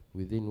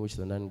within which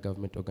the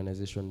non-government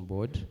organization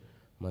board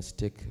must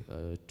take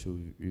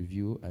to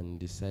review and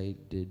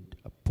decided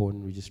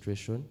upon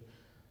registration,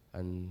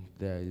 and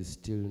there is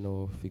still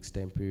no fixed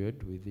time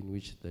period within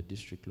which the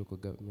district local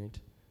government.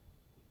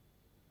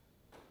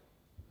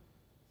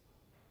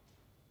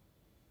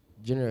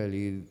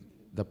 Generally,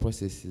 the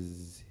process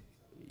is,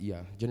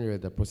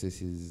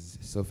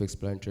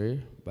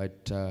 self-explanatory,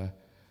 but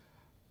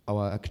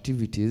our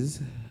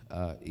activities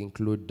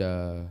include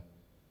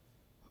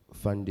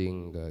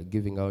funding,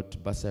 giving out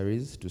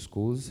bursaries to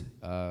schools.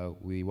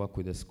 We work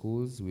with the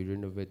schools, we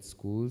renovate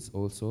schools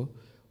also.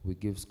 We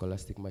give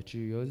scholastic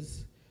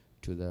materials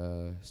to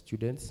the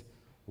students.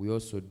 We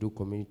also do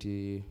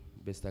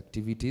community-based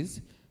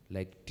activities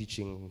like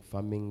teaching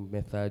farming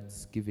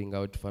methods, giving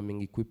out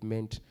farming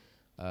equipment,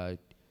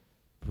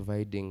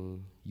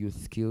 providing youth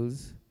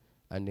skills,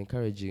 and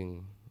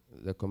encouraging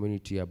the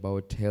community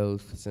about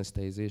health,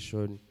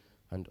 sensitization,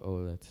 and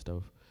all that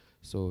stuff.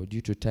 So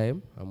due to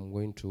time, I'm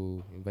going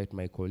to invite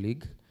my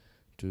colleague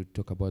to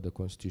talk about the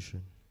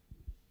Constitution.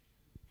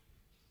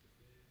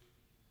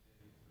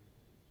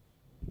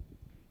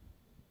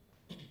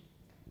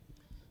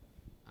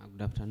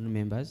 Good afternoon,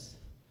 members.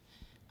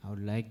 I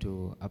would like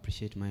to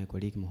appreciate my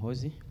colleague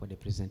Mohozi for the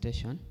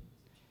presentation.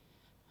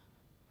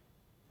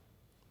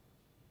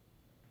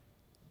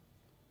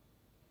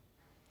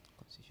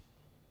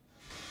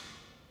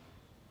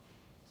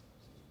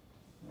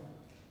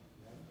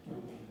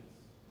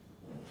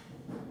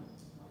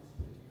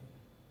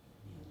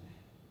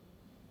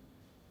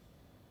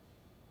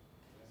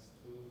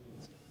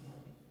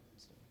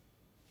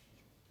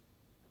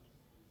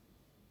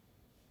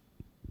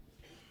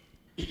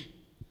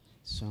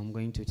 So I'm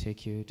going to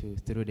take you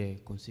through the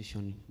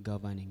constitution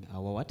governing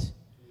our what?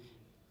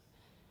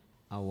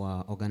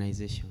 Our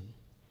organization.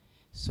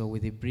 So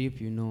with a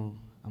brief,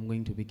 I'm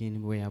going to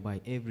begin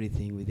whereby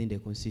everything within the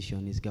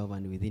constitution is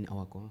governed within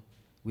our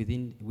with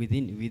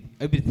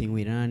everything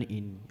we run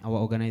in our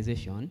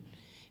organization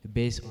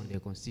based on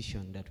the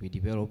constitution that we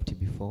developed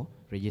before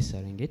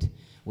registering it,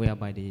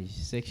 whereby the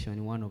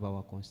section 1 of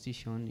our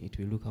constitution, it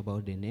will look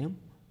about the name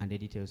and the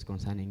details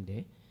concerning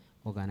the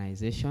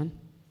organization.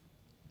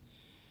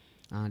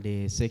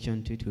 The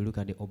section 2 to look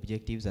at the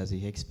objectives as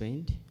we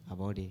explained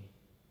about the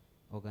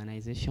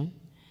organization,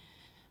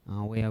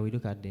 where we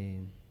look at the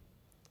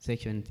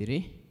section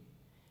 3,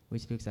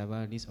 which looks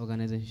about this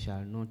organization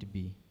shall not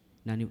be,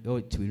 or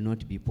it will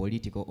not be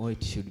political, or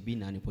it should be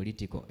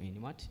non-political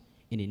in what?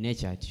 In the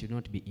nature, it should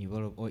not be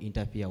involved or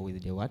interfere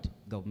with the what?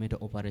 Governmental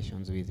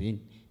operations within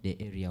the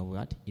area of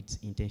what? Its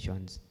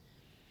intentions.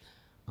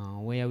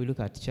 Where we look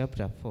at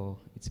chapter 4,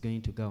 it's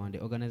going to go on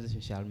the organization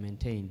shall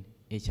maintain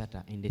a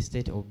charter in the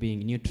state of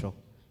being neutral.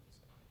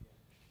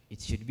 It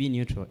should be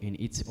neutral in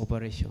its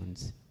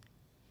operations.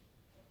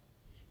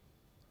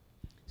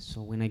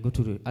 So when I go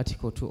to the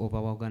article 2 of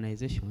our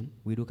organization,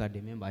 we look at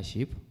the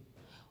membership.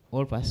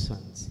 All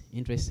persons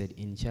interested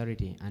in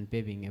charity and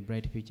paving a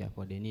bright future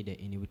for the needy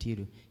in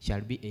Butiru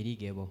shall be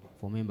eligible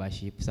for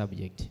membership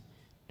subject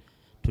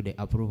to the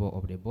approval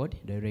of the board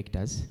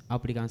directors.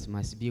 Applicants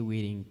must be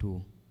willing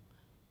to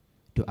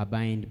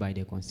abide by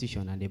the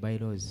constitution and the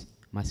bylaws,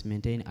 must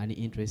maintain any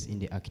interest in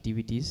the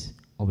activities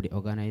of the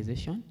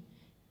organization,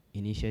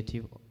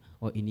 initiative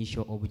or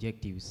initial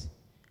objectives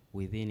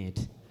within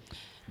it.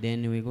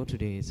 Then we go to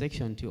the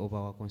section 2 of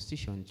our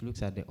constitution. It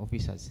looks at the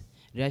officers.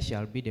 There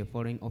shall be the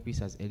following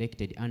officers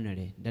elected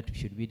annually. That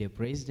should be the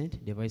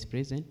president, the vice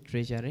president,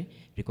 treasurer,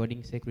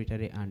 recording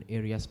secretary, and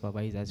area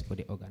supervisors for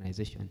the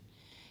organization.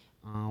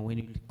 When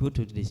you go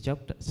to this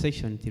chapter,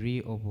 section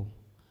 3 of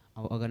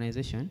our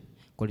organization,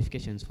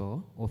 qualifications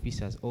for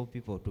officers or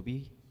people to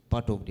be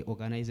part of the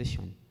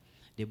organization.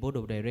 The board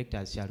of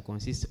directors shall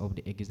consist of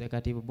the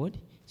executive board,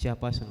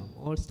 chairperson of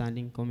all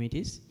standing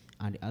committees,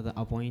 and other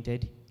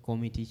appointed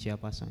committee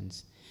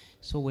chairpersons.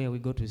 So where we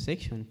go to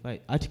section 5,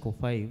 article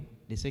 5,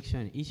 the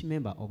section, each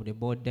member of the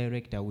board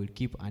director will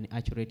keep an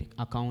accurate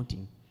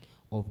accounting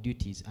of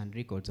duties and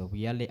records of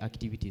yearly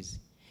activities.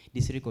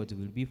 These records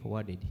will be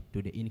forwarded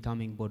to the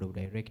incoming board of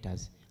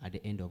directors at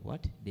the end of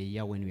what? The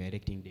year when we are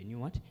electing the new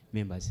what?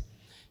 Members.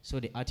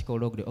 So the article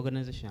log the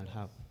organization will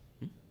have.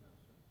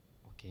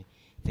 Okay,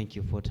 thank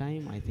you for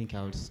time. I think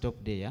I will stop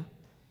there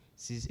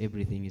since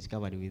everything is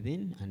covered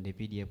within, and the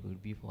PDF will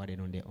be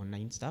forwarded on the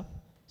online stuff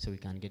so we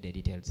can get the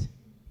details.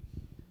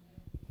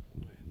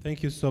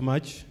 Thank you so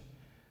much.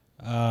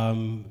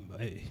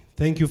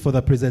 Thank you for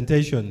the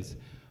presentations.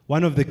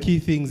 One of the key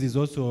things is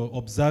also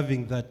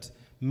observing that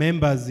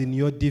members in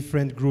your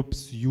different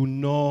groups, you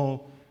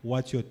know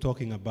what you're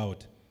talking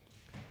about.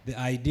 The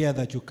idea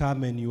that you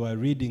come and you are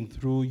reading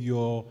through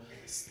your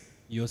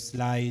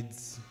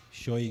slides,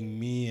 showing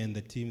me and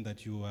the team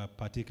that you are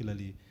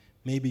particularly,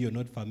 maybe you're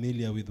not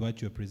familiar with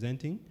what you're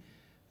presenting,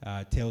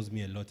 tells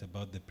me a lot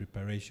about the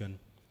preparation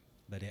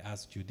that I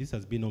asked you. This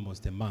has been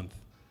almost a month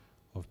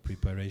of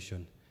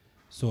preparation.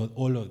 So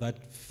all of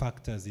that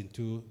factors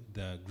into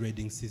the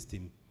grading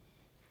system.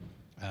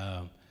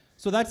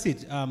 So that's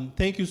it.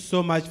 Thank you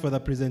so much for the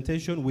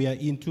presentation. We are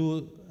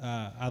into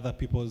other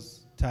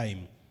people's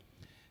time.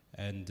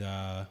 And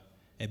a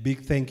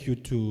big thank you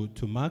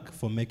to Mark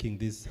for making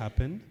this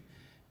happen.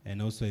 And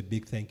also a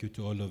big thank you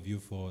to all of you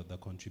for the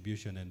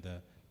contribution and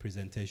the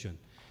presentation.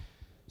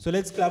 So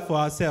let's clap for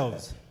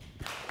ourselves.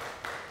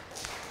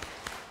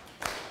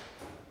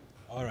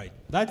 All right,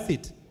 that's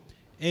it.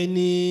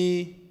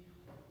 Any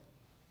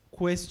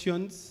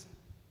questions?